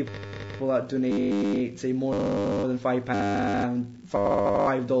 say, people that donate, say, more than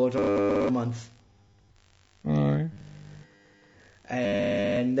 $5 a month. Aye.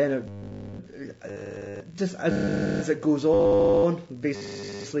 And then just as it goes on,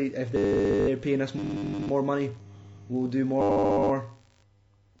 basically, if they're paying us more money, we'll do more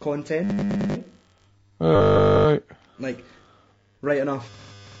content. Like, right enough,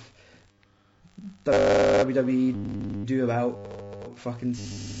 WWE do about fucking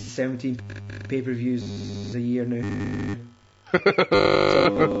 17 pay-per-views a year now.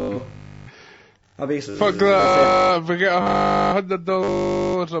 So, I basically Fuck that! If we get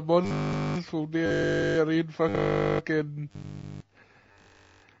 $100 a month, we'll do fucking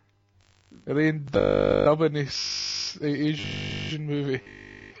rain dubbing this Asian movie.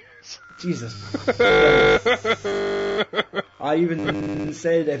 Jesus. I even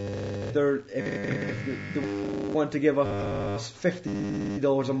said if they want to give us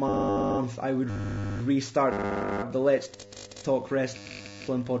 $50 a month, I would restart the Let's Talk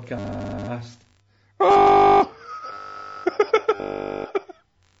Wrestling podcast. Oh!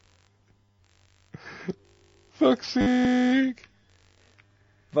 Fuck's sake.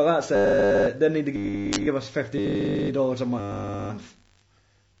 But that's it. They need to give us $50 a month.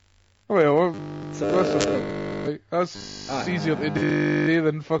 Well, So, that's easier to do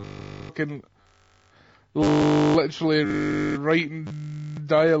than fucking literally writing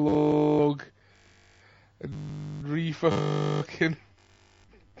dialogue and re-fucking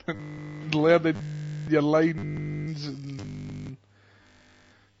and learning your lines and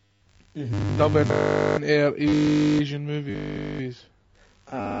dubbing our Asian movies.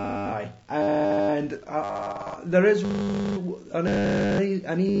 Aye, and there is an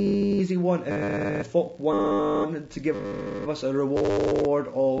easy one. If folk wanted to give us a reward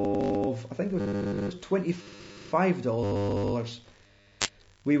of, I think it was $25,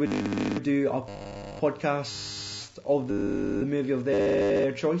 we would do a podcast of the movie of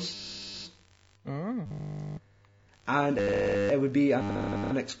their choice. Oh. And it would be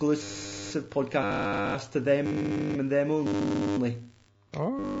an exclusive podcast to them and them only.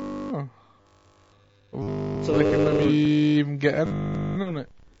 Oh. So they can maybe even get in on it.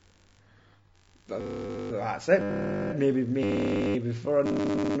 That's it. Maybe for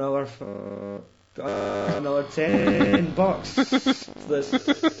another $10. There's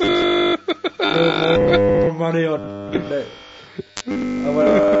more money on it. I want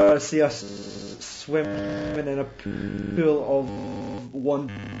to see us swimming in a pool of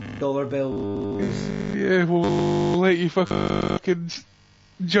 $1 bills. Yeah, we'll let you fucking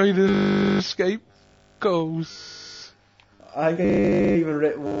join the Skype calls. I even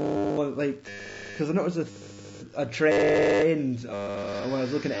read one, like, because I noticed a trend when I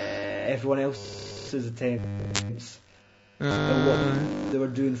was looking at everyone else's attempts and what they were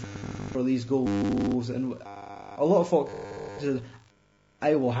doing for these goals, and a lot of folk said,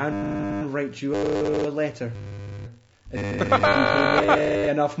 I will handwrite you a letter if you pay me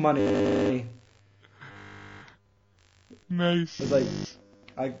enough money. Nice. It's like,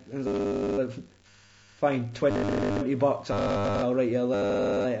 fine, $20, I'll write you a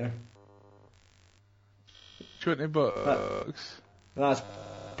letter. $20. That's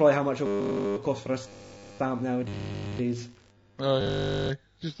probably how much it will cost for a stamp nowadays.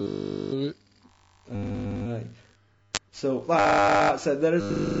 Just a bit. Right. So that's it. There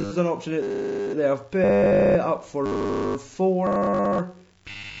is an option there. I've put it up for 4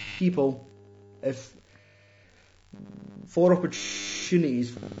 people. If 4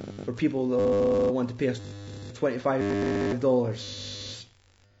 opportunities for people that want to pay us $25.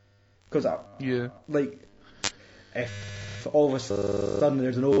 Because like, if all of a sudden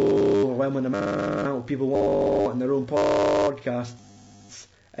there's an overwhelming amount of people wanting their own podcasts,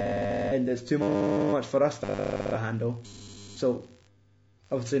 and it's too much for us to handle. So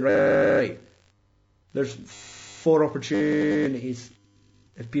I would say, right, there's 4 opportunities.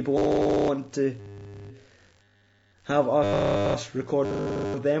 If people want to have us record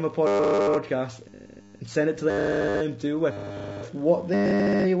them a podcast and send it to them to with what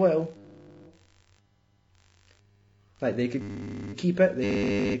they will. Like, they could keep it,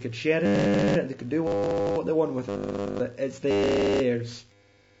 they could share it, they could do what they want with it. It's theirs.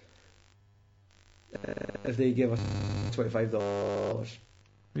 If they give us $25.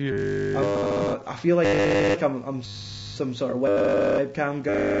 Yeah. I feel like I'm some sort of webcam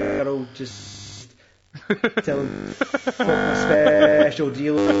girl just telling folk my special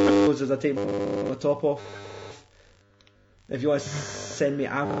deals as I take my top off. If you want to send me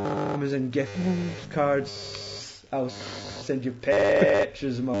Amazon gift cards, I'll send you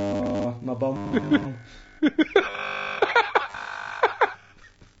pictures of my bum.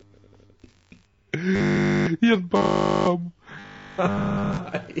 Your bum.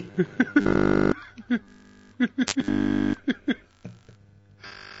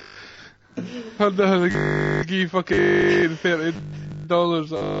 I'd give fucking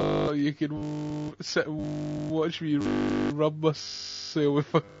 $30 you can sit and watch me rub myself with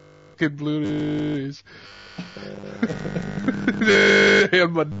fucking Blu-rays.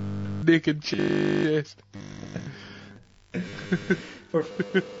 And my naked chest. For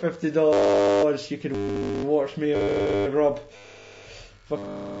 $50 you can watch me rub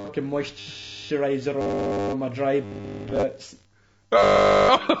fucking moisturiser on my dry bits.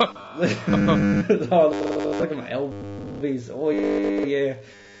 Oh, look at my elbows. Oh yeah.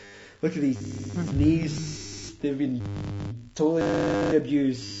 Look at these knees. They've been totally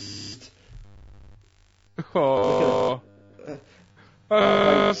abused. Oh.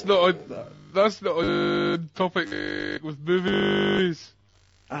 That's not a topic with movies.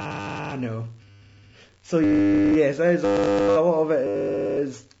 No. So yes, there's a lot of it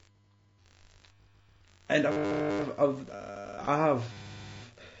is, and I'm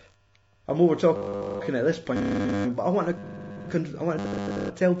over talking at this point, but I want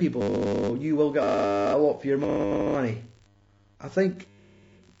to tell people you will get a lot for your money. I think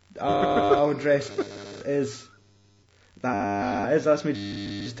our address is that that's me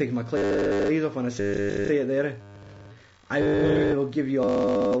just taking my clothes off when I say it there. I will give you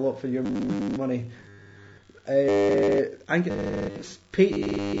a lot for your money. I think it's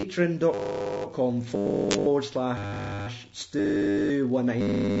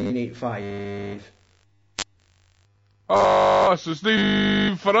patreon.com/Stu1985. Oh, so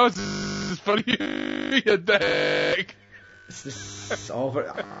Steve, for us, it's for you, you dick. It's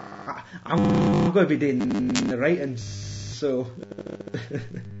over. I'm going to be doing the writing, so.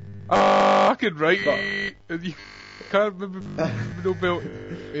 I can write, but you can't maybe no be able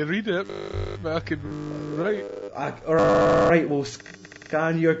to read it, but I can write. Alright, we'll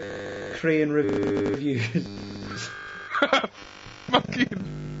scan your Crane reviews.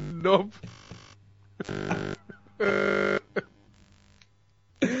 Fucking knob.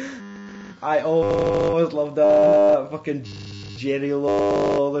 I always loved that fucking Jerry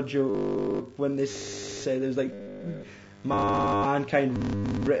Lawler joke when they said it was like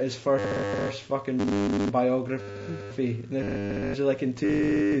Mankind wrote his first fucking biography. And it was like in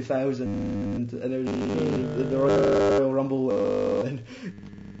 2000, and it was the Royal Rumble, and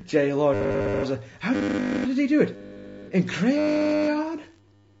Jerry Lawler was like, how did he do it? In crayon?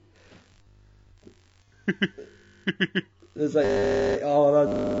 It's like,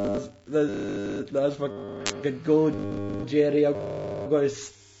 oh, that's fucking gold, Jerry. I'm going to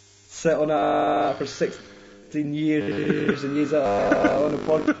sit on that for 16 years and use that on a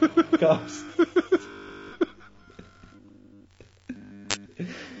podcast.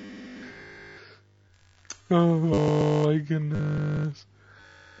 Oh my goodness.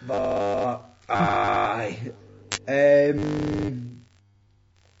 But,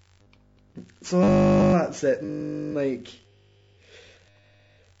 so that's it. Like,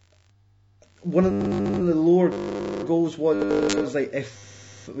 one of the lower goals was like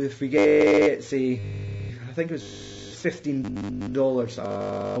if we get, say, I think it was $15,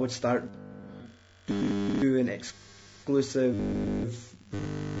 I would start doing exclusive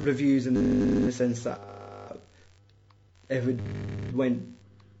reviews in the sense that if it went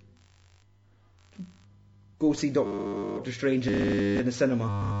go see Doctor Strange in the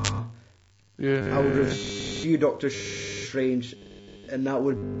cinema, Yeah. I would review Doctor Strange, and that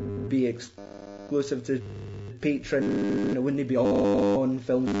would be exclusive to Patreon. It wouldn't be on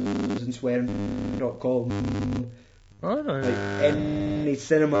filmsandswearing.com. Alright. Like any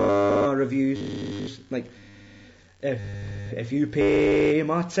cinema reviews, like if you pay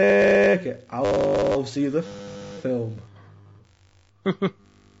my ticket, I'll see the film.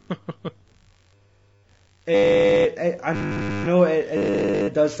 I know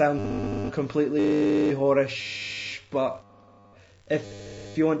it does sound completely whorish, but if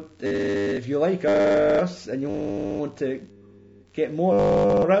you like us and you want to get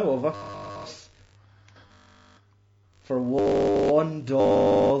more out of us for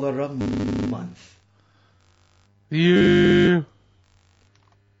 $1 a month, Yeah.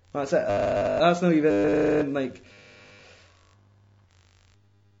 that's it. That's not even like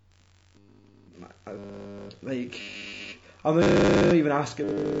Like, I'm not even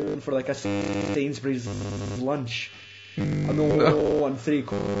asking for like a Sainsbury's lunch. I'm not wanting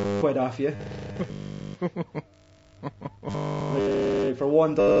 £3 off you. Like, for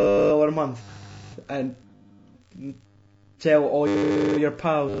 $1 a month, and tell all your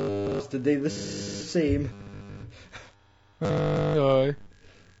pals to do the same. Aye.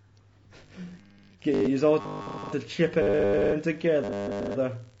 Get you all to chip in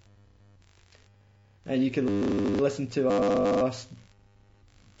together, and you can listen to us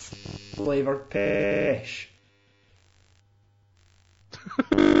flavour Pesh.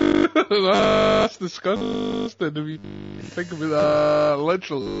 That's disgusting if you think about that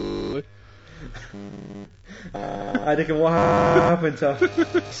literally. I reckon what happened to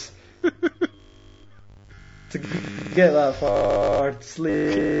us to get that far,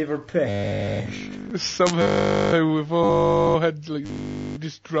 flavour Pesh. Somehow we've all had like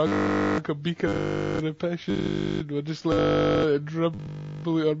just drunk a beaker of passion. We're just let it dribble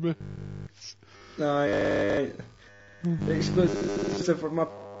out our mouths. Aye. Exclusive for my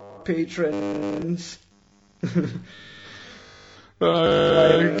patrons.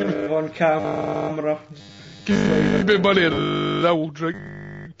 Live on camera. Give me money and I will drink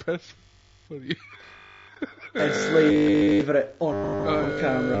piss for you. And flavour it on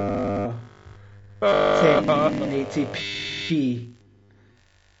camera. 1080p.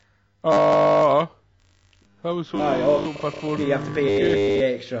 That was so okay, you have to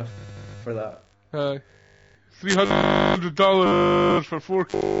pay extra for that. $300 for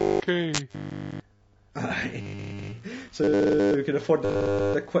 4K. Aye. So we can afford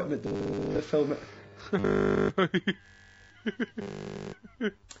the equipment to film it.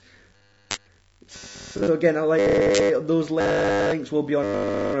 So again, those links will be on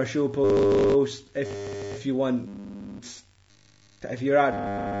our show post if you want. If you're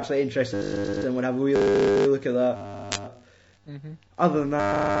actually interested and want to have a wee look at that. Mm-hmm. Other than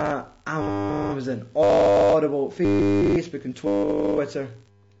that, Amazon, Audible, Facebook and Twitter,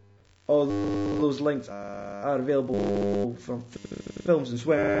 all those links are available from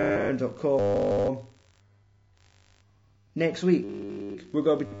filmsandswearing.com. Next week we're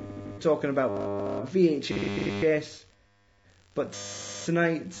going to be talking about VHS, but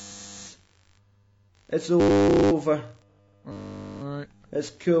tonight it's over. Alright. It's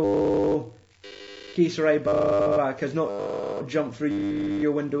cool. Kisari back has not jumped through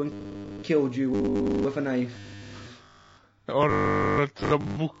your window and killed you with a knife. Or a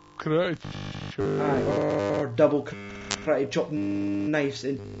double karate. Aye, or double karate chop knives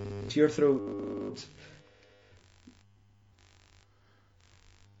into your throat.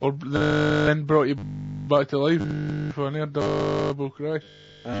 Or then brought you back to life when you're double karate.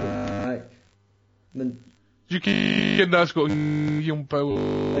 Aye. Then you can, that's got healing powers.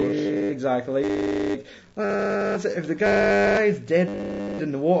 Exactly. So if the guy's dead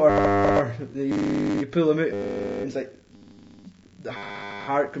in the water, you pull him out, and it's like the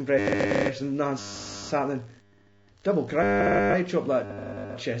heart compression, nothing's happening. Double karate chop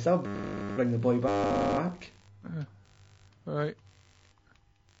that chest, that'll bring the boy back. Right.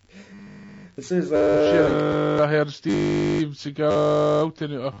 This is I heard Steve Seagal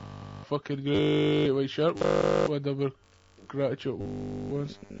turn out a fucking great white shirt with double karate chop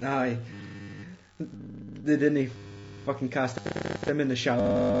once. Aye. They didn't fucking cast him in the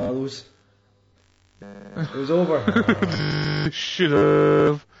shallows. It was over. Should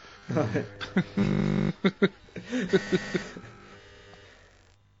have.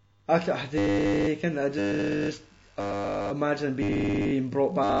 I just imagine being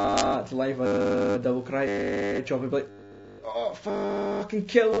brought back to life with a double karate chop and be like, oh, fucking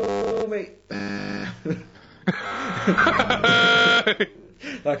kill me.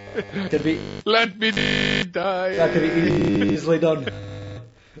 That could be. Let me die. That could be easily done.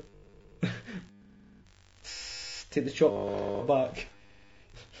 Take the chop back.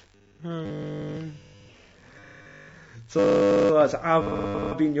 So that's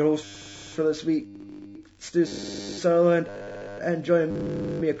I've been your host for this week, Stu Sutherland, and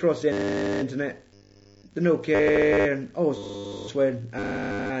join me across the internet, the No Care and Oh Swear,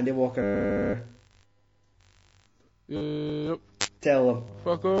 Andy Walker. Yep. Tell them.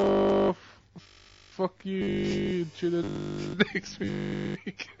 Fuck off. Fuck you. Tune in next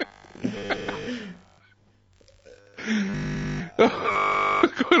week.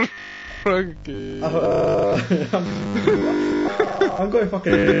 God, Frankie. I'm going to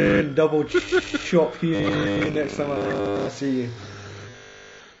fucking double chop you next time I see you.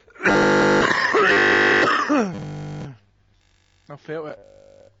 I felt it.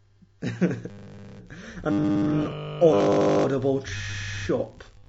 An audible chop.